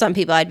 I mean, there's some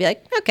people I'd be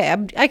like, okay,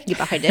 I can get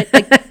behind it.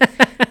 Like,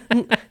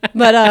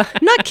 but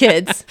not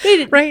kids.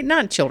 Right?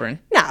 Not children.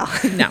 No.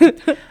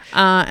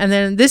 And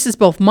then this is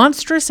both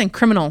monstrous and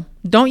criminal.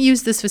 Don't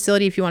use this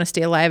facility if you want to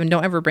stay alive, and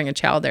don't ever bring a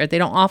child there. They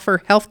don't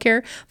offer health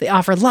care. They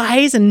offer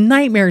lies and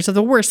nightmares of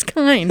the worst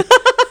kind.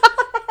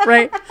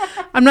 Right?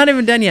 I'm not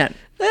even done yet.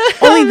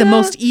 Only the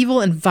most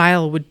evil and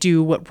vile would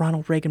do what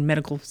Ronald Reagan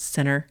Medical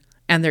Center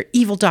and their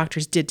evil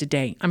doctors did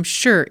today. I'm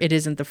sure it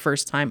isn't the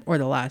first time or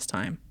the last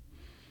time.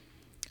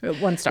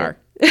 1 star.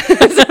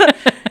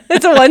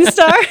 It's a 1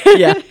 star?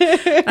 Yeah.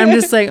 I'm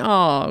just like,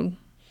 oh,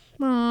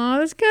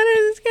 that's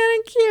kind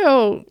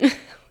of cute.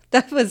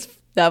 That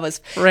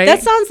was right.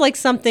 That sounds like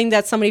something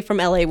that somebody from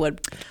LA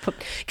would put,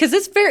 because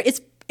it's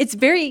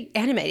very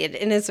animated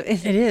and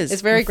it is.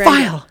 It's very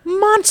vile,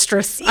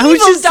 monstrous. Evil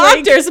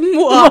doctors.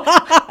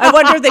 I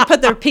wonder if they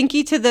put their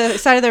pinky to the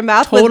side of their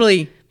mouth.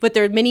 Totally. With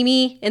their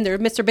mini-me and their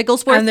Mr.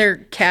 Bigglesworth. And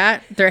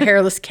their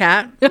hairless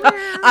cat.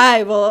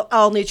 I will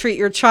only treat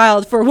your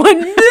child for $1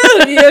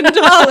 million.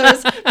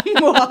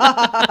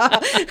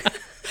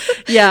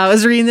 Yeah, I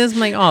was reading this. I'm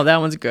like, oh, that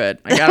one's good.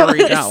 I got to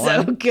read that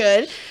one. So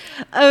good.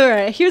 All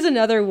right. Here's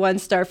another 1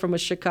 star from a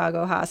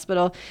Chicago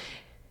hospital.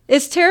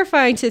 It's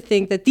terrifying to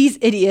think that these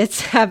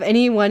idiots have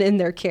anyone in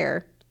their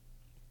care.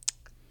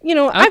 Okay.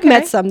 I've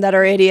met some that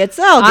are idiots.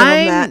 I'll give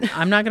them that.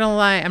 I'm not going to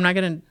lie. I'm not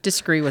going to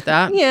disagree with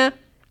that. Yeah.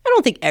 I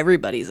don't think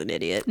everybody's an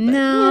idiot. But,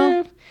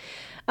 no.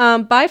 yeah.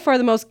 By far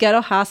the most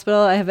ghetto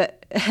hospital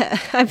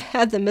I've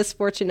had the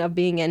misfortune of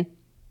being in.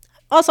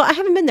 Also, I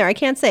haven't been there. I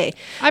can't say.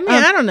 I mean,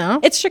 I don't know.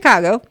 It's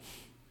Chicago.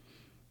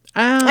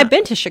 I've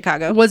been to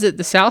Chicago. Was it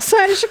the south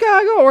side of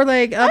Chicago or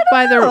like up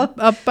by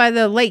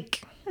the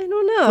lake? I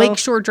don't know.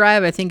 Lakeshore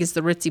Drive, I think, is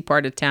the ritzy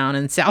part of town,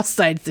 and south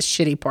side's the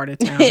shitty part of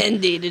town.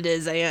 Indeed, it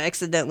is. I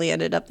accidentally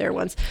ended up there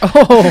once.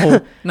 Oh,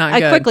 not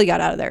good. I quickly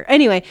got out of there.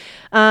 Anyway,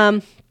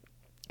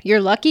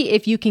 you're lucky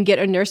if you can get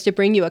a nurse to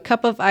bring you a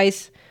cup of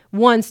ice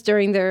once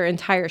during their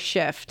entire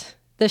shift.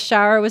 The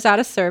shower was out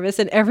of service,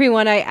 and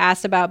everyone I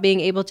asked about being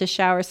able to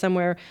shower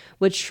somewhere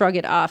would shrug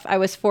it off. I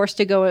was forced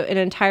to go an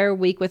entire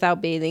week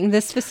without bathing.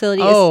 This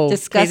facility is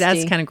disgusting. Okay,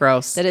 that's kind of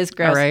gross. That is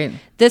gross. All right.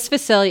 This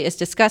facility is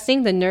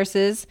disgusting. The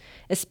nurses,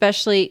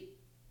 especially,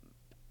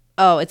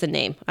 it's a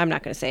name. I'm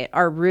not going to say it,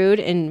 are rude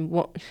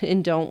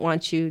and don't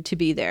want you to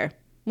be there.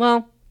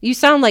 Well, you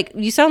sound like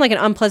an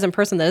unpleasant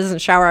person that doesn't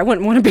shower. I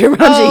wouldn't want to be around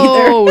you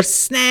either. Oh,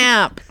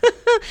 snap.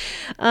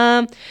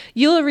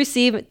 You'll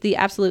receive the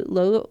absolute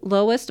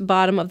lowest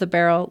bottom of the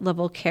barrel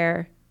level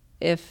care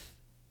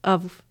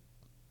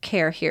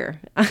here.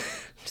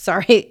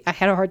 sorry, I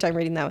had a hard time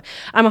reading that one.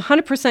 I'm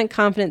 100%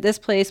 confident this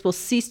place will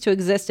cease to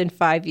exist in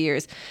 5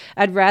 years.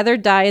 I'd rather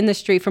die in the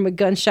street from a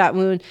gunshot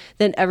wound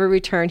than ever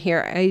return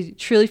here. I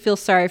truly feel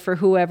sorry for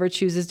whoever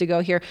chooses to go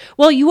here.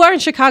 Well, you are in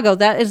Chicago.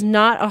 That is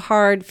not a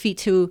hard feat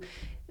to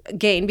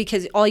gain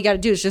because all you got to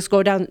do is just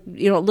go down,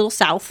 a little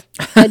south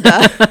and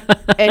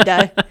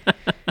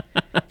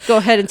go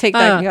ahead and take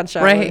that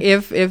gunshot. Right.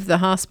 Wound. If the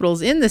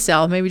hospital's in the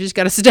south, maybe you just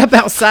got to step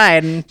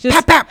outside and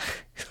just pop, pop.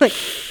 Like,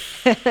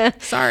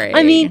 sorry.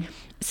 I'm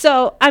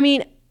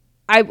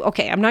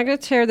not going to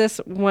tear this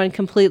one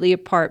completely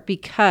apart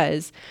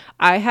because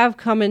I have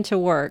come into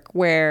work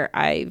where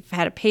I've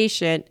had a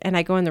patient and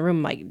I go in the room,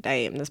 I'm like,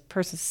 damn, this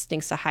person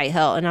stinks to high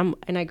hell. And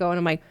I go and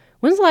I'm like,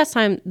 when's the last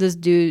time this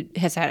dude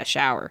has had a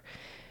shower?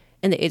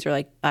 And the aides are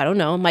like, I don't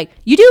know. I'm like,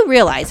 you do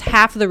realize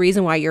half of the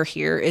reason why you're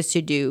here is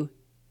to do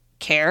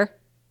care?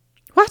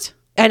 What?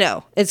 I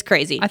know. It's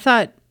crazy. I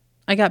thought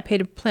I got paid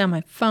to play on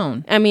my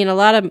phone. I mean, a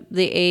lot of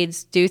the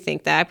aides do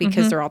think that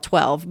because they're all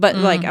 12. But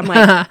I'm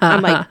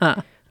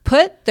like,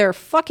 put their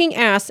fucking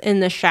ass in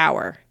the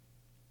shower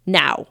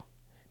now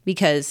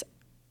because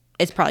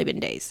it's probably been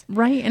days.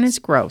 Right. And it's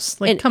gross.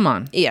 Come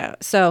on. Yeah.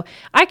 So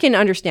I can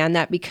understand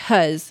that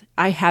because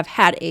I have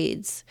had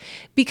aides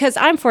because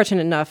I'm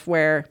fortunate enough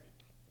where,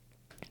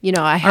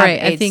 I have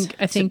aides.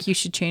 I think you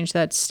should change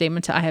that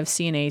statement to I have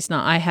CNAs,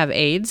 not I have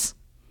AIDS.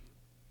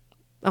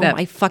 Oh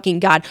my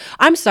fucking God.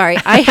 I'm sorry.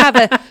 I have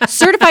a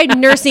certified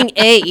nursing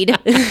aide.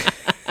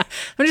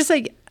 I'm just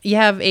like, you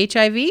have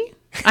HIV?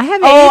 I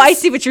have AIDS. Oh, I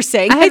see what you're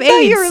saying. I thought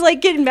you were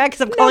getting mad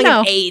because I'm calling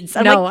them AIDS.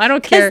 I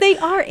don't care. Because they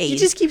are AIDS. You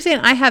just keep saying,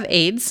 I have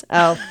AIDS.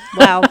 Oh,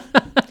 wow.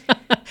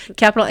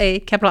 Capital A,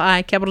 capital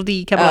I, capital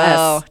D, capital S.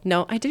 Oh,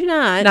 no, I do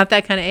not. Not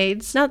that kind of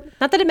AIDS? Not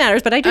that it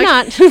matters, but I do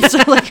not. So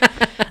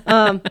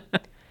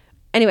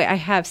anyway, I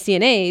have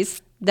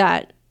CNAs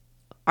that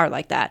are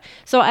like that.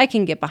 So I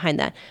can get behind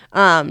that.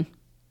 And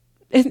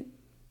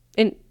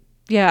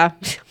yeah,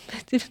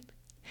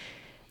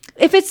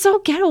 if it's so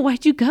ghetto,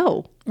 why'd you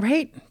go?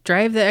 Right.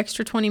 Drive the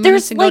extra 20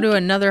 minutes and go to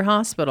another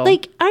hospital.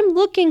 I'm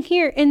looking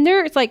here and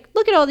there's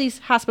look at all these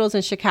hospitals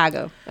in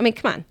Chicago. I mean,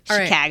 come on, all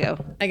Chicago.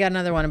 Right. I got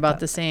another one about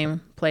the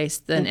same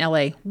place in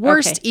LA.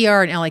 Worst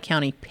ER in LA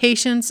County.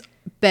 Patients,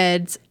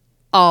 beds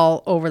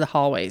all over the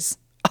hallways.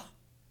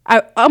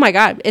 Oh my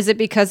God. Is it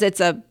because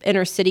it's a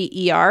inner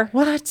city ER?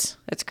 What?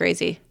 That's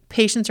crazy.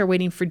 Patients are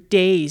waiting for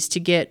days to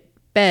get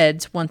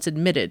beds once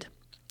admitted.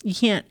 You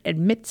can't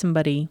admit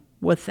somebody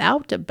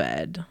without a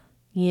bed.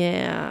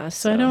 Yeah.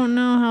 So I don't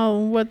know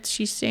what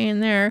she's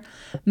saying there.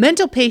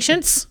 Mental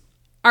patients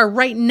are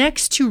right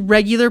next to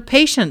regular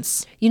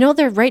patients.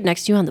 They're right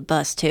next to you on the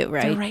bus too,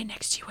 right? They're right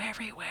next to you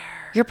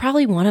everywhere. You're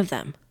probably one of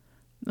them.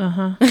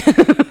 I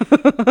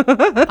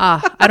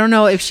don't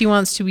know if she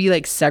wants to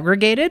be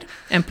segregated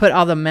and put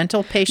all the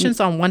mental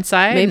patients on one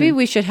side. Maybe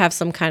we should have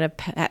some kind of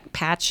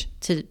patch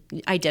to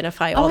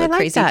identify all the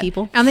crazy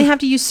people. And they have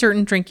to use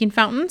certain drinking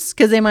fountains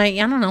because they might,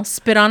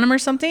 spit on them or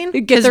something.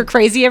 Because they're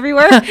crazy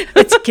everywhere.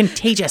 It's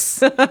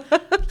contagious.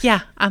 Yeah.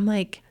 I'm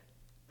like,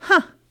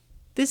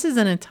 this is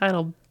an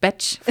entitled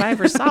bitch if I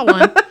ever saw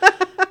one.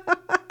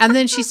 And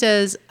then she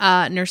says,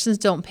 nurses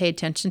don't pay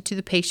attention to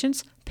the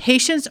patients.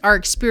 Patients are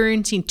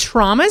experiencing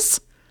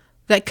traumas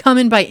that come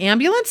in by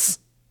ambulance.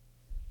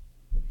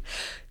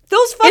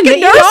 Those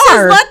fucking nurses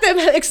let them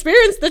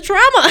experience the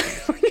trauma.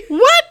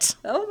 What?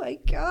 Oh my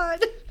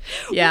God.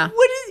 Yeah.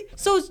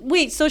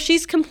 So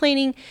she's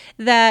complaining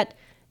that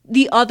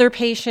the other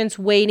patients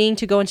waiting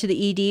to go into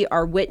the ED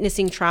are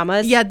witnessing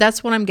traumas? Yeah,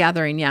 that's what I'm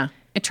gathering, yeah.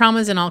 And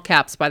traumas in all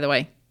caps, by the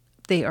way.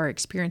 They are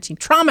experiencing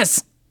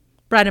traumas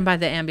brought in by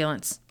the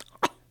ambulance.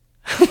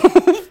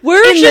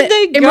 Where should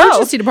they go?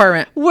 Emergency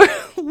department. Where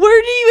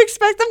do you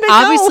expect them to go?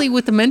 Obviously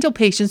with the mental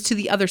patients to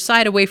the other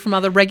side away from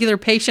all the regular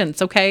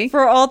patients, okay?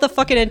 For all the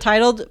fucking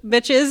entitled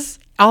bitches?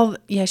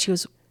 She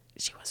was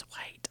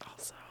white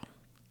also.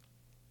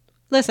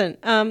 Listen,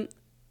 I'm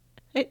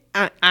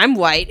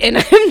white and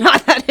I'm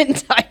not that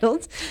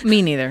entitled.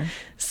 Me neither.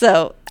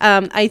 So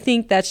I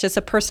think that's just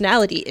a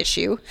personality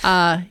issue.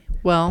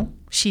 Well,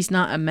 she's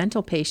not a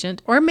mental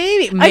patient. Or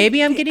maybe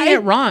I'm getting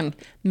it wrong.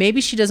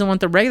 Maybe she doesn't want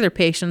the regular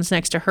patients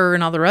next to her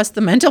and all the rest of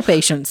the mental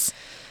patients.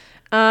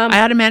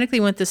 I automatically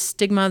went the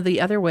stigma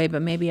the other way,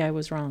 but maybe I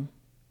was wrong.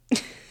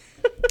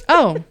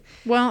 Oh,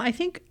 well, I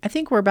think our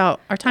time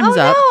is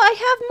up. Oh, no, I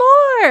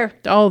have more.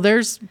 Oh,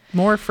 there's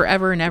more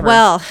forever and ever.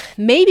 Well,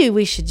 maybe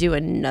we should do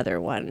another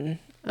one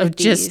of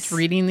just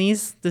reading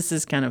these. This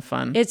is kind of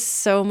fun. It's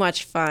so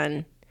much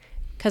fun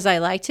because I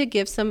like to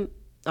give some.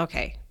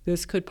 Okay,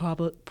 this could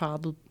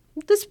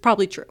this is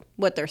probably true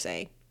what they're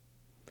saying.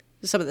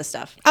 Some of the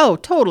stuff. Oh,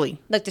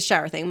 totally. Like the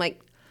shower thing. I'm like,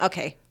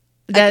 okay,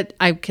 that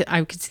I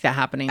could see that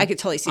happening. I could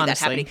totally see that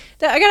happening.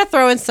 I got to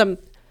throw in some.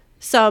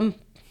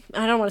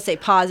 I don't want to say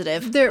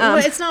positive.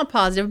 It's not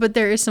positive, but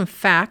there is some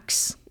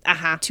facts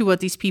to what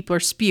these people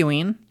are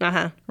spewing.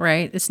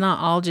 Right? It's not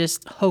all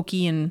just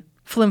hokey and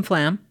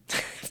flim-flam.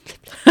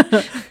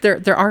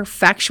 There are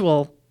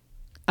factual,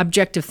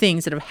 objective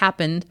things that have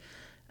happened,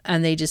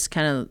 and they just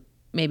kind of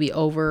maybe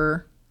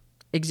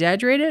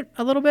over-exaggerate it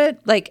a little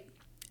bit. Like,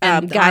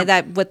 guy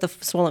that with the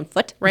swollen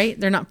foot. Right?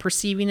 They're not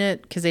perceiving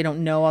it because they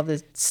don't know all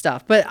this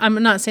stuff. But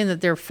I'm not saying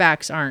that their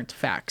facts aren't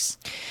facts.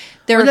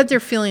 Or that their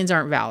feelings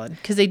aren't valid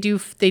because they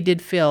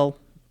did feel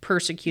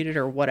persecuted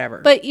or whatever.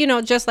 But,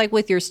 just like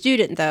with your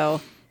student,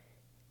 though,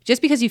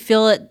 just because you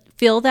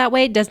feel that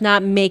way does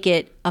not make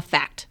it a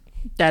fact.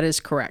 That is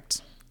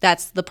correct.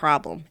 That's the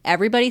problem.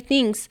 Everybody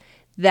thinks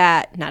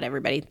that, not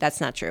everybody, that's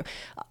not true.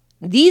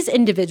 These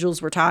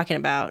individuals we're talking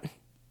about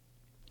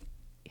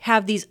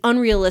have these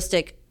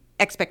unrealistic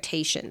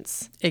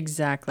expectations.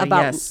 Exactly.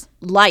 About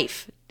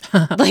life.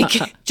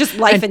 Like, just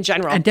life in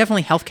general. And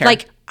definitely healthcare.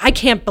 Like, I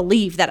can't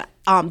believe that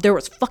there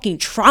was fucking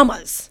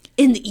traumas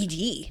in the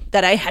ED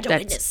that I had to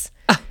witness.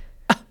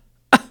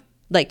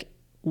 Like,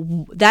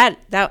 that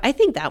I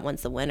think that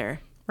one's the winner.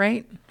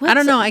 Right? I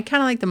don't know. I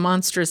kind of like the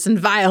monstrous and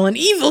vile and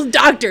evil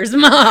doctors.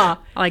 I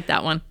like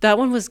that one. That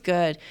one was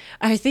good.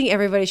 I think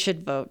everybody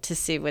should vote to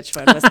see which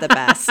one was the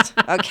best.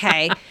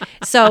 Okay.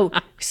 So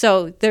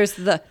there's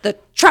the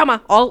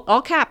trauma,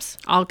 all caps.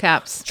 All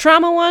caps.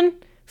 Trauma one,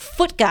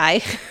 foot guy.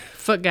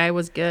 Foot guy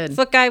was good.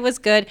 Foot guy was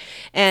good.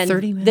 And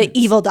 30 minutes. The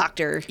evil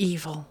doctor.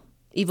 Evil,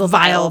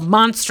 vile,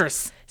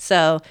 monstrous.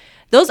 So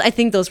I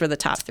think those were the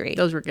top 3.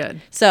 Those were good.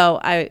 So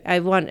I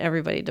want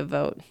everybody to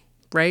vote.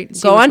 Right?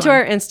 Go onto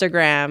our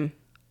Instagram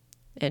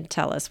and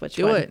tell us which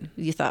one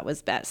you thought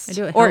was best. I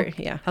do it.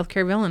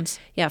 Healthcare Villains.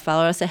 Yeah,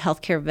 follow us at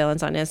Healthcare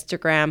Villains on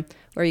Instagram,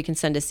 or you can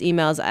send us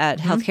emails at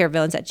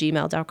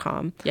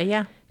healthcarevillains@gmail.com.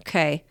 Yeah.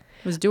 Okay.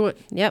 Let's do it.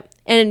 Yep.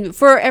 And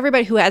for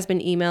everybody who has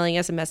been emailing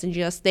us and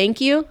messaging us, thank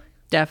you.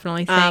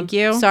 Definitely. Thank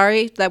you.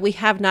 Sorry that we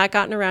have not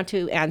gotten around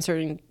to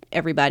answering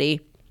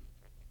everybody.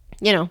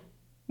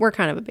 We're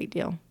kind of a big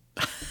deal.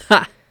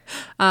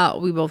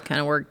 We both kind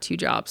of work 2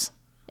 jobs.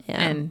 Yeah.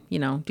 And,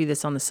 do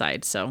this on the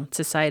side. So it's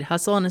a side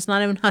hustle, and it's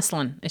not even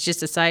hustling. It's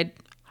just a side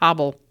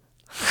hobble.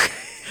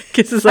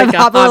 Because it's like a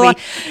hobby.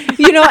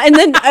 And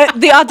then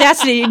the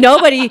audacity, no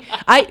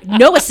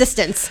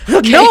assistance.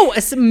 Okay? No,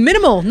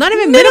 minimal. Not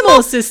even minimal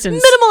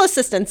assistance. Minimal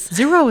assistance.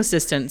 0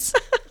 assistance.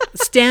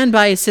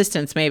 Standby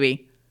assistance,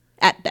 maybe.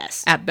 At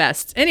best. At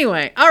best.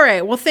 Anyway, all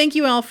right. Well, thank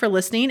you all for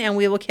listening, and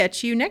we will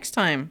catch you next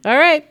time. All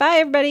right. Bye,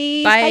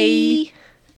 everybody. Bye.